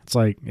 It's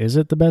like, is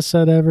it the best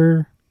set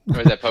ever?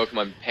 Or is that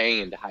Pokemon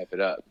paying to hype it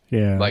up?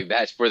 Yeah. Like,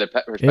 that's where the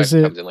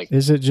perspective comes in. Like,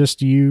 is it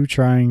just you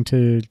trying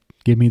to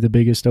give me the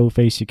biggest O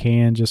face you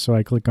can just so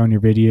I click on your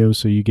video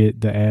so you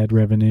get the ad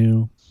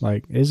revenue?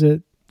 Like, is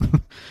it?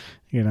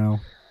 You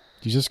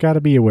just got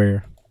to be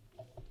aware.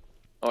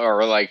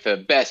 Or like the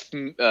best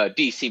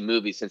DC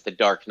movie since The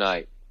Dark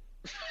Knight.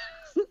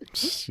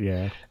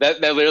 Yeah.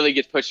 That literally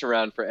gets pushed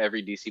around for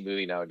every DC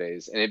movie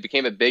nowadays. And it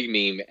became a big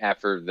meme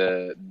after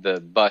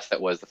the bust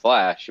that was The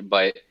Flash.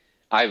 But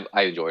I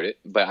enjoyed it.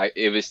 But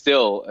it was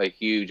still a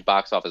huge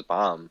box office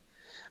bomb.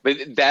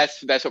 But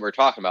that's what we're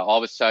talking about. All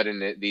of a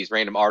sudden, these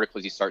random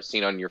articles you start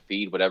seeing on your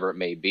feed, whatever it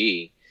may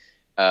be,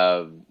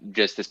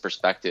 just this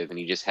perspective, and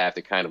you just have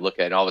to kind of look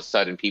at it. And all of a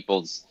sudden,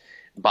 people's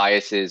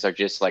biases are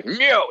just like,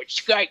 no,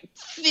 it's like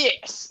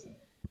this.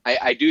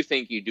 I do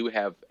think you do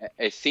have,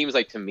 it seems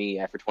like to me,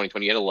 after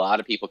 2020, you had a lot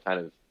of people kind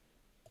of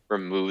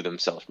remove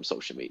themselves from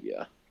social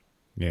media.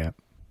 Yeah,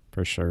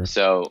 for sure.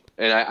 So,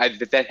 and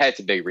that's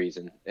a big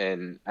reason.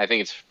 And I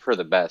think it's for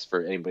the best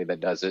for anybody that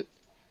does it.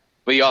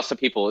 But you also,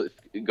 people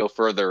go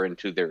further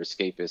into their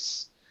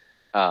escapist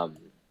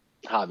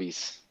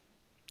hobbies,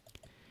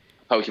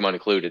 Pokemon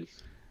included.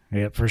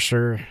 Yeah, for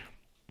sure.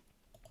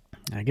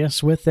 I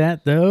guess with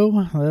that,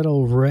 though,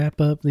 that'll wrap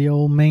up the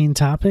old main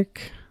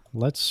topic.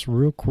 Let's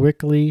real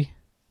quickly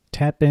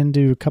tap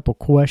into a couple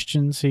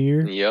questions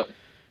here. Yep.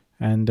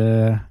 And,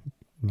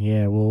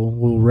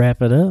 we'll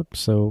wrap it up.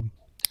 So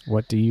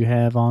what do you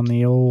have on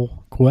the old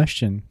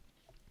question?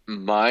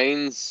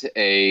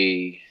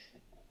 I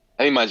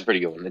think mine's a pretty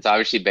good one. It's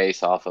obviously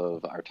based off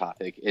of our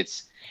topic.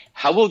 It's,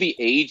 how will the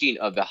aging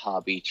of the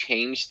hobby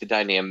change the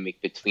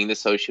dynamic between the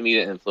social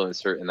media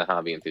influencer and the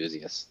hobby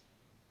enthusiast?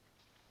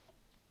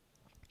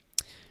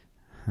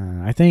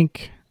 I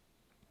think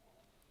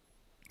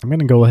I'm going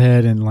to go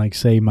ahead and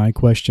say my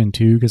question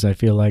too, because I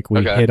feel like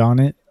we hit on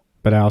it,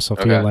 but I also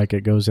feel like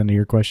it goes into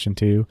your question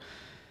too.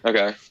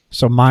 Okay.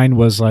 So mine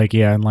was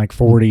in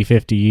 40,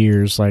 50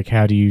 years,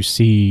 how do you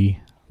see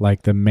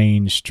the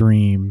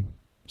mainstream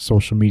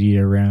social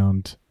media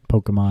around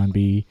Pokemon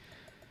be?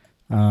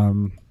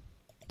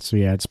 So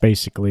yeah, it's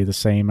basically the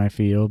same, I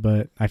feel,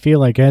 but I feel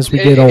like as we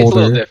get older, it's a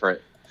little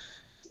different.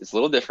 It's a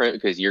little different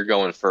because you're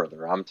going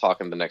further. I'm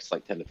talking the next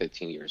 10 to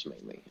 15 years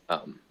mainly.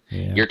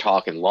 You're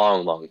talking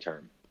long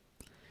term.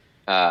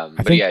 I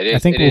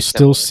think we'll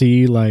still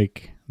see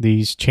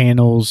these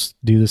channels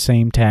do the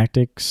same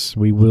tactics.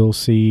 We will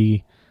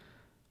see,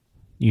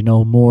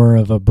 more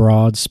of a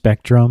broad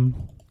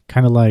spectrum,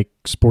 kind of like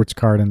Sports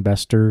Card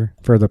Investor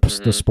for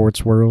the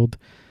sports world.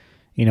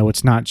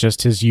 It's not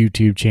just his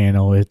YouTube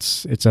channel.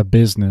 It's a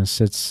business.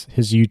 It's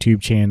his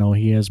YouTube channel.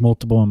 He has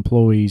multiple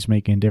employees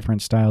making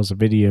different styles of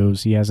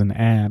videos. He has an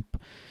app.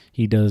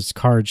 He does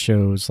card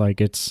shows.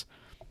 It's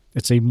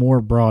a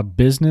more broad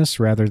business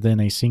rather than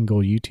a single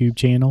YouTube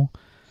channel.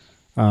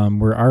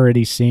 We're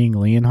already seeing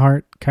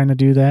Leonhardt kind of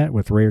do that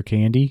with Rare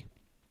Candy.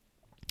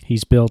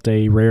 He's built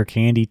a Rare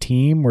Candy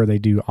team where they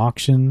do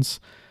auctions.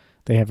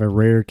 They have a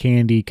rare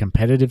candy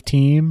competitive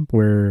team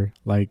where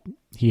like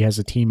he has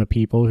a team of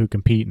people who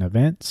compete in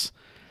events.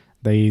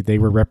 They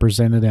were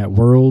represented at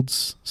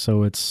Worlds,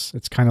 so it's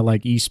kind of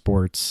like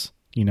esports.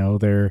 You know,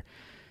 they're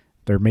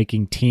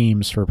making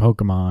teams for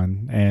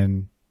Pokemon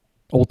and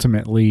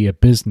ultimately a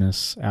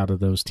business out of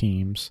those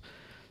teams.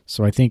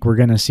 So I think we're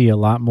going to see a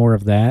lot more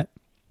of that.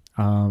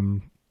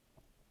 Um,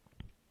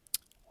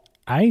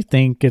 I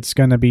think it's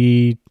going to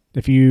be,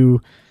 if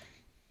you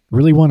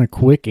really want a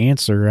quick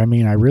answer, I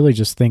mean, I really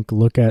just think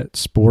look at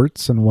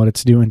sports and what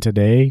it's doing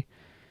today.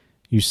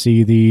 You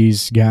see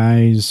these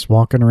guys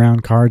walking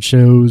around card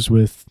shows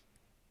with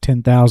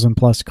 10,000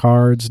 plus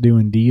cards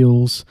doing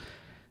deals.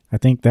 I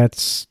think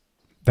that's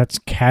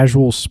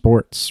casual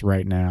sports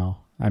right now.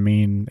 I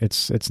mean,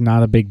 it's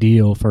not a big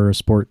deal for a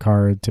sport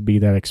card to be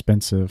that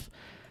expensive.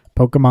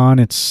 Pokemon,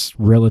 it's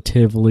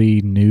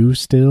relatively new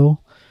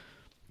still.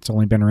 It's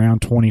only been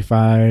around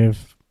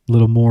 25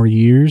 little more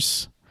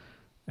years,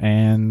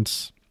 and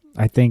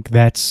I think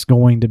that's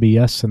going to be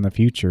us in the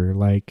future.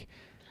 Like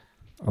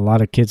a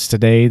lot of kids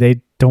today,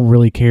 they don't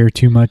really care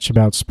too much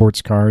about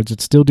sports cards.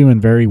 It's still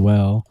doing very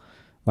well,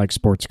 like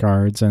sports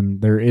cards,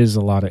 and there is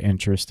a lot of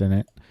interest in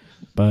it.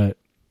 But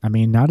I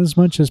mean, not as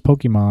much as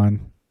Pokemon,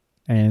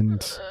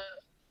 and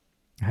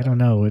I don't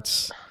know.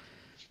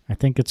 I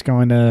think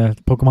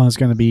Pokemon is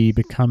going to be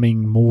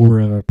becoming more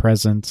of a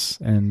presence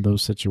in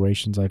those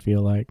situations. I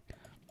feel like.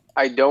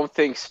 I don't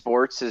think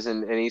sports is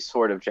in any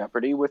sort of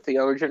jeopardy with the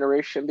younger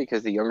generation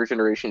because the younger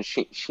generation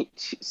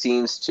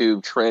seems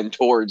to trend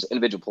towards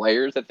individual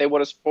players that they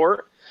want to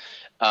support.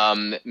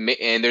 And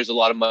there's a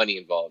lot of money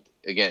involved.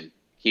 Again,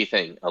 key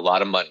thing, a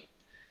lot of money.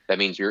 That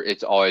means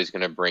it's always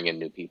going to bring in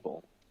new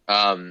people.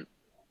 Now,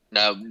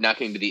 not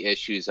getting to the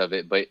issues of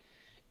it, but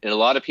and a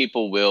lot of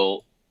people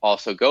will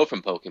also go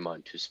from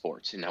Pokemon to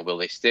sports. And now, will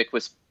they stick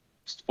with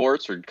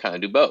sports or kind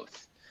of do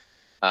both?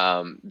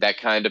 That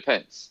kind of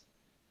depends.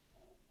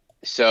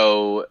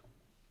 So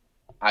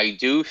I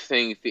do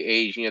think the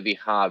aging of the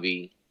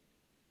hobby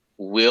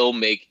will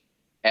make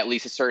at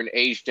least a certain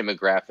age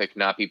demographic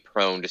not be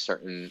prone to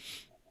certain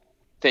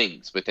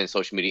things within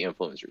social media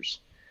influencers.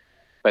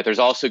 But there's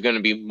also going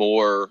to be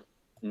more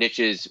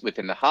niches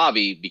within the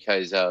hobby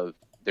because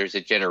there's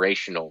a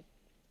generational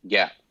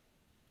gap.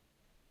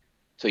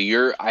 So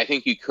I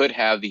think you could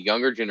have the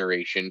younger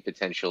generation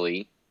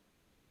potentially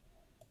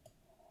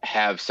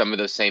have some of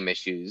those same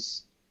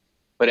issues.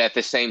 But at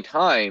the same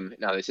time,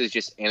 now this is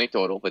just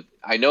anecdotal, but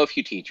I know a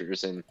few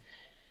teachers, and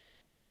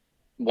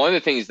one of the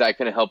things that I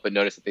couldn't help but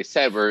notice that they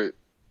said were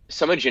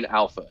some of Gen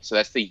Alpha, so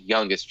that's the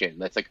youngest gen,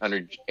 that's like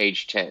under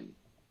age 10.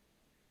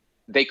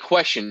 They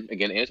question,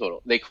 again,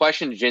 anecdotal, they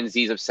question Gen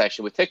Z's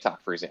obsession with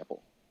TikTok, for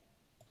example.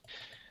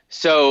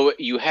 So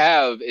you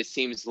have, it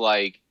seems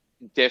like,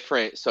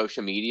 different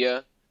social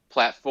media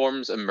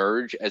platforms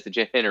emerge as the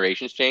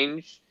generations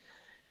change.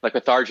 Like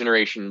with our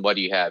generation, what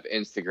do you have?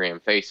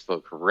 Instagram,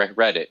 Facebook,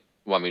 Reddit.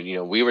 Well, I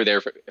mean, we were there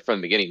from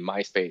the beginning.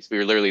 MySpace, we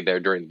were literally there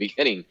during the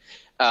beginning.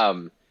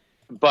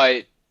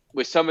 But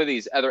with some of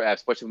these other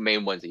apps, what's the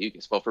main ones that you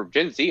use? Well, for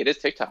Gen Z, it is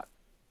TikTok.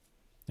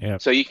 Yeah.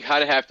 So you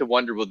kind of have to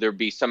wonder, will there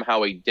be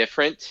somehow a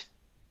different?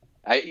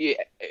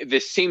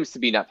 This seems to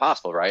be not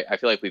possible, right? I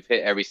feel like we've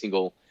hit every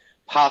single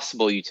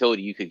possible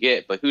utility you could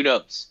get, but who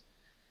knows?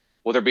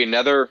 Will there be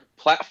another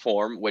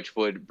platform which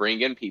would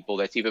bring in people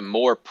that's even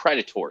more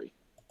predatory?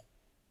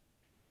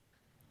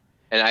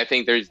 And I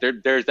think there's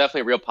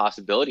definitely a real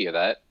possibility of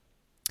that.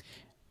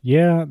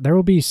 Yeah, there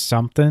will be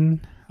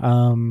something.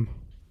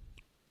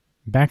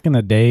 Back in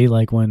the day,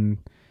 like when,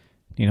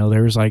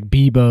 there was like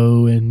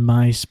Bebo and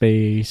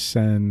MySpace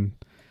and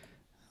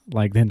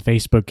like then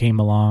Facebook came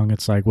along.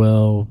 It's like,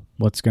 well,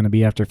 what's going to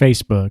be after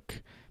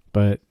Facebook?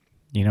 But,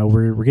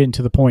 we're getting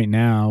to the point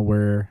now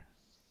where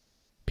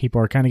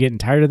people are kind of getting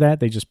tired of that.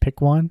 They just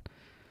pick one.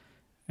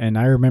 And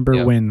I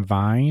remember when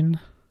Vine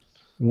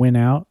went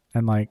out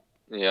and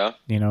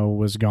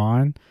was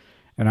gone.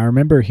 And I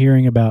remember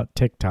hearing about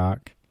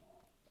TikTok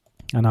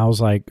and I was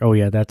like, oh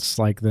yeah, that's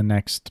like the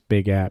next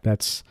big app.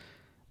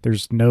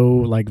 There's no,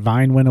 like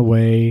Vine went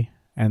away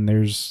and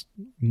there's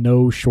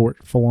no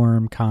short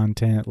form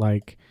content.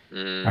 Like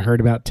I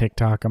heard about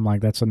TikTok. I'm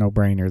like, that's a no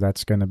brainer.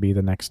 That's going to be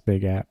the next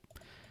big app.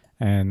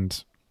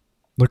 And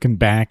looking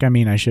back, I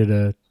mean, I should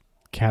have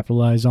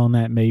capitalized on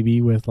that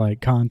maybe with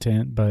like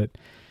content, but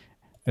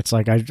it's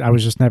like I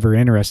was just never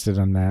interested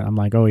in that. I'm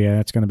like, oh yeah,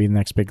 that's going to be the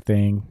next big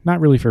thing.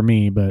 Not really for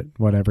me, but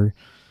whatever.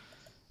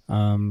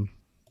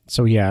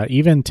 So yeah,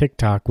 even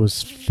TikTok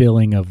was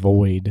filling a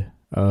void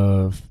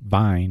of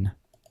Vine.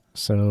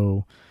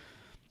 So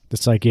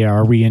it's like, yeah,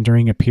 are we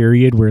entering a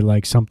period where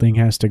like something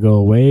has to go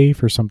away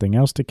for something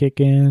else to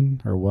kick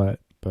in or what?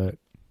 But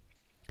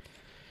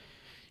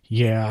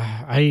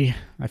yeah, I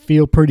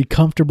feel pretty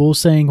comfortable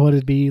saying what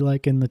it'd be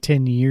like in the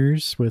 10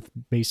 years with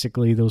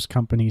basically those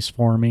companies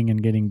forming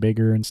and getting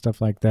bigger and stuff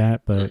like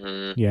that. But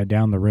yeah,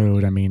 down the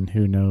road, I mean,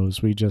 who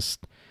knows? We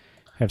just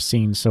have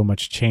seen so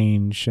much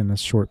change in this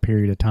short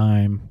period of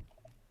time.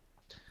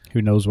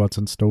 Who knows what's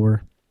in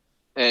store?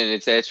 And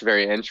it's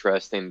very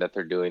interesting that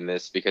they're doing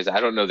this because I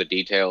don't know the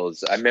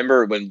details. I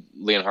remember when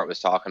Leonhardt was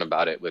talking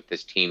about it with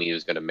this team he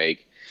was going to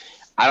make.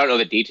 I don't know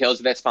the details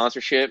of that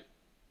sponsorship,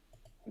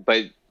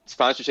 but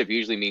sponsorship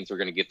usually means they're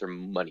going to get their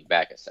money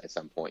back at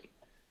some point,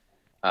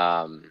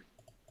 um,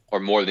 or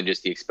more than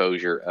just the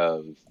exposure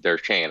of their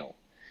channel.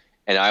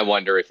 And I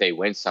wonder if they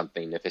win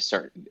something, if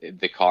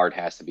the card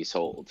has to be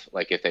sold.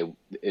 Like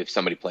if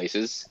somebody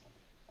places,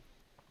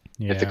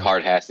 if the Yeah.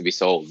 card has to be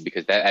sold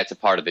because that's a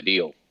part of the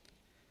deal.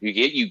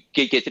 You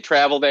get to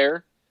travel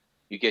there,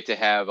 you get to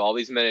have all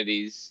these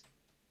amenities,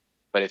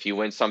 but if you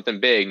win something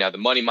big, now the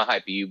money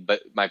might be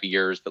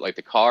yours, but like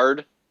the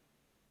card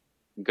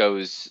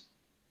goes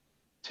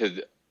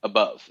to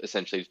above,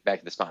 essentially back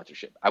to the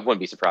sponsorship. I wouldn't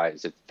be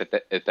surprised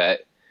if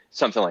that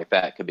something like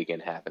that could begin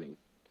happening.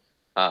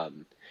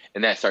 Um,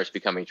 and that starts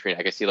becoming trend.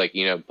 I can see like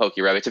Poke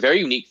Rabbit. It's a very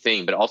unique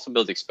thing, but it also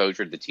builds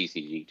exposure to the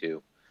TCG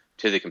too,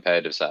 to the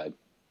competitive side.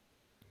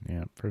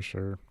 Yeah, for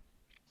sure.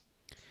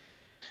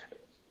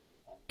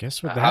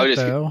 Guess with I that was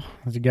just, though,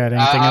 have you got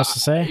anything else to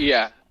say?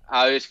 yeah,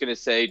 I was just gonna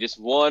say just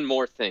one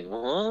more thing,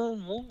 one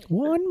more thing,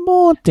 One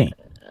more thing.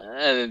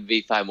 and then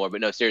be five more.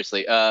 But no,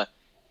 seriously,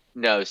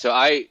 no. So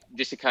I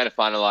just to kind of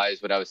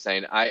finalize what I was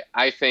saying,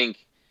 I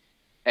think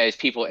as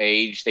people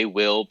age, they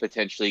will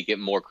potentially get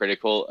more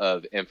critical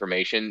of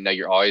information. Now,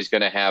 you're always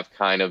going to have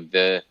kind of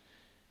the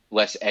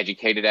less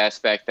educated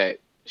aspect that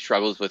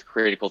struggles with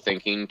critical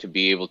thinking to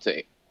be able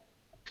to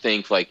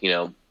think like,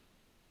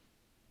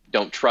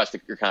 don't trust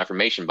your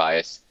confirmation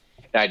bias.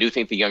 And I do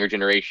think the younger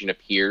generation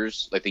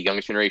appears, like the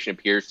youngest generation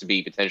appears to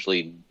be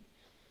potentially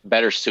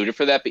better suited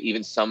for that, but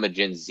even some of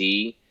Gen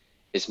Z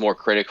is more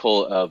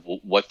critical of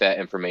what that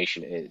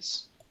information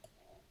is.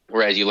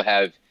 Whereas you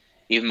have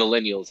even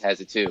millennials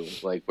has it too,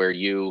 like where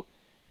you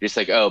just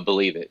like, oh,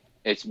 believe it.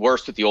 It's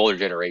worse with the older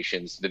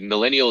generations. The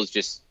millennials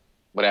just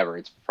whatever.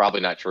 It's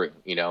probably not true.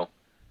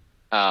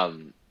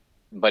 Um,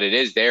 but it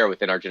is there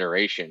within our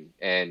generation,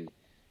 and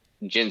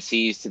Gen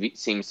Z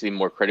seems to be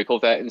more critical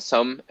of that in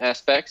some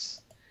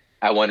aspects.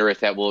 I wonder if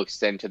that will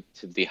extend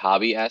to the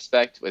hobby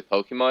aspect with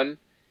Pokemon,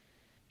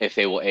 if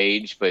they will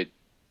age. But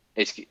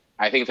it's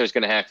I think there's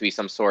going to have to be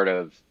some sort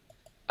of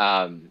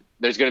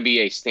there's going to be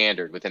a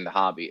standard within the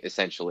hobby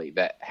essentially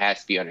that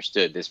has to be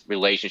understood. This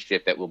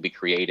relationship that will be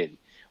created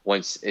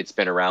once it's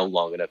been around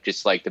long enough,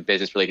 just like the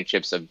business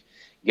relationships of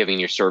giving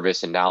your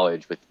service and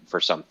knowledge for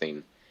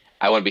something.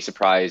 I wouldn't be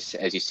surprised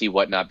as you see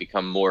whatnot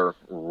become more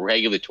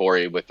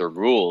regulatory with their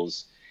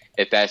rules,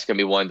 if that's going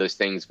to be one of those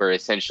things where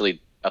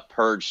essentially a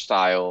purge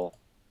style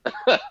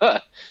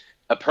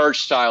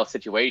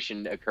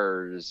situation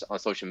occurs on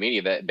social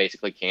media that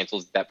basically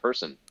cancels that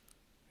person.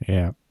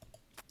 Yeah.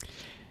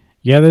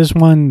 Yeah, there's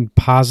one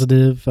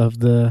positive of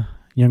the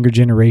younger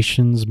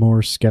generations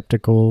more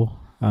skeptical.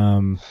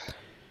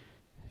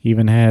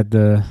 Even had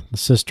the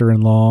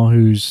sister-in-law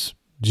who's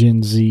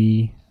Gen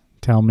Z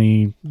tell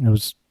me it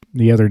was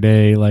the other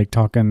day, like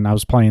talking. I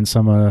was playing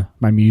some of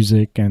my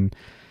music, and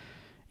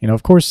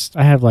of course,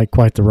 I have like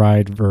quite the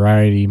wide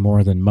variety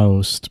more than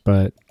most.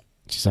 But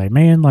she's like,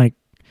 man, like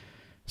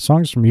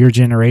songs from your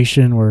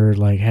generation were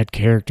like had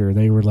character.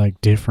 They were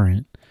like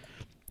different,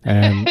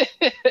 and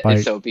like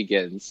So it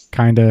begins.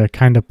 kind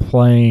of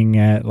playing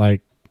at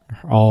like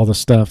all the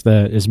stuff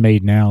that is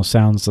made now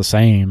sounds the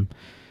same.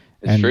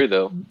 It's And true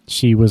though.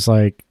 she was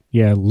like,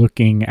 yeah,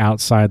 looking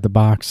outside the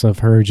box of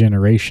her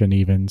generation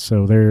even.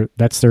 So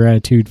that's their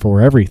attitude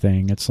for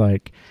everything. It's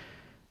like,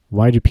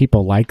 why do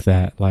people like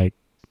that? Like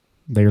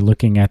they're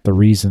looking at the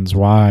reasons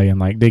why and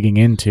like digging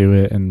into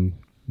it, and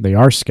they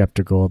are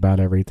skeptical about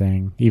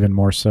everything, even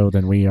more so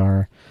than we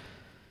are.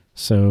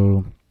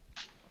 So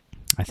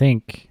I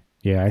think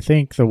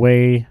the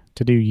way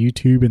to do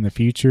YouTube in the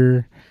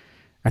future,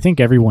 I think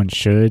everyone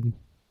should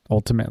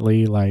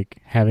ultimately like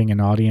having an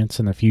audience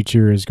in the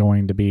future is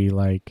going to be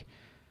like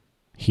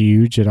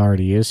huge. It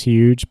already is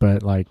huge,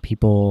 but like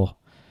people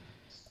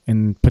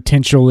in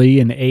potentially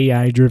an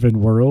AI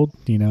driven world,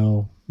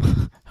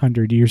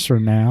 100 years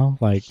from now,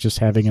 like just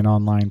having an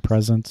online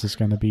presence is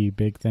going to be a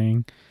big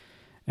thing.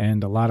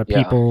 And a lot of Yeah.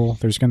 people,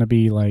 there's going to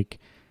be like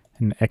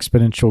an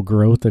exponential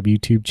growth of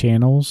YouTube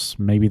channels.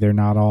 Maybe they're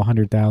not all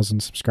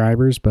 100,000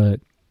 subscribers,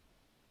 but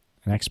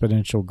an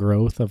exponential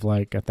growth of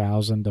like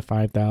 1,000 to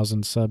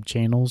 5,000 sub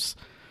channels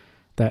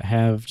that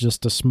have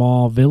just a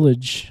small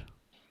village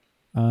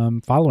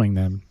following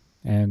them.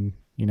 And,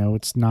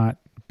 it's not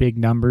big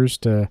numbers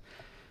to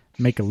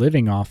make a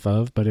living off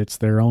of, but it's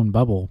their own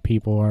bubble.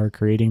 People are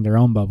creating their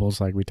own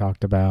bubbles like we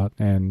talked about.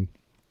 And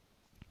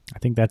I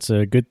think that's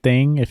a good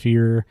thing if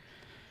you're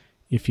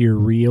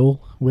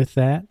real with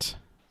that,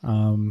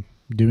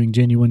 doing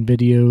genuine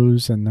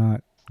videos and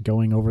not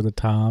going over the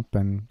top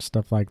and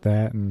stuff like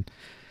that. And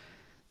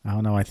I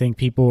don't know, I think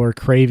people are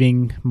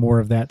craving more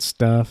of that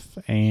stuff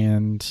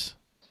and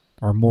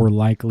are more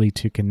likely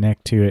to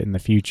connect to it in the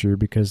future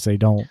because they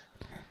don't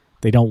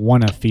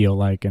want to feel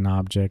like an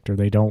object, or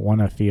they don't want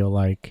to feel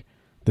like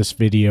this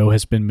video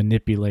has been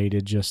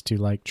manipulated just to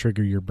like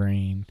trigger your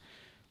brain.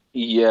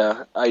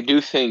 Yeah, I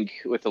do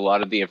think with a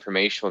lot of the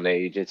informational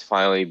age,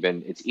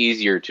 it's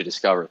easier to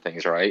discover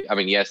things, right? I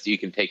mean, yes, you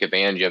can take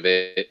advantage of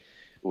it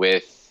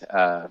with,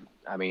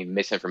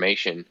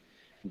 misinformation,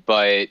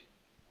 but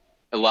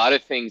a lot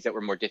of things that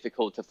were more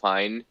difficult to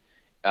find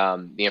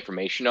the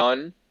information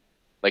on,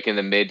 like in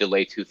the mid to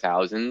late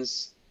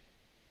 2000s,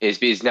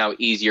 is now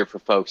easier for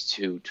folks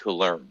to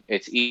learn.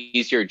 It's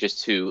easier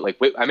just to like.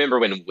 I remember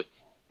when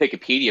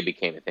Wikipedia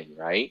became a thing,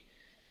 right?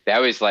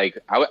 That was like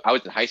I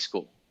was in high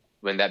school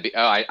when that be.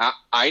 Oh,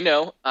 I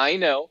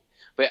know,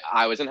 but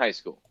I was in high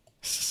school,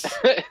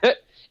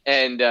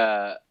 and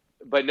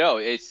but no,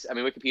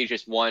 Wikipedia is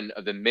just one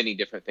of the many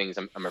different things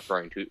I'm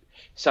referring to.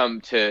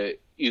 Some to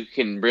you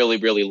can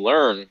really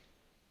learn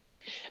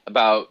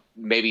about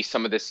maybe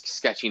some of this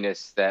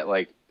sketchiness that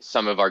like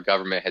some of our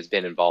government has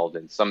been involved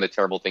in, some of the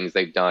terrible things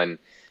they've done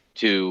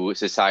to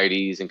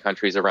societies and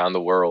countries around the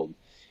world.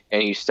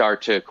 And you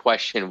start to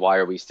question, why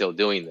are we still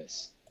doing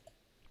this?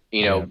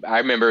 Yeah. I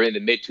remember in the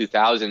mid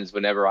 2000s,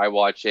 whenever I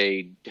watch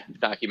a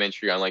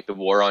documentary on like the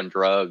war on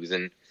drugs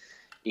and,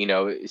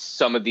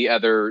 some of the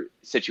other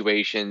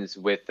situations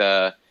with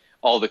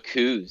all the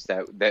coups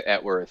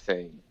that were a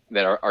thing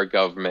that our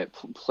government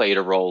played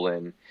a role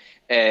in.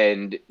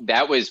 And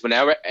that was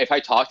whenever, if I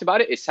talked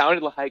about it, it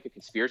sounded like a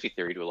conspiracy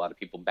theory to a lot of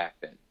people back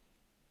then.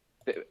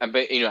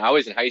 But, I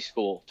was in high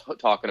school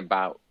talking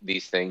about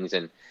these things.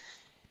 And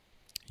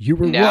you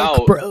were woke,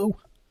 now, bro.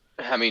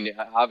 I mean,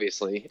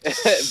 obviously,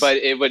 but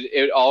it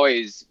would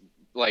always,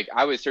 like,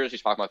 I was seriously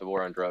talking about the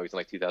war on drugs in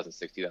like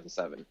 2006,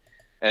 2007.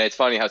 And it's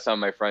funny how some of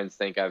my friends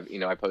think I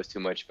post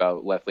too much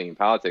about left leaning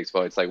politics.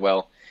 But it's like,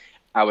 well,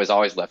 I was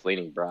always left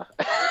leaning, bro.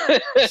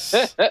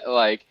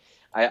 Like,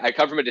 I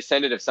come from a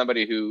descendant of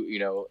somebody who,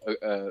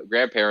 a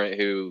grandparent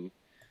who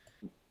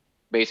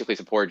basically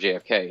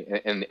supported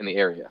JFK in the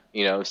area,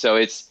 So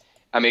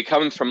it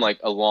comes from like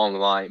a long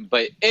line.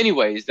 But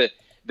anyways,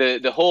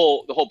 the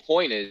whole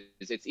point is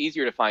it's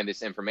easier to find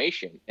this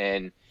information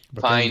and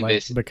But then, find like,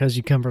 this. because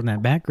you come from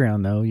that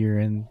background, though,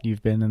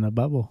 you've been in a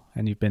bubble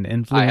and you've been I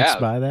influenced have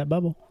by that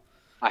bubble.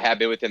 I have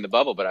been within the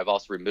bubble, but I've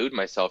also removed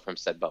myself from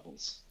said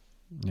bubbles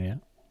Yeah.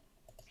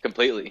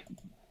 completely.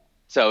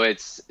 So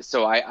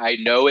I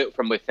know it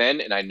from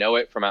within and I know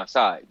it from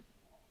outside.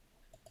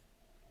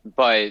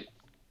 But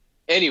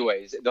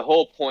anyways, the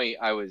whole point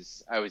I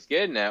was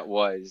getting at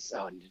was,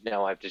 oh,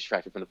 now I've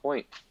distracted from the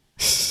point.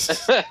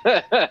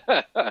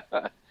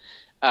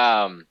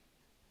 um,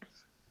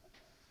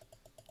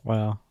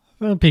 Well,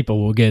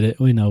 people will get it.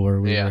 We know where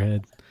we were yeah,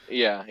 headed.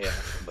 yeah,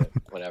 but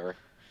whatever.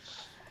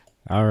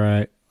 All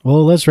right.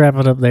 Well, let's wrap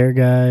it up there,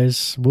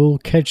 guys. We'll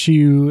catch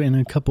you in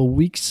a couple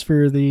weeks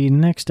for the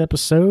next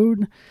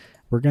episode.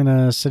 We're going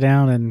to sit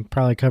down and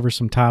probably cover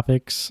some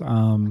topics,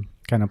 kind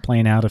of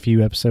plan out a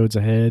few episodes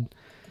ahead.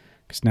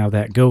 Because now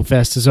that Go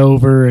Fest is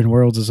over and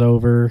Worlds is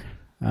over,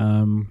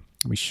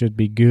 we should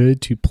be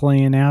good to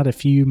plan out a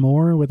few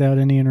more without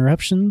any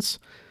interruptions.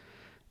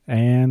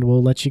 And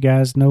we'll let you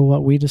guys know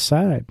what we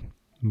decide.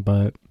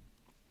 But,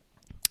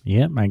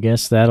 yep, I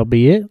guess that'll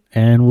be it.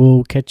 And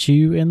we'll catch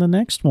you in the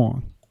next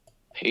one.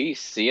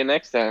 Peace. See you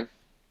next time.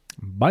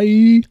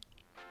 Bye.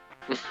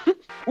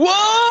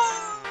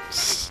 Whoa!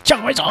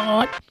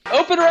 Charizard!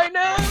 Open right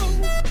now!